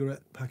smoky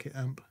cigarette packet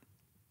amp.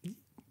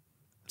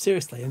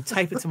 Seriously, and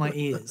tape it to my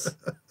ears.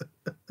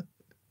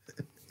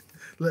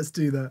 Let's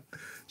do that.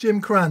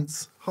 Jim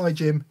Krantz. Hi,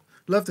 Jim.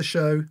 Love the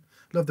show.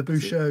 Love the Boo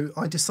Show.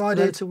 I Hello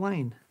decided... to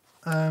Wayne.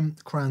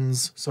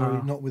 Kranz, sorry,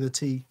 Ah. not with a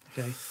T.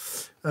 Okay.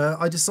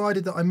 I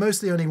decided that I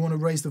mostly only want to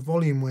raise the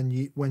volume when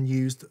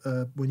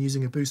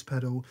using a boost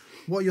pedal.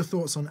 What are your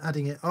thoughts on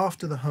adding it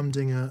after the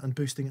humdinger and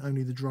boosting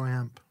only the dry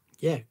amp?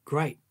 Yeah,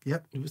 great.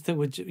 Yep.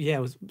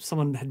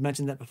 Someone had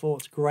mentioned that before.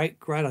 It's great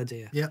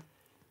idea. Yep.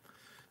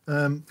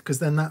 Because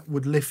then that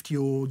would lift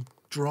your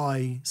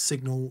dry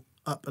signal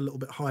up a little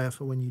bit higher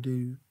for when you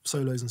do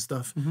solos and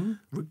stuff,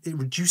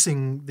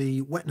 reducing the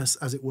wetness,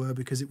 as it were,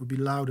 because it would be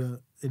louder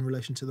in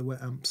relation to the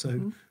wet amp.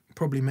 So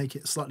probably make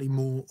it slightly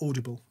more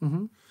audible,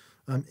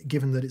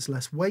 given that it's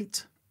less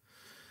weight.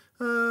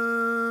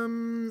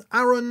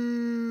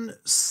 Aaron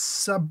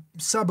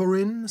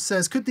Saborin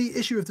says, could the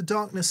issue of the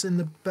darkness in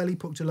the Belly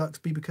Puck Deluxe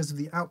be because of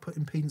the output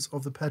impedance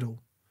of the pedal?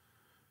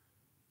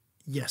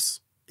 Yes,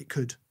 it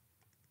could.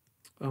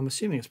 I'm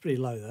assuming it's pretty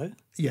low though.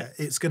 Yeah,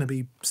 it's going to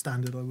be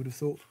standard, I would have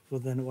thought. Well,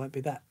 then it won't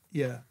be that.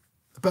 Yeah.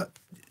 But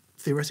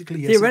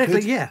theoretically, yes. Theoretically,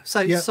 it could. yeah.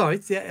 So Yeah.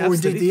 sorry, yeah, Or indeed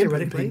absolutely, the input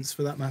theoretically. impedance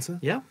for that matter.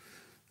 Yeah,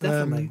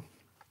 definitely.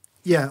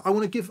 Yeah, I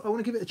want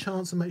to give it a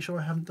chance and make sure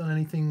I haven't done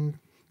anything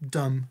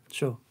dumb.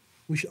 Sure.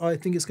 I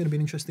think it's going to be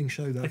an interesting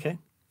show though. Okay.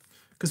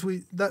 Because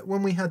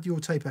when we had your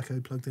tape echo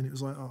plugged in, it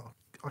was like, oh,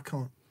 I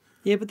can't.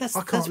 Yeah, but that's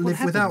I can't that's what live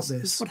happens. without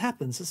That's this. what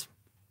happens. It's,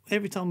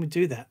 every time we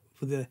do that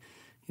with the,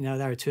 the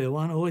Arrow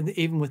 201, or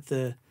even with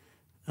the,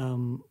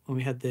 when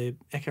we had the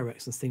Echo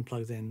Rex and thing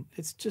plugged in,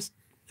 it's just,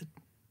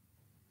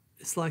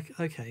 it's like,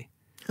 okay.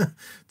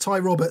 Ty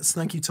Roberts,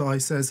 thank you, Ty,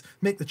 says,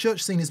 Mick, the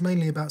church scene is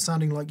mainly about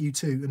sounding like you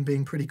two and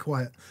being pretty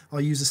quiet. I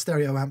use a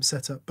stereo amp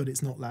setup, but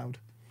it's not loud.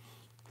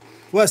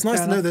 Well, it's nice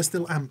Fair to know enough. there's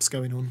still amps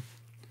going on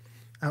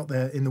out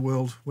there in the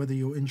world, whether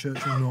you're in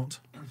church or not.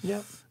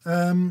 Yeah.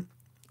 I've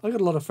got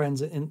a lot of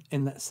friends in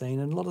that scene,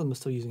 and a lot of them are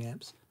still using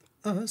amps.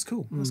 Oh, that's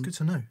cool. That's good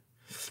to know.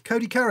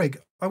 Cody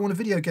Carrick, I want a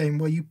video game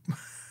where you...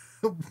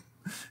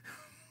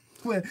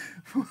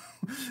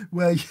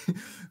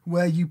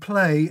 where you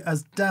play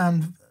as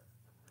Dan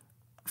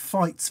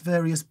fights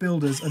various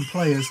builders and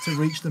players to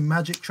reach the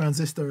magic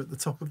transistor at the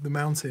top of the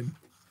mountain.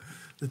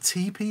 The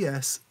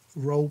TPS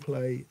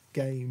roleplay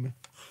game.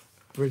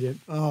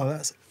 Brilliant. Oh,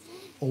 that's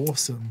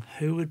awesome.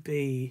 Who'd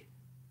be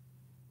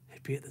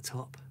at the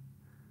top?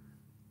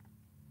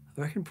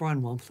 I reckon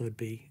Brian Wampler would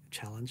be a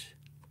challenge.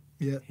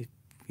 Yeah, He's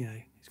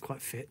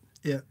quite fit.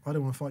 yeah. I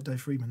don't want to fight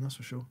Dave Freeman, that's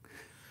for sure.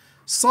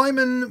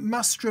 Simon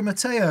Mastra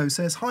Matteo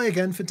says, hi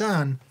again for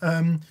Dan.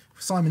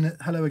 Simon,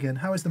 hello again.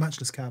 How is the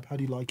matchless cab? How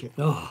do you like it?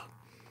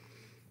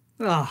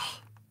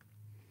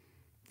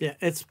 Yeah,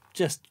 it's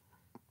just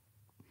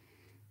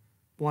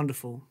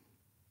wonderful.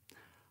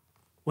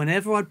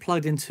 Whenever I'd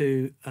plugged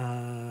into,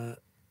 I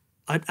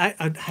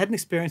hadn't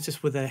experienced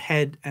this with the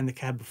head and the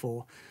cab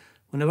before.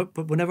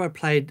 Whenever I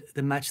played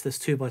the matchless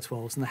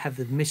 2x12s, and they have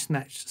the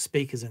mismatched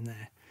speakers in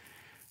there,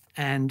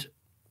 and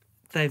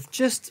it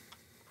just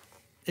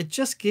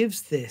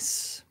gives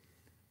this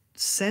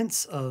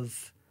sense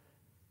of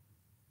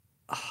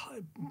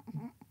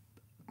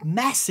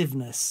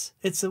massiveness.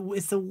 It's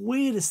the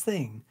weirdest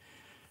thing.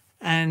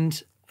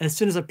 And as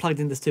soon as I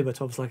plugged in this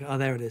 2x12, it's like, oh,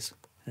 there it is.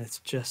 And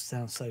it just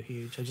sounds so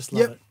huge. I just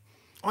love it.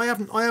 I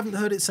haven't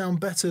heard it sound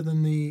better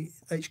than the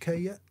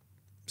HK yet.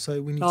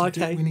 So we need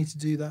to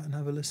do that and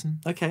have a listen.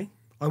 Okay.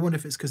 I wonder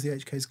if it's because the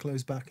HK's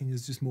closed back and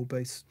there's just more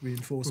bass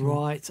reinforcement.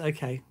 Right.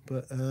 Okay.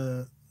 But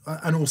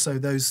and also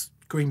those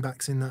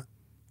greenbacks in that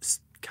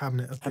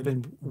cabinet have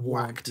been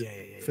whacked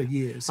for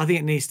years. I think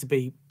it needs to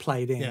be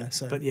played in. Yeah,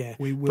 so but yeah,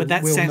 we'll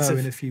sense know of,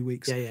 in a few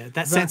weeks. Yeah.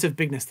 That sense of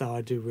bigness, though,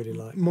 I do really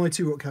like. My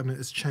 2-Rock cabinet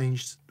has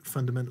changed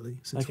fundamentally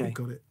since we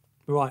got it.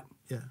 Right.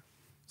 Yeah.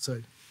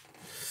 So,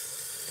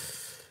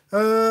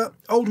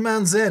 Old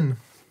Man Zen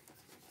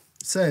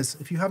says,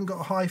 if you haven't got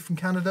a hi from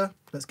Canada,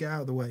 let's get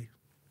out of the way.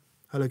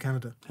 Hello,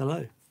 Canada.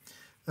 Hello.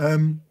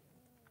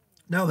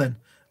 Now then,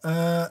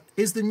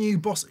 is the new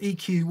Boss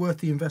EQ worth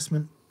the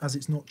investment as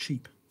it's not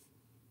cheap?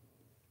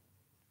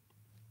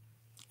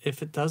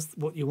 If it does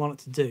what you want it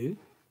to do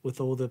with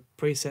all the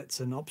presets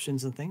and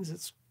options and things,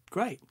 it's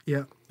great.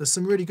 Yeah, there's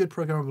some really good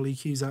programmable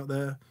EQs out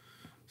there.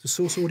 Does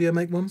Source Audio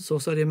make one?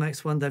 Source Audio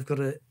makes one. They've got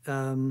a...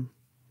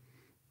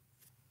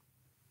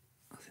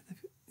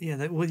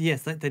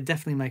 they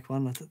definitely make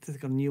one. I think they've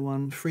got a new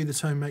one. Free the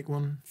Tone make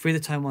one. Free the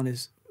Tone one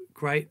is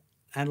great.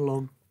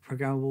 Analog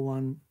programmable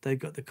one. They've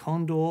got the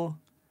Condor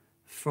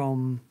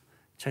from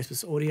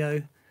Chasebus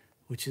Audio,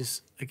 which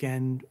is,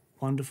 again,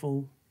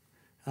 wonderful.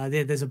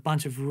 There's a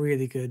bunch of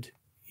really good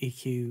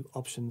EQ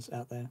options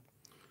out there.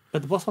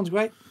 But the Boss one's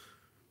great.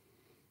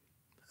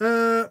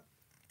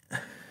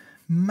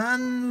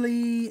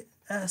 Manly's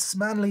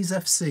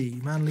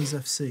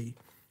FC.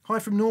 Hi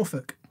from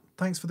Norfolk.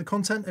 Thanks for the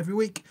content every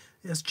week.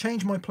 It has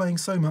changed my playing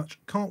so much.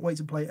 Can't wait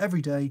to play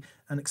every day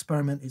and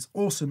experiment. It's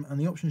awesome, and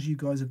the options you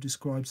guys have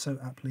described so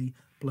aptly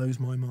blows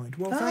my mind.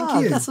 Well,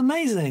 thank you. That's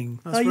amazing.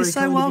 That's you're very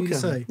so kind welcome. of you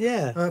to say.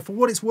 Yeah. For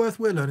what it's worth,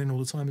 we're learning all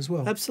the time as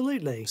well.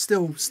 Absolutely.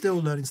 Still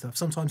learning stuff.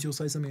 Sometimes you'll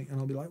say something and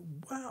I'll be like,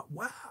 wow.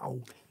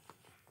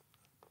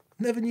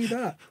 Never knew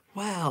that.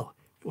 Wow.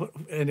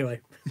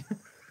 Anyway.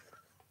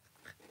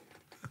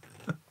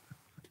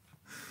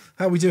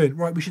 How are we doing?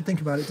 Right, we should think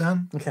about it,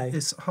 Dan. Okay.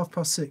 It's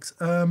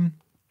 6:30.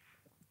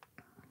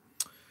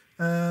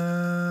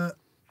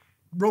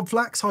 Rob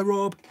Flax, hi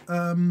Rob.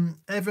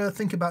 Ever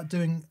think about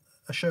doing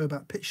a show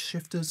about pitch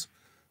shifters,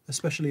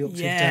 especially octave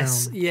down?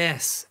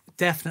 Yes,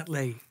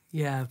 definitely.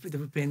 Yeah, there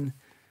have been.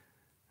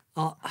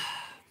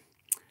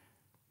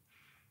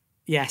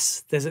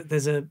 Yes,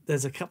 there's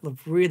a couple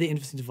of really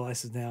interesting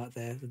devices now out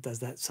there that does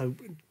that. So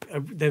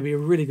there'll be a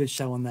really good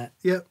show on that.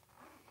 Yeah,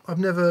 I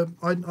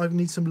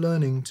need some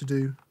learning to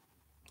do.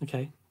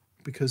 Okay.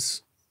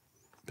 Because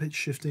pitch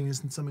shifting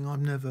isn't something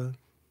I've never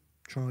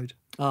tried.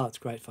 Oh, it's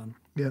great fun.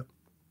 Yeah.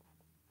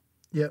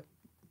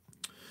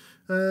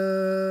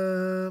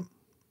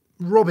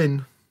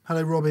 Robin.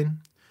 Hello, Robin.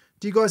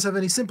 Do you guys have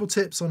any simple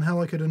tips on how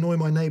I could annoy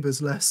my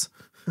neighbours less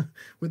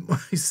with my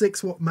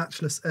 6-watt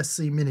matchless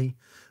SC Mini?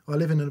 I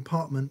live in an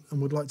apartment and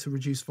would like to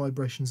reduce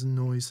vibrations and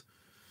noise.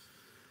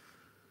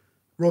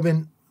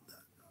 Robin,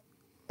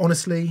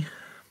 honestly,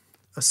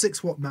 a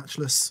 6-watt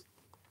matchless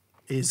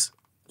is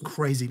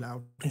crazy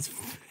loud. It's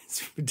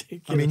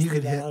ridiculous. I mean, you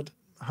could loud. hit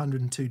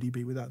 102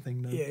 dB with that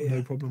thing,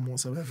 no problem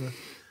whatsoever.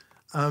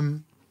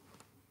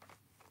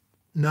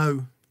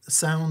 No,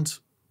 sound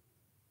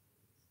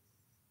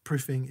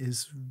proofing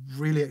is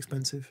really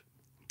expensive.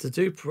 To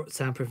do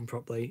soundproofing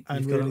properly,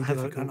 And you've really got to have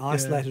difficult, an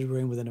isolated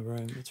room within a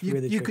room. It's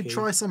really You tricky. could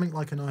try something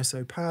like an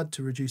ISO pad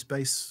to reduce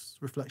bass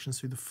reflections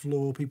through the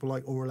floor. People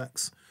like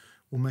Auralex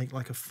will make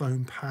like a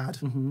foam pad.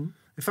 Mm-hmm.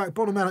 In fact,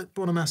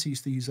 Bonamassa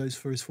used to use those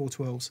for his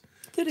 412s.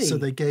 Did he? So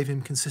they gave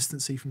him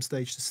consistency from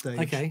stage to stage.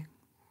 Okay.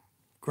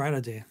 Great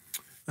idea.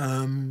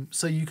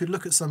 So you could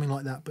look at something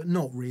like that, but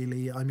not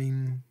really. I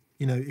mean,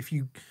 if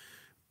you,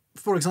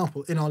 for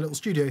example, in our little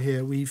studio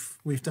here,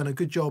 we've done a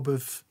good job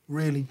of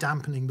really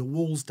dampening the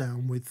walls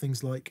down with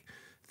things like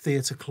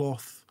theatre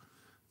cloth,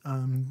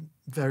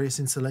 various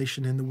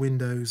insulation in the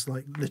windows,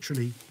 like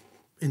literally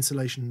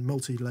insulation,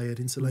 multi-layered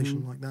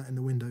insulation like that in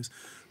the windows.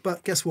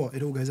 But guess what?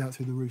 It all goes out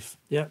through the roof.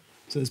 Yeah.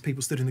 So there's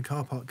people stood in the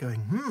car park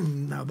going,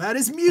 now that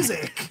is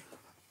music.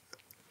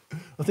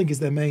 I think is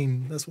their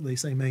main, that's what they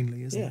say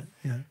mainly, isn't it?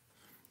 Yeah.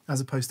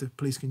 As opposed to,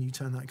 please can you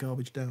turn that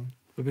garbage down?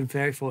 We've been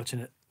very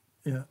fortunate.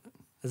 Yeah.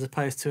 As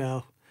opposed to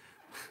our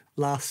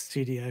last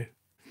studio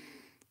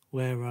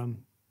where,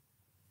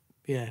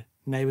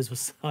 neighbours were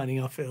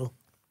signing off ill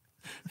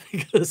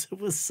because it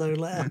was so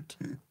loud.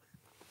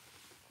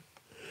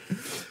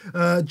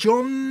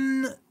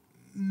 John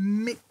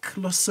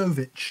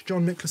Miklosovich.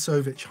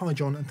 Hi,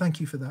 John, and thank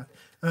you for that.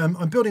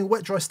 I'm building a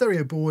wet-dry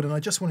stereo board, and I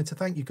just wanted to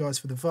thank you guys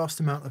for the vast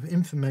amount of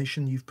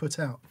information you've put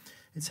out.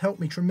 It's helped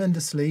me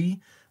tremendously,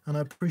 and I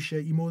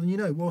appreciate you more than you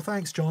know. Well,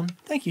 thanks, John.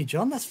 Thank you,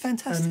 John. That's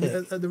fantastic.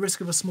 And at the risk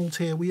of a small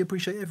tear, we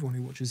appreciate everyone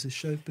who watches this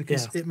show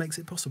because it makes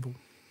it possible.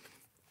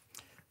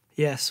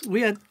 Yes,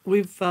 we're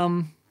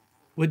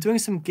doing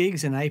some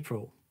gigs in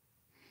April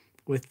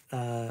with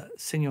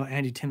Senior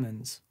Andy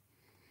Timmons.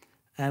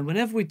 And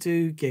whenever we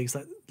do gigs,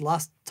 like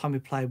last time we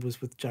played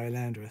was with Joe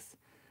Landreth,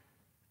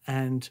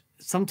 and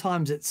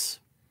sometimes it's,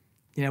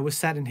 we're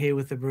sat in here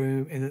with the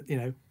room,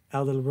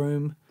 our little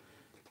room,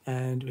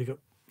 and we've got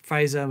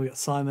Fraser and we've got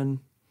Simon,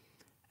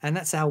 and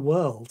that's our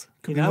world.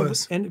 Could be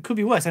worse. And it could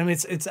be worse. I mean,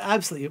 it's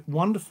absolutely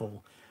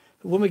wonderful.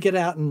 But when we get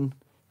out and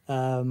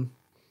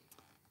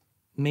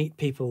meet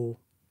people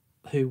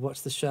who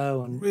watch the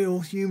show and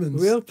Real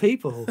humans. real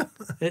people.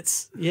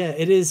 It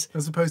is.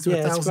 As opposed to Yeah,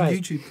 a it's 1,000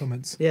 great. YouTube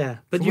comments. Yeah,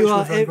 but For you which are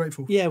we're very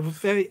grateful. Yeah, we're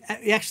very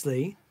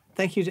actually.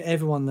 Thank you to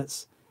everyone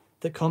that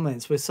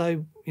comments. We're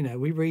so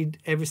we read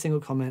every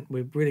single comment.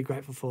 We're really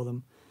grateful for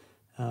them,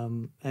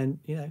 and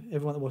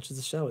everyone that watches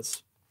the show.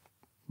 It's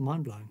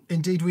mind blowing.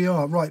 Indeed we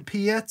are. Right,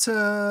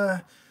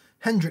 Pieter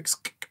Hendricks.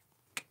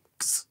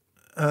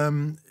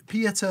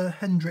 Pieter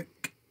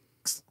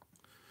Hendricks.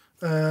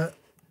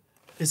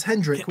 Is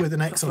Hendrick with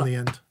an X on the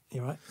end.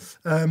 You're right.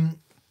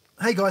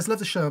 Hey guys, love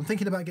the show. I'm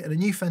thinking about getting a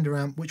new Fender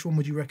amp. Which one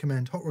would you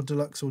recommend? Hot Rod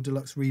Deluxe or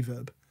Deluxe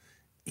Reverb?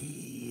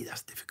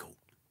 That's difficult.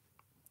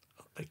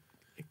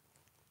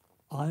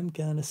 I'm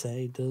gonna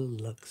say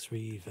Deluxe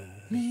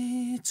Reverb.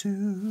 Me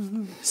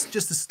too. It's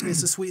just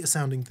it's a sweeter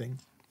sounding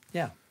thing.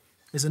 Yeah.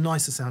 It's a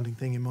nicer sounding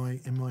thing in my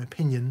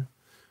opinion.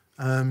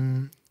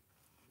 The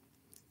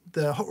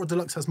Hot Rod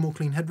Deluxe has more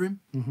clean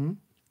headroom. Mm-hmm.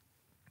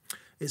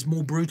 It's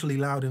more brutally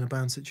loud in a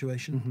band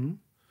situation. Mm-hmm.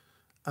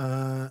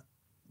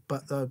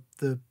 But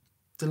the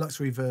Deluxe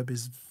Reverb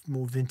is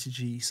more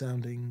vintagey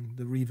sounding.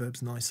 The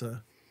reverb's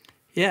nicer.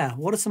 Yeah.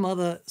 What are some of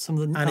the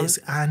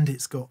And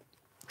it's got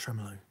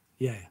tremolo.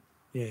 Yeah.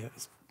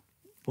 It's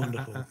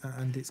wonderful.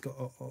 And it's got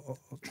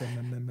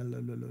tremolo.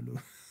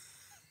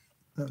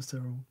 That was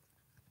terrible.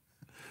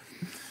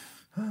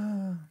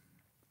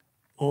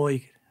 Or you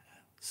could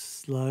have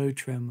slow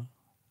tremor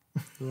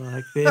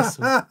like this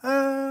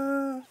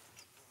one.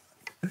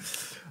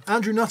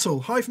 Andrew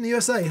Nuttall, hi from the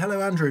USA.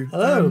 Hello, Andrew.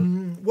 Hello.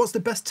 What's the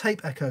best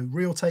tape echo,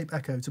 real tape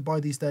echo, to buy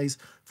these days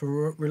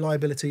for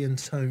reliability and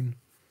tone?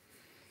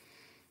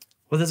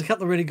 Well, there's a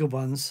couple of really good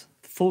ones.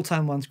 The full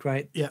tone one's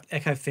great. Yeah.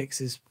 Echo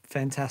Fix is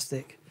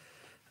fantastic.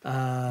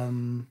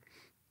 Those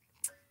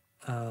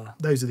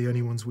are the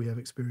only ones we have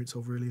experience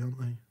of, really, aren't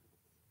they?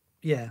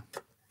 Yeah.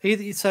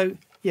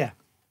 Yeah.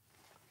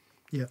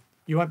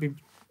 You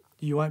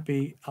won't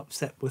be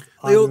upset with.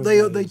 They either of they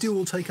those. do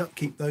all take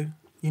upkeep though.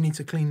 You need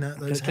to clean those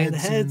Gotta clean the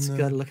heads. and,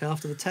 Got to look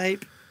after the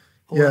tape.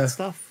 All yeah. that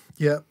stuff.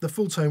 Yeah, the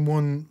full tone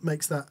one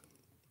makes that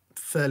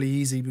fairly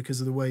easy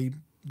because of the way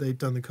they've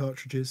done the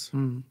cartridges.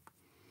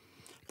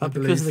 But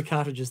because of the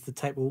cartridges, the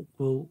tape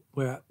will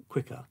wear out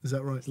quicker. Is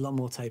that right? There's a lot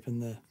more tape in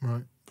there.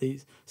 Right.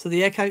 So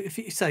the echo,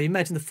 you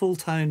imagine the full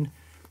tone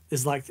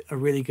is like a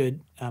really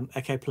good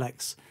echo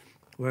plex,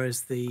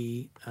 whereas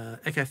the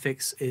echo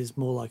fix is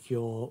more like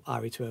your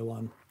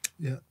RE201.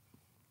 Yeah.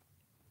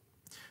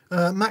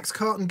 Max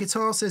Carton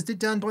Guitar says, did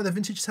Dan buy the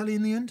vintage telly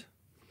in the end?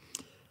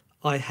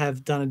 I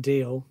have done a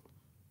deal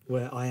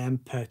where I am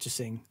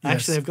purchasing. Yes.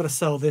 Actually, I've got to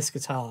sell this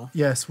guitar.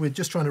 Yes, we're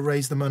just trying to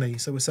raise the money.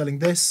 So we're selling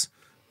this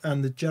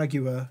and the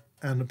Jaguar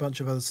and a bunch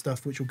of other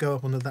stuff, which will go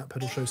up on the That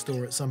Pedal Show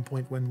store at some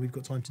point when we've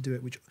got time to do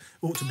it, which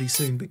ought to be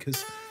soon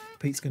because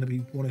Pete's going to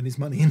be wanting his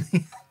money in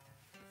the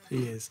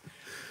He is.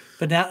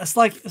 But now it's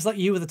like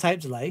you with the tape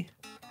delay.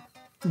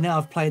 Now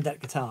I've played that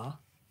guitar.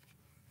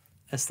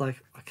 It's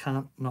like I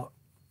can't not.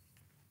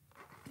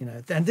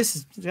 And this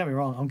is, don't get me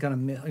wrong, I'm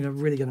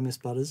really gonna miss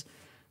Butters.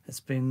 It's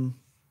been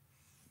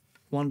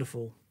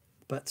wonderful,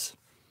 but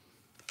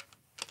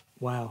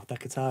wow,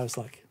 that guitar is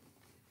like,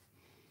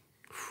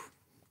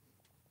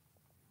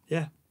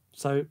 yeah.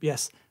 So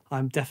yes,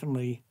 I'm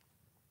definitely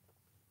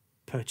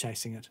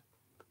purchasing it.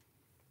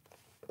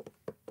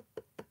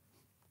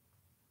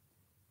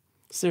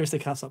 Seriously,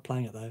 can't stop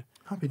playing it though.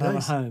 Happy When I'm at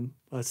days. home,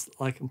 it's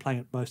like I'm playing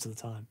it most of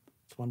the time.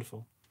 It's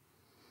wonderful.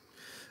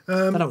 I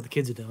don't know what the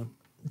kids are doing.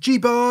 G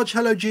Barge,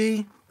 hello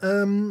G.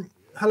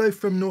 Hello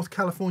from North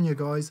California,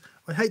 guys.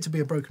 I hate to be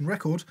a broken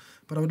record,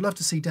 but I would love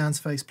to see Dan's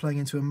face playing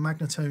into a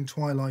Magnatone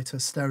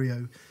Twilighter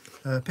stereo.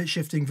 Pitch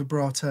shifting,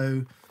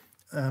 vibrato,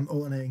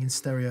 alternating in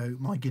stereo.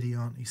 My giddy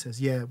aunt, he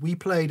says. Yeah, we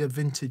played a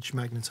vintage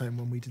Magnatone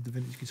when we did the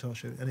Vintage Guitar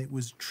Show, and it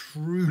was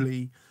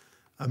truly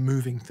a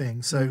moving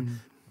thing. So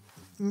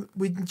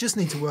we just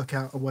need to work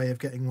out a way of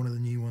getting one of the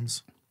new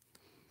ones.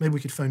 Maybe we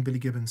could phone Billy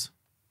Gibbons.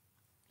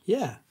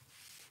 Yeah.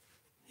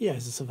 Yeah,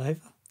 he's a survivor.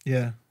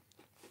 Yeah.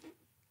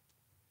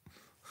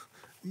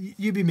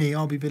 You be me,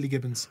 I'll be Billy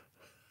Gibbons.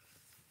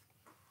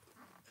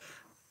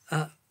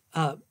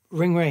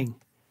 Ring ring.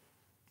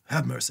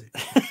 Have mercy.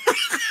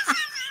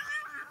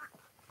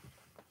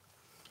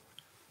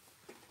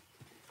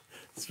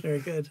 It's very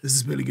good. This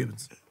is Billy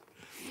Gibbons.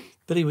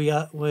 Billy, we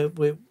want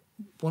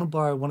to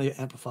borrow one of your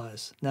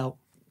amplifiers. Now,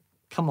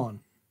 come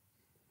on.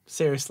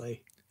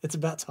 Seriously. It's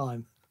about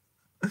time.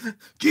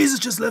 Jesus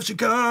just left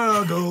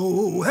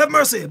Chicago. Have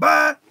mercy.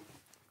 Bye.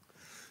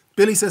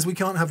 Billy says we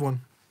can't have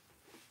one.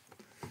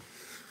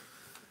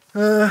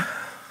 That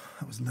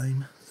was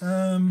lame.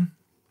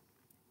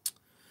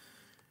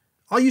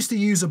 I used to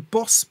use a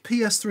Boss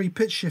PS3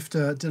 pitch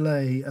shifter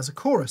delay as a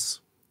chorus,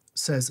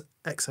 says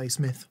XA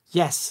Smith.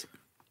 Yes.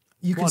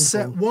 You can Wonderful.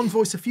 set one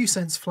voice a few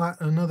cents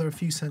flat and another a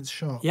few cents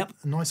sharp. Yep.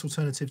 A nice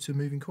alternative to a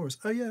moving chorus.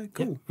 Oh yeah,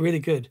 cool. Yep, really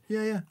good.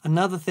 Yeah, yeah.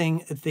 Another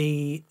thing, in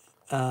the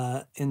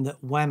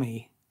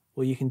whammy,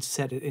 where you can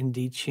set it in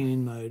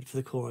detune mode for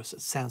the chorus,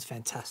 it sounds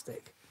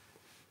fantastic.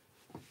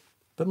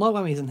 But my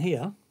whammy isn't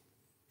here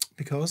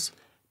Because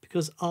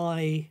because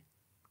I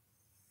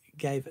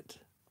gave it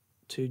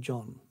to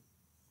John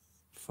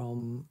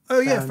from. Oh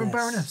yeah, from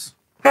Baroness.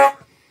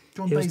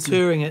 John He was Baisley.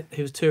 touring it.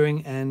 He was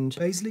touring and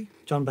Baisley.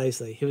 John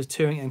Baisley. He was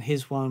touring and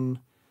his one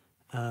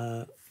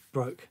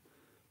broke,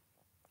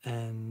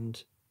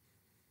 and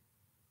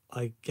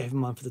I gave him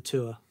mine for the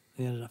tour.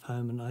 He ended up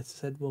home, and I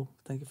said, "Well,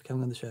 thank you for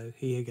coming on the show.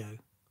 Here you go.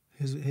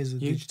 Here's a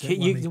You, Digitech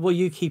mummy. well,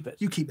 you keep it.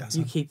 You keep that.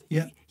 You Son. keep.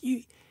 Yeah.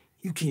 You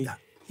keep that.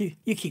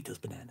 You keep those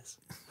bananas."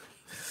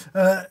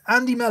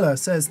 Andy Meller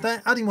says,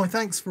 adding my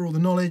thanks for all the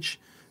knowledge.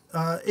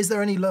 Is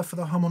there any love for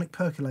the harmonic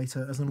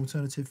percolator as an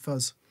alternative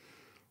fuzz?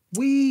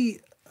 We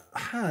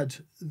had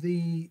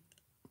the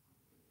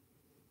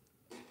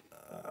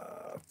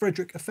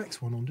Frederick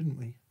Effects one on, didn't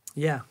we?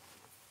 Yeah,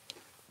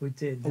 we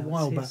did A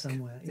while back.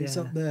 somewhere. It's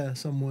Yeah. up there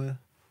somewhere.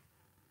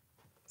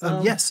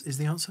 Yes is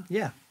the answer.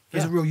 Yeah, It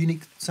was a real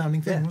unique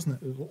sounding thing,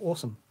 wasn't it? It was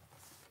awesome.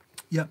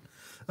 Yep.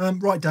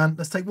 Right, Dan,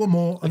 let's take one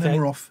more and then Okay.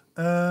 we're off.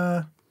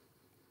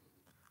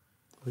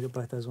 We got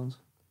both those ones.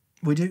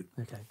 We do.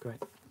 Okay, great.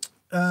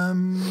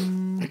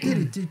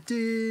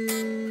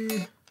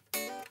 Diddy-diddy.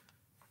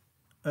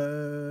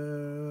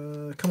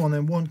 Come on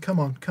then, one. Come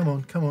on.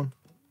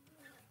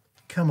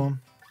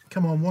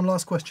 One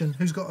last question.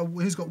 Who's got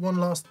one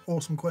last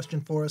awesome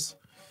question for us?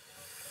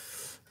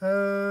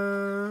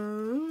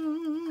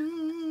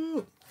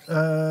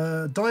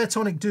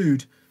 Diatonic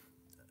Dude.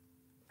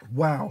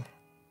 Wow.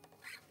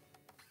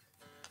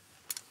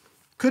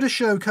 Could a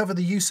show cover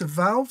the use of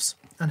valves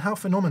and how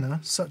phenomena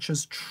such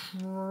as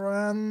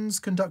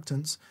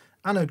transconductance,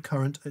 anode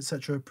current,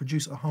 etc.,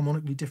 produce a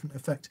harmonically different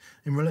effect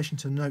in relation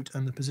to note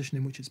and the position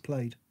in which it's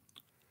played?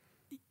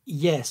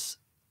 Yes.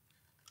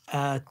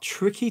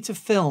 Tricky to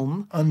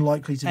film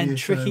Unlikely to be and a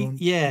show tricky. on-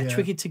 Yeah,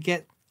 tricky to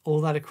get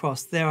all that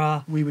across. There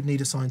are. We would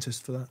need a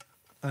scientist for that,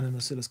 and an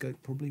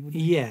oscilloscope probably would.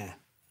 Yeah.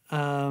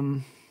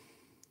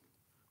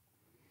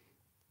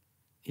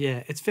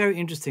 Yeah, it's very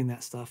interesting,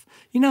 that stuff.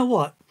 You know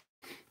what?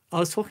 I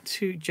was talking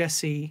to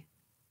Jesse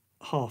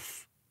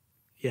Hoff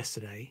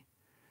yesterday,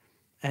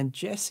 and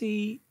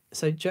Jesse.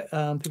 So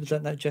people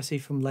don't know Jesse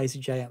from Lazy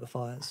J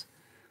Amplifiers.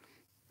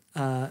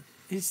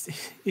 He's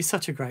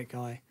such a great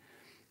guy,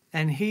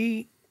 and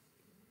he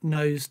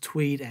knows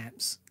Tweed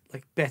amps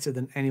like better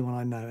than anyone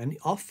I know. And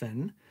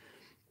often,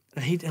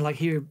 he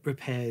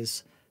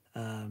repairs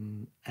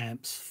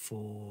amps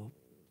for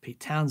Pete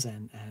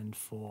Townsend and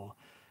for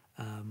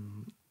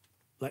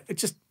like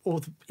it's just all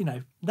the,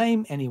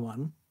 name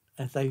anyone.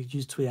 And if they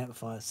use Tweed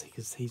amplifiers,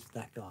 because he's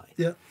that guy.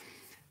 Yeah.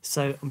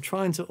 So I'm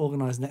trying to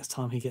organise next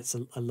time he gets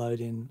a load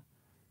in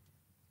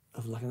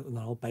of like an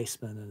old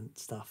basement and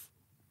stuff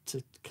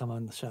to come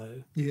on the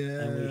show.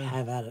 Yeah. And we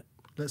have at it.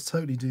 Let's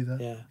totally do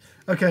that. Yeah.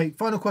 Okay,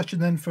 final question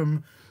then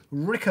from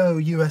Rico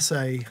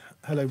USA.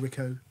 Hello,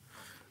 Rico.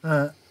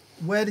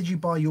 Where did you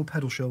buy your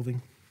pedal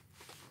shelving?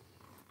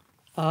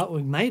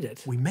 We made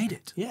it. We made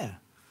it. Yeah.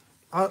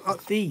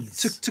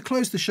 These. These. To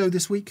close the show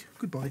this week,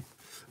 goodbye.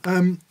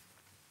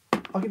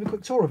 I'll give you a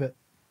quick tour of it.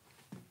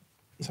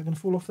 Is that going to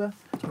fall off there?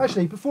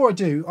 Actually, before I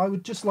do, I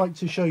would just like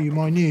to show you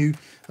my new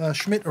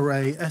Schmidt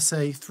Array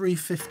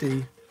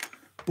SA350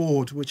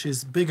 board, which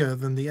is bigger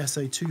than the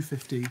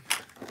SA250.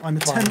 I'm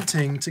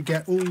attempting to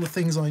get all the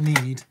things I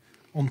need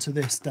onto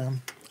this,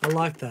 Dan. I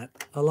like that.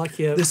 I like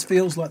your... This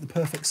feels like the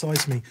perfect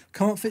size for me.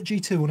 Can't fit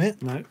G2 on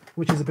it, No.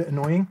 which is a bit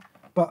annoying,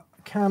 but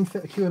can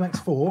fit a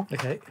QMX4,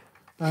 Okay.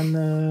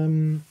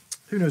 and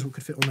who knows what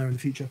could fit on there in the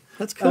future.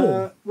 That's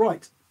cool.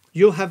 Right.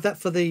 You'll have that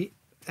for the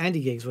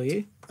Andy gigs, will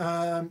you?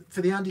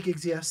 For the Andy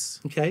gigs, yes.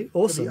 Okay,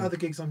 For awesome. the other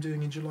gigs I'm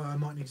doing in July, I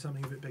might need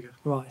something a bit bigger.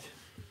 Right.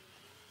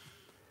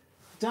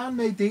 Dan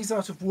made these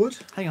out of wood.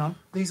 Hang on.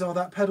 These are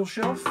that pedal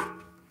shelf.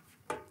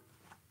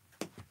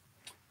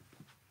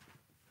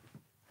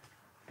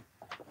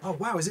 Oh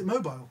wow, is it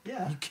mobile?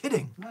 Yeah. Are you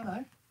kidding?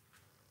 No.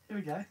 Here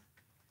we go.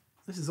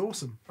 This is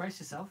awesome. Brace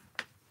yourself.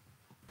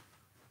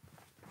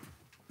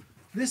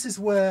 This is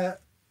where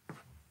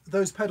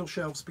those pedal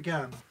shelves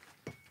began.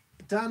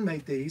 Dan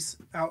made these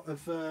out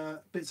of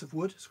bits of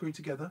wood screwed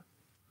together.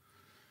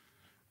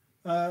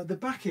 The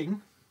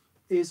backing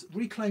is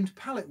reclaimed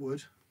pallet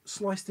wood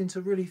sliced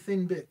into really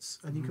thin bits,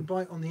 and you can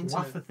buy it on the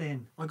internet. Wafer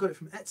thin. I got it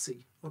from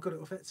Etsy. I got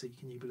it off Etsy,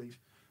 can you believe?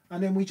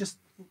 And then we just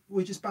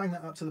bang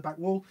that up to the back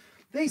wall.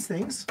 These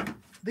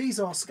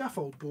are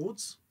scaffold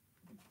boards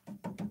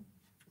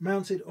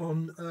mounted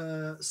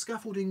on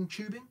scaffolding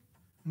tubing.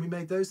 And we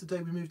made those the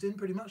day we moved in,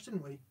 pretty much,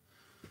 didn't we?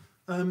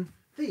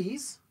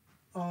 These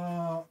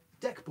are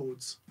deck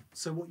boards,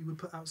 so what you would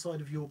put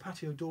outside of your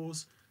patio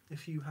doors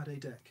if you had a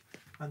deck.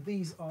 And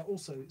these are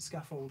also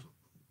scaffold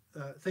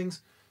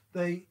things.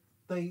 They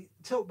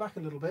tilt back a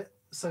little bit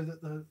so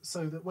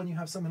that when you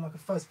have something like a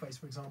fuzz face,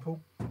 for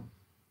example,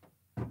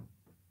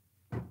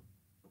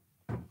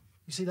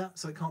 you see that?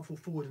 So it can't fall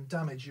forward and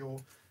damage your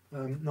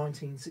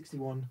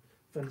 1961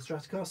 Fender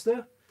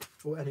Stratocaster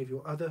or any of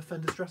your other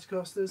Fender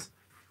Stratocasters,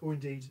 or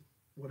indeed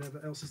whatever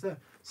else is there.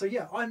 So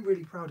yeah, I'm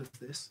really proud of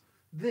this.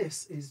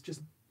 This is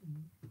just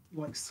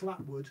like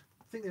slat wood.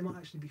 I think they might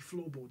actually be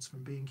floorboards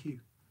from B&Q.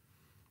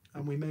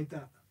 And we made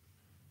that.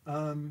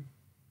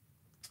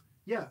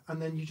 Yeah,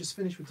 and then you just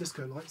finish with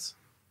disco lights.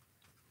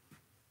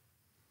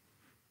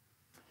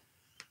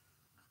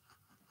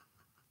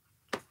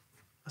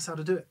 That's how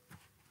to do it.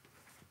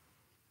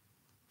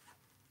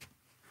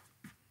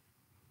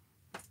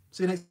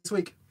 See you next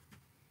week.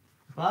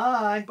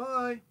 Bye.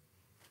 Bye.